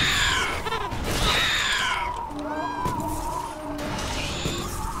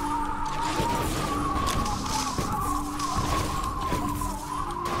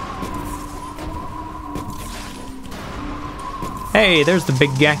 Hey, there's the big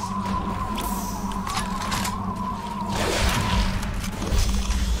guy.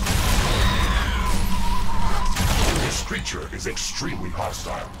 This creature is extremely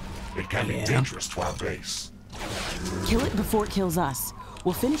hostile. It can be dangerous to our base. Kill it before it kills us.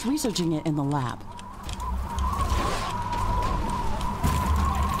 We'll finish researching it in the lab.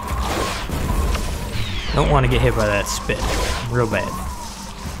 Don't want to get hit by that spit. Real bad.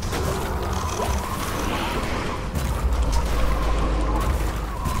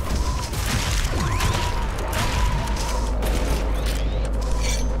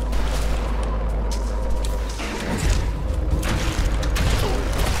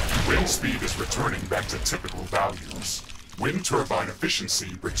 Wind speed is returning back to typical values. Wind turbine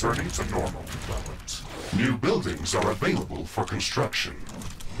efficiency returning to normal. New buildings are available for construction.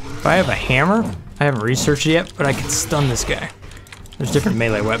 If I have a hammer, I haven't researched it yet, but I can stun this guy. There's different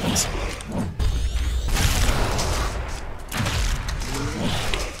melee weapons.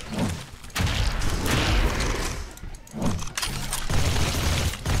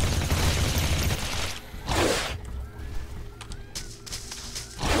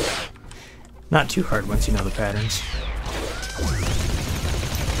 Not too hard once you know the patterns.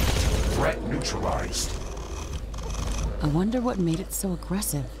 Threat neutralized. I wonder what made it so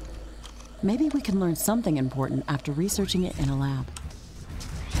aggressive. Maybe we can learn something important after researching it in a lab.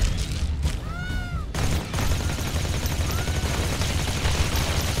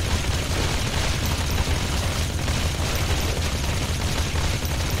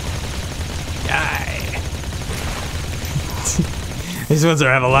 Die. These ones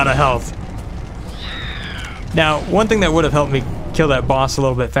have a lot of health. Now, one thing that would have helped me kill that boss a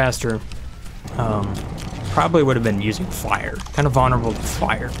little bit faster, probably would have been using fire. Kind of vulnerable to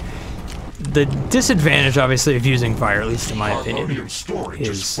fire. The disadvantage, obviously, of using fire, at least in my opinion,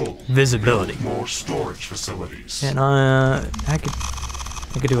 is visibility. More storage facilities. And I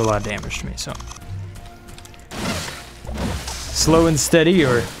could do a lot of damage to me. So slow and steady,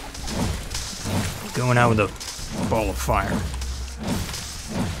 or going out with a ball of fire.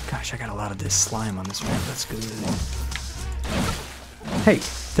 Gosh, I got a lot of this slime on this map. That's good. Hey,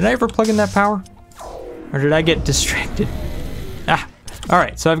 did I ever plug in that power? Or did I get distracted? Ah,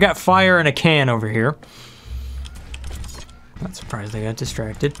 alright, so I've got fire in a can over here. Not surprised I got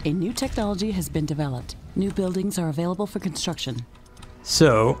distracted. A new technology has been developed. New buildings are available for construction.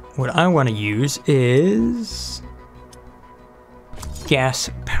 So, what I want to use is gas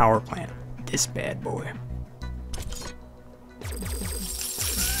power plant. This bad boy.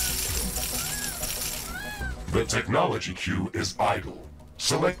 The technology queue is idle.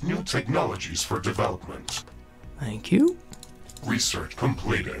 Select new technologies for development. Thank you. Research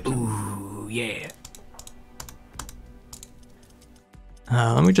completed. Ooh, yeah.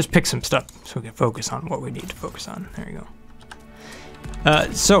 Let me just pick some stuff so we can focus on what we need to focus on. There you go.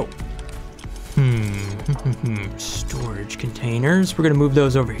 Storage containers. We're gonna move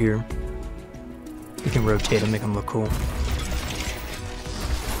those over here. We can rotate them, make them look cool.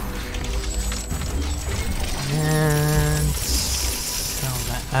 And sell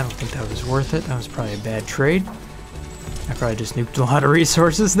that. I don't think that was worth it. That was probably a bad trade. I probably just nuked a lot of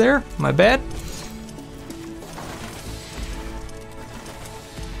resources there. My bad.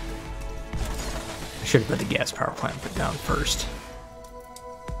 I should have put the gas power plant down first.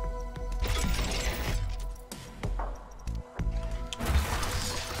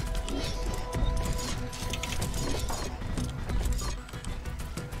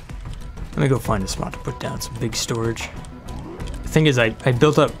 Let me go find a spot to put down some big storage. The thing is, I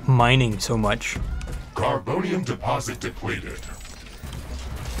built up mining so much Carbonium deposit depleted.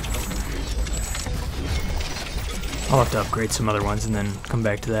 I'll have to upgrade some other ones and then come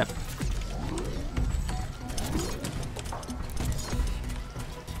back to that.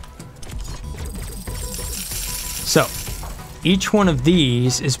 So, each one of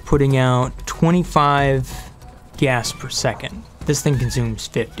these is putting out 25 gas per second. This thing consumes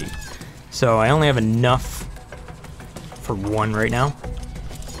 50. So I only have enough for one right now.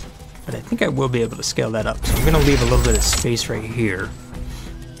 But I think I will be able to scale that up. So I'm going to leave a little bit of space right here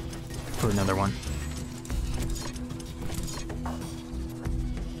for another one.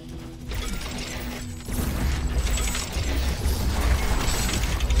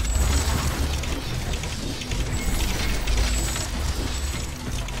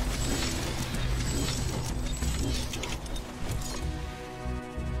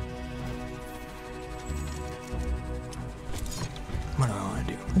 What do I want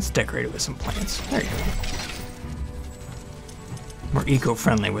to do? Let's decorate it with some plants. There you go. More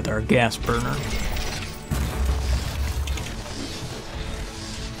eco-friendly with our gas burner.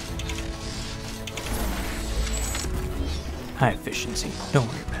 High efficiency. Don't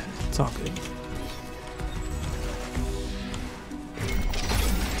worry about it. It's all good.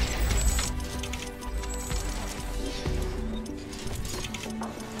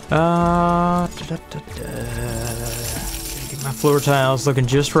 Get my floor tiles looking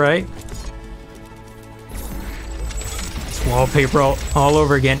just right. It's wallpaper all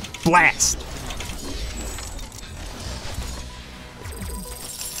over again. Blast!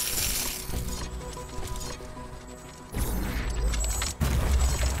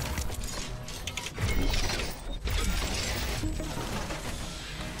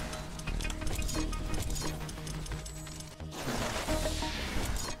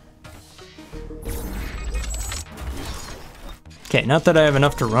 Okay, not that I have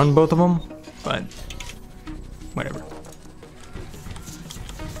enough to run both of them, but whatever.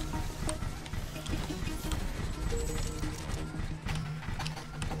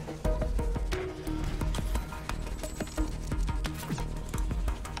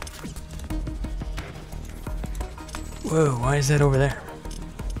 Whoa, why is that over there?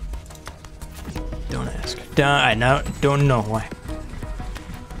 Don't ask. I now don't know why.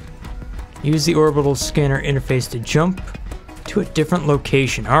 Use the orbital scanner interface to jump to a different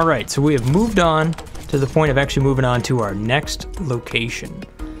location. All right, so we have moved on to the point of actually moving on to our next location.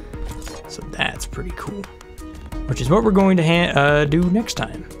 So that's pretty cool, which is what we're going to do next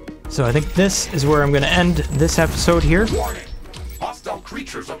time. So I think this is where I'm going to end this episode here. Warning. Hostile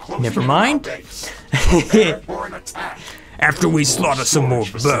creatures are closing Never in mind. on our base. Prepare for an attack. After we slaughter some more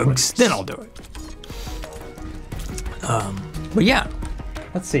bugs, then I'll do it. But yeah,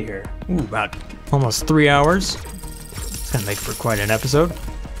 let's see here. Ooh, about almost 3 hours. It's gonna make for quite an episode.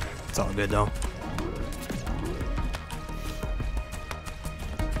 It's all good though.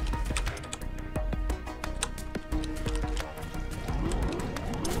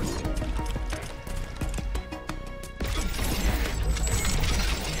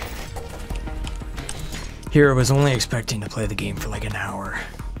 Here I was only expecting to play the game for like an hour.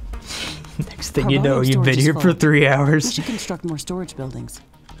 Next thing you know, you've been here for 3 We hours. should construct more storage buildings.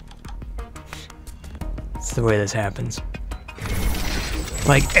 It's the way this happens.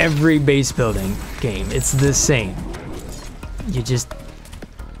 Like every base building game, it's the same. You just...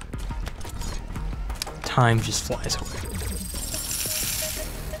 time just flies away.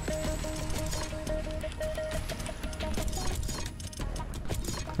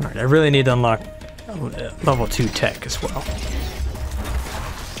 Alright, I really need to unlock level 2 tech as well.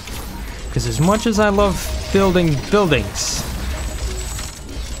 Because as much as I love building buildings,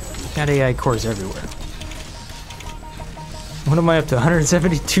 got AI cores everywhere. What am I up to?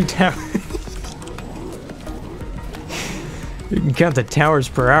 172 towers? You can count the towers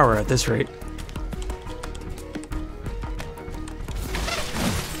per hour at this rate.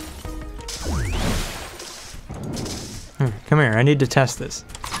 Come here, I need to test this.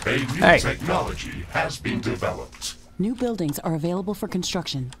 A new Hey. technology has been developed. New buildings are available for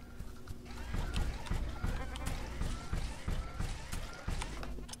construction.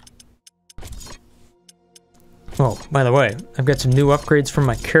 Oh, by the way, I've got some new upgrades for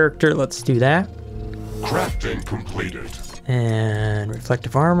my character. Let's do that. Crafting completed. And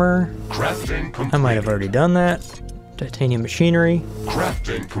reflective armor. Crafting completed. I might have already done that. Titanium machinery.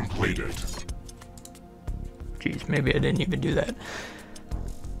 Crafting completed. Jeez, maybe I didn't even do that.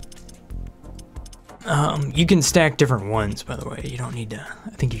 You can stack different ones, by the way. You don't need to.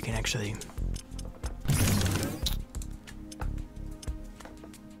 I think you can actually.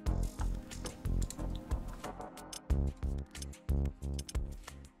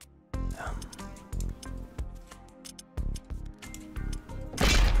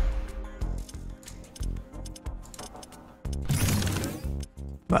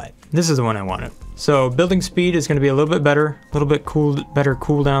 but this is the one I wanted. So building speed is going to be a little bit better, a little bit better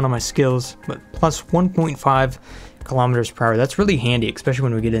cooldown on my skills, but plus 1.5 kilometers per hour. That's really handy, especially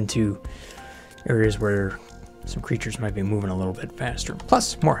when we get into areas where some creatures might be moving a little bit faster.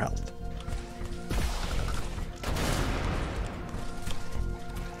 Plus more health.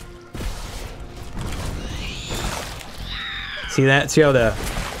 See that? See how the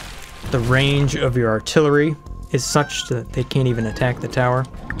range of your artillery is such that they can't even attack the tower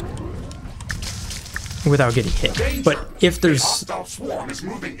without getting hit. But if there's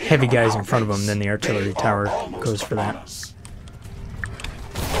heavy guys in front of them, then the artillery tower goes for that.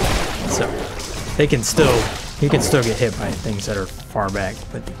 So you can still get hit by things that are far back.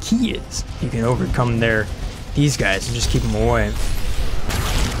 But the key is you can overcome these guys and just keep them away.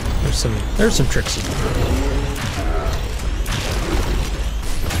 There's some tricks you can do.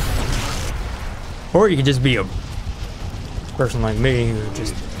 Or you can just be a person like me who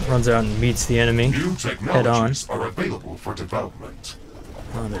just runs out and meets the enemy head on. Are available for development.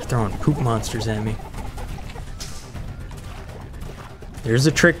 Oh, they're throwing poop monsters at me. There's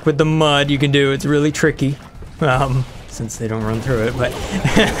a trick with the mud you can do. It's really tricky, since they don't run through it, but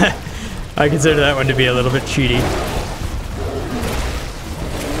I consider that one to be a little bit cheaty.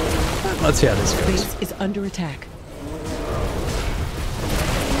 Let's see how this goes. Base is under attack.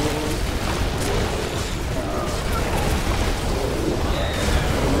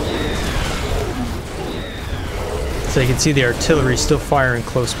 So you can see the artillery still firing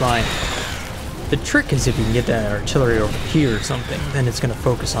close by. The trick is if you can get that artillery over here or something, then it's going to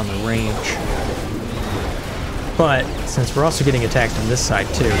focus on the range. But since we're also getting attacked on this side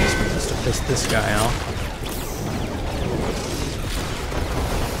too, this brings us to piss this guy off.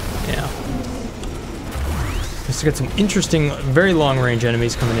 Yeah. Just got some interesting, very long range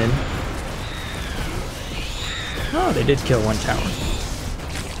enemies coming in. Oh, they did kill one tower.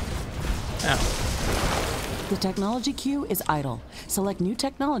 Ow. The technology queue is idle. Select new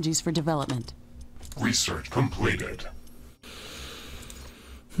technologies for development. Research completed.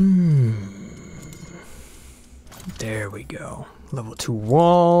 There we go. Level 2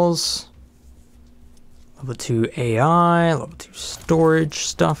 walls. Level 2 AI. Level 2 storage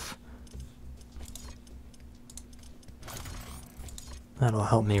stuff. That'll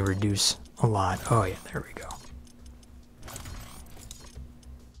help me reduce a lot. Oh yeah, there we go.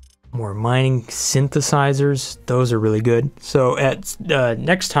 More mining synthesizers. Those are really good. So at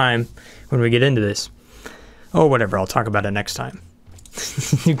next time when we get into this, oh whatever, I'll talk about it next time.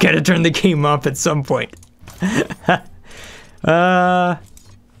 You gotta turn the game up at some point. But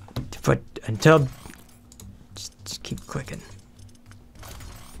until, just keep clicking.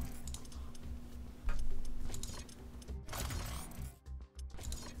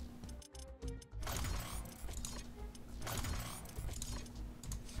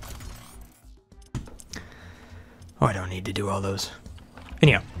 Oh, I don't need to do all those.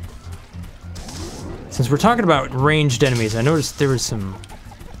 Anyhow, since we're talking about ranged enemies, I noticed there was some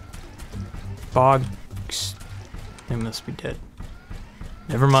bogs. They must be dead.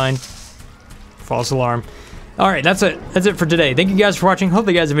 Never mind. False alarm. Alright, that's it. That's it for today. Thank you guys for watching. Hope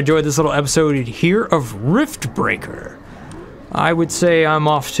you guys have enjoyed this little episode here of Riftbreaker. I would say I'm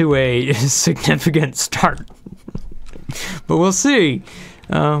off to a significant start. But we'll see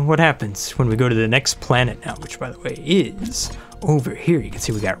what happens when we go to the next planet now, which by the way is over here. You can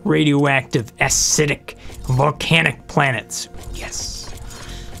see we got radioactive, acidic, volcanic planets. Yes.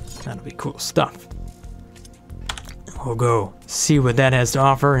 That'll be cool stuff. We'll go see what that has to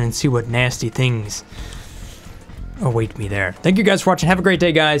offer and see what nasty things await me there. Thank you guys for watching. Have a great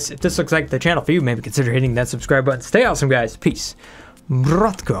day, guys. If this looks like the channel for you, maybe consider hitting that subscribe button. Stay awesome, guys. Peace.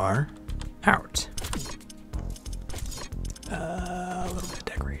 Brothgar out. A little bit of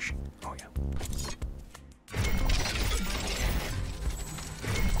decoration. Oh, yeah.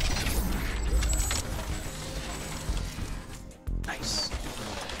 Nice.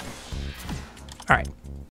 All right.